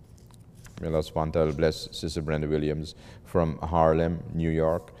 May Allah subhanahu wa ta'ala bless Sister Brenda Williams from Harlem, New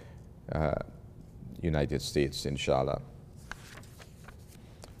York, United States, inshallah.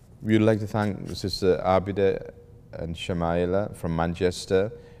 We would like to thank Sister Abida and Shamaila from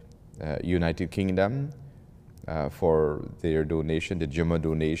Manchester, United Kingdom, for their donation, the Jummah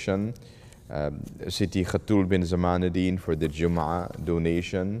donation. Siti Khatul bin Zamanuddin for the Jum'ah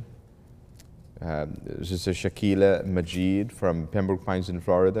donation. Sister Shakila Majid from Pembroke Pines in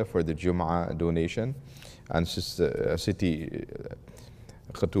Florida for the Jum'ah donation. And Sister Siti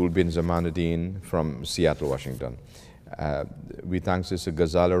Khatul bin Zamanuddin from Seattle, Washington. We thank Sister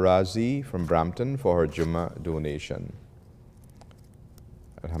Ghazala Razi from Brampton for her Jummah donation.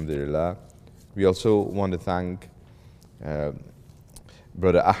 Alhamdulillah. We also want to thank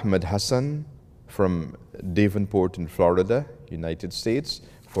Brother Ahmed Hassan from Davenport in Florida, United States,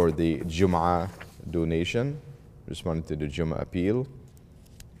 for the Jum'ah donation, responding to the Jum'ah appeal.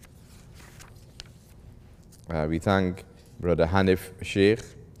 We thank Brother Hanif Sheikh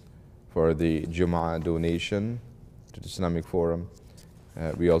for the Jum'ah donation to the Islamic Forum.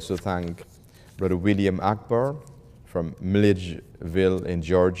 We also thank Brother William Akbar from Milledgeville in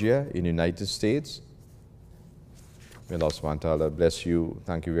Georgia in the United States. May Allah subhanahu wa ta'ala bless you.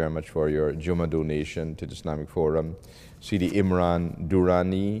 Thank you very much for your Jummah donation to the Islamic Forum. Sidi Imran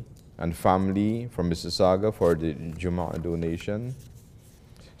Durrani and family from Mississauga for the Jummah donation.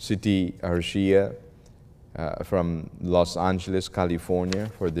 Siti Arshia from Los Angeles, California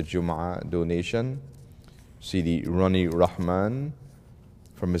for the Jummah donation. Sidi Rani Rahman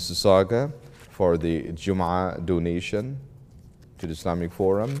from Mississauga for the Jum'ah donation to the Islamic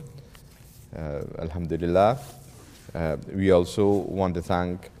Forum. Alhamdulillah. We also want to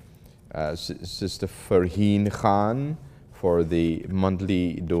thank Sister Farheen Khan for the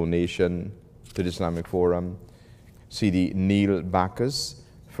monthly donation to the Islamic Forum. Sidi Neil Bacchus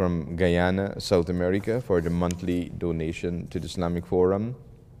from Guyana, South America for the monthly donation to the Islamic Forum.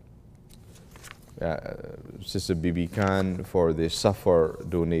 Sister Bibi Khan for the Safar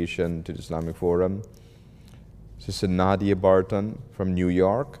donation to the Islamic Forum. Sister Nadia Barton from New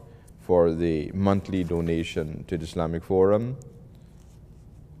York for the monthly donation to the Islamic Forum.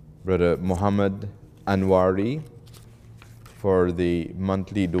 Brother Muhammad Anwari for the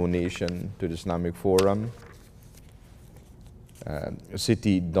monthly donation to the Islamic Forum.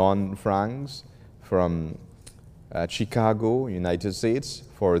 Siti Dawn Franks from Chicago, United States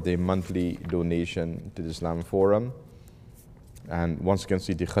for the monthly donation to the Islamic Forum. And once again,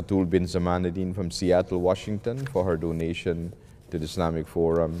 Siti Khatul bin Zamanuddin from Seattle, Washington for her donation to the Islamic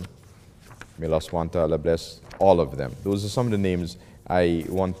Forum. May Allah subhanahu wa ta'ala bless all of them. Those are some of the names I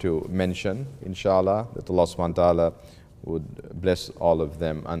want to mention, inshallah, that Allah subhanahu wa ta'ala would bless all of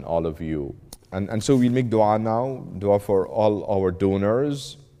them and all of you. And so we'll make dua now, dua for all our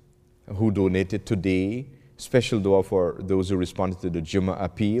donors who donated today, special dua for those who responded to the Jummah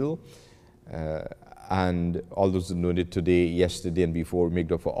appeal, and all those who donated today, yesterday and before, make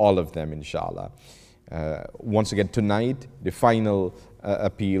dua for all of them, inshallah. Once again, tonight, the final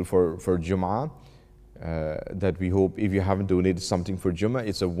appeal for Jummah, that we hope, if you haven't donated something for Jummah,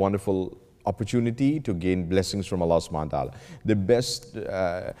 it's a wonderful opportunity to gain blessings from Allah subhanahu wa ta'ala. The best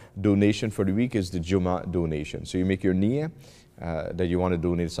donation for the week is the Jummah donation. So you make your niyyah that you want to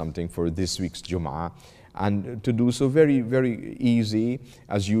donate something for this week's Jummah. And to do so, very, very easy.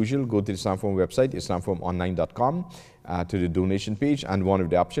 As usual, go to the Islam Forum website, islamforumonline.com, to the donation page, and one of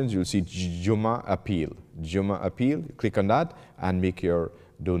the options, you'll see Jummah Appeal. Jummah Appeal, click on that and make your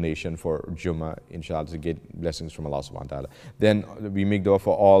donation for Jummah, inshallah, to get blessings from Allah subhanahu wa ta'ala. Then we make dua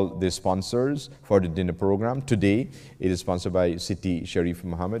for all the sponsors for the dinner program. Today, it is sponsored by Siti Sharif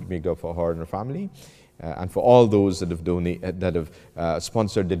Muhammad. Make dua for her and her family. And for all those that have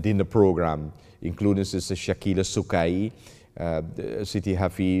sponsored the dinner program, including Sister Shakila Sukai, Siti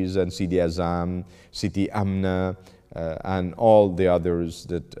Hafiz and Sidi Azam, Siti Amna, and all the others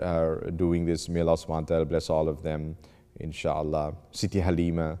that are doing this. May Allah subhanahu wa ta'ala bless all of them, inshallah. Siti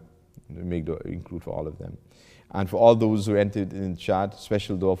Halima, include for all of them. And for all those who entered in chat,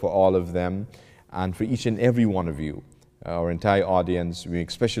 special dua for all of them. And for each and every one of you, our entire audience, we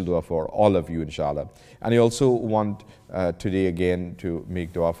make special dua for all of you, inshallah. And I also want today again to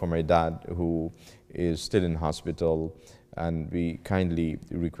make dua for my dad, who is still in hospital, and we kindly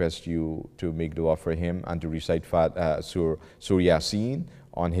request you to make dua for him and to recite Surah Yasin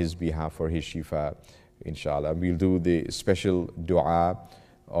on his behalf for his shifa, inshallah. We'll do the special dua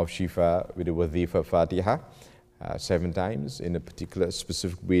of shifa with the Wadhifa Fatiha 7 times in a particular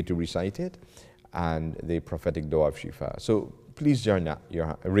specific way to recite it, and the prophetic dua of shifa. So please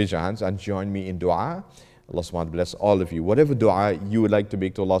raise your hands and join me in dua. Allah subhanahu wa ta'ala bless all of you. Whatever dua you would like to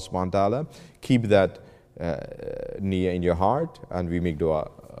make to Allah subhanahu wa ta'ala, keep that niyyah in your heart, and we make dua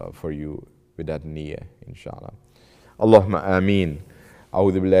for you with that niyyah, inshallah. Allahumma ameen.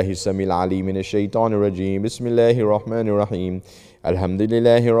 أعوذ بالله السميع العليم من الشيطان الرجيم بسم الله الرحمن الرحيم الحمد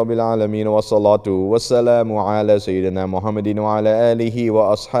لله رب العالمين والصلاة والسلام على سيدنا محمد وعلى آله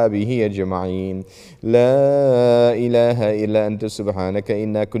وأصحابه أجمعين لا إله إلا أنت سبحانك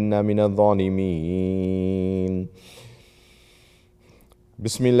إنا كنا من الظالمين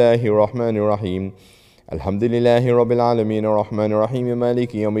بسم الله الرحمن الرحيم الحمد لله رب العالمين الرحمن الرحيم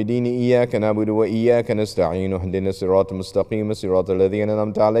مالك يوم الدين إياك نعبد وإياك نستعين اهدنا الصراط المستقيم صراط الذين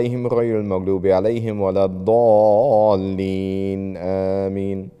أنعمت عليهم غير المغضوب عليهم ولا الضالين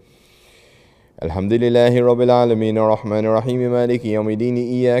آمين الحمد لله رب العالمين الرحمن الرحيم مالك يوم الدين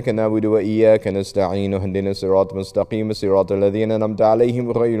إياك نعبد وإياك نستعين اهدنا الصراط المستقيم صراط الذين أنعمت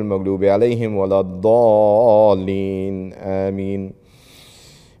عليهم غير المغضوب عليهم ولا الضالين آمين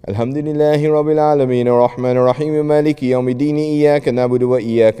الحمد لله رب العالمين الرحمن الرحيم مالك يوم الدين إياك نعبد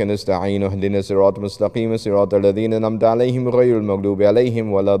وإياك نستعين اهدنا الصراط المستقيم صراط الذين أنعمت عليهم غير المغضوب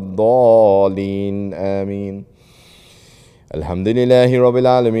عليهم ولا الضالين آمين الحمد لله رب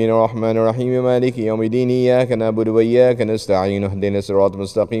العالمين الرحمن الرحيم مالك يوم الدين إياك نعبد وإياك نستعين اهدنا الصراط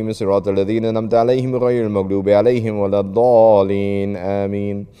المستقيم صراط الذين أنعمت عليهم غير المغضوب عليهم ولا الضالين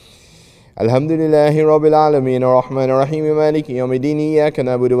آمين الحمد لله رب العالمين الرحمن الرحيم مالك يوم الدين إياك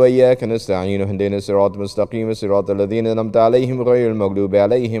نعبد وإياك نستعين اهدنا الصراط المستقيم صراط الذين أنعمت عليهم غير المغضوب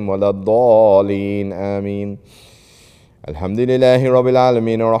عليهم ولا الضالين آمين الحمد لله رب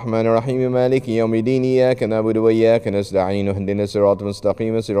العالمين الرحمن الرحيم مالك يوم الدين إياك نعبد وإياك نستعين اهدنا الصراط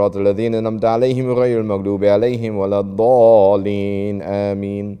المستقيم صراط الذين أنعمت عليهم غير المغضوب عليهم ولا الضالين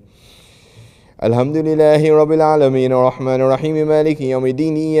آمين الحمد لله رب العالمين الرحمن الرحيم مالك يوم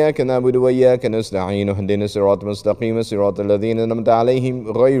الدين إياك نعبد وإياك نستعين اهدنا الصراط المستقيم صراط الذين أنعمت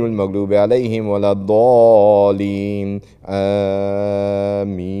عليهم غير المغضوب عليهم ولا الضالين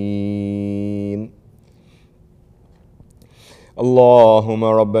آمين اللهم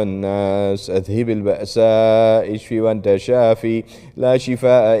رب الناس أذهب البأساء اشفي وأنت شافي لا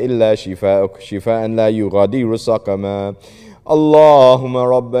شفاء إلا شفاءك شفاء لا يغادر سقما اللهم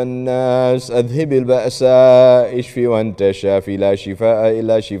رب الناس أذهب البأساء اشفي وأنت شافي لا شفاء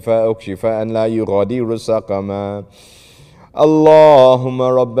إلا شفاءك شفاء لا يغادر سقما اللهم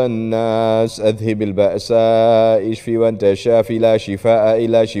رب الناس أذهب البأساء اشفي وأنت شافي لا شفاء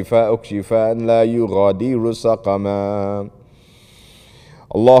إلا شفاءك شفاء لا يغادر سقما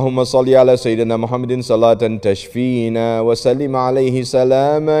اللهم صل على سيدنا محمد صلاة تشفينا وسلم عليه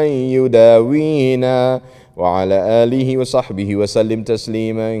سلاما يداوينا وعلى آله وصحبه وسلم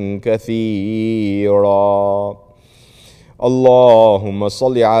تسليما كثيرا. اللهم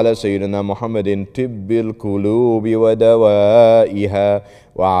صل على سيدنا محمد طب القلوب ودوائها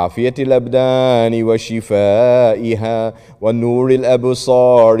وعافية الأبدان وشفائها ونور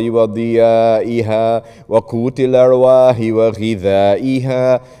الأبصار وضيائها وقوت الأرواح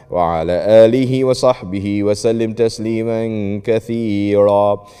وغذائها وعلى آله وصحبه وسلم تسليما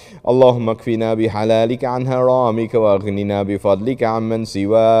كثيرا. اللهم اكفنا بحلالك عن حرامك واغننا بفضلك عمن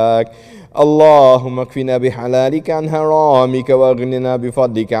سواك. اللهم اكفنا بحلالك عن حرامك واغننا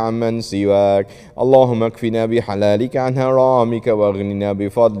بفضلك عمن سواك. اللهم اكفنا بحلالك عن حرامك واغننا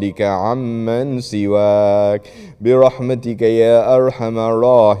بفضلك عمن سواك برحمتك يا أرحم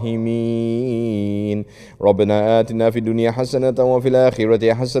الراحمين. ربنا آتنا في الدنيا حسنة وفي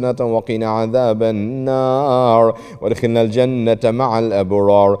الآخرة حسنة وقنا عذاب النار وادخلنا الجنة مع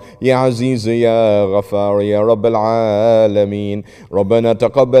الأبرار يا عزيز يا غفار يا رب العالمين. ربنا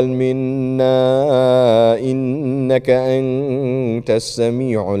تقبل منا إنك أنت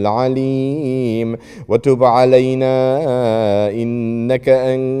السميع العليم وتب علينا إنك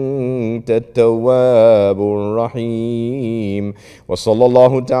أنت التواب الرحيم. وصلى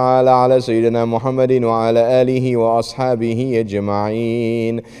الله تعالى على سيدنا محمد وعلى آله وأصحابه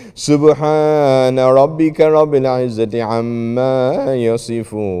أجمعين. سبحان ربك رب العزة عما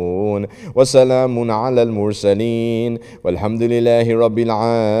يصفون وسلام على المرسلين والحمد لله رب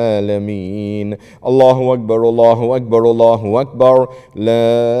العالمين. الله أكبر الله أكبر الله أكبر. لا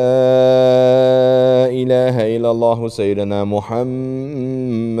إله إلا الله سيدنا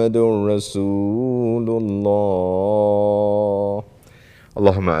محمد رسول الله.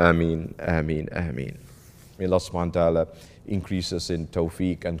 Allahumma ameen, ameen, ameen. May Allah subhanahu wa ta'ala increase us in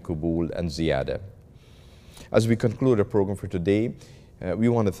tawfiq and qabul and ziyada. As we conclude our program for today, we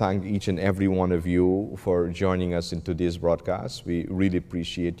want to thank each and every one of you for joining us in today's broadcast. We really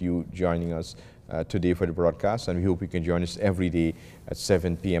appreciate you joining us today for the broadcast, and we hope you can join us every day at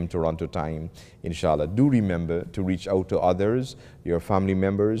 7 p.m. Toronto time, inshallah. Do remember to reach out to others, your family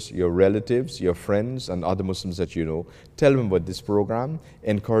members, your relatives, your friends, and other Muslims that you know. Tell them about this program.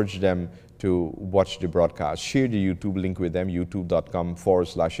 Encourage them to watch the broadcast. Share the YouTube link with them,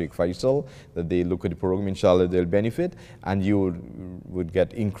 youtube.com/Sheikh Faisal, that they look at the program. Inshallah, they'll benefit, and you would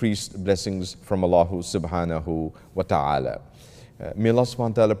get increased blessings from Allah subhanahu wa ta'ala. May Allah subhanahu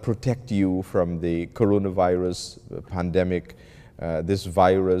wa ta'ala protect you from the coronavirus pandemic, this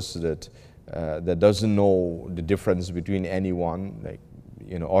virus that doesn't know the difference between anyone. Like,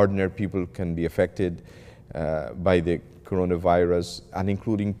 ordinary people can be affected by the coronavirus, and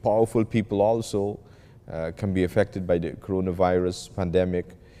including powerful people also can be affected by the coronavirus pandemic.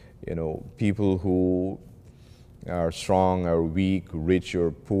 People who are strong or weak, rich or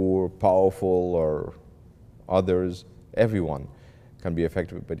poor, powerful or others, everyone can be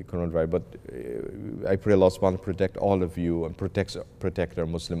affected by the coronavirus. But I pray Allah subhanahu wa ta'ala protect all of you and protect our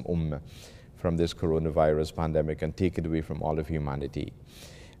Muslim ummah from this coronavirus pandemic and take it away from all of humanity.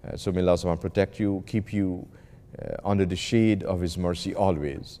 So may Allah subhanahu wa ta'ala protect you, keep you under the shade of His mercy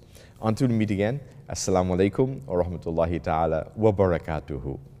always. Until we meet again, Assalamu alaikum wa rahmatullahi ta'ala wa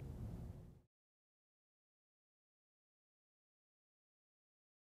barakatuhu.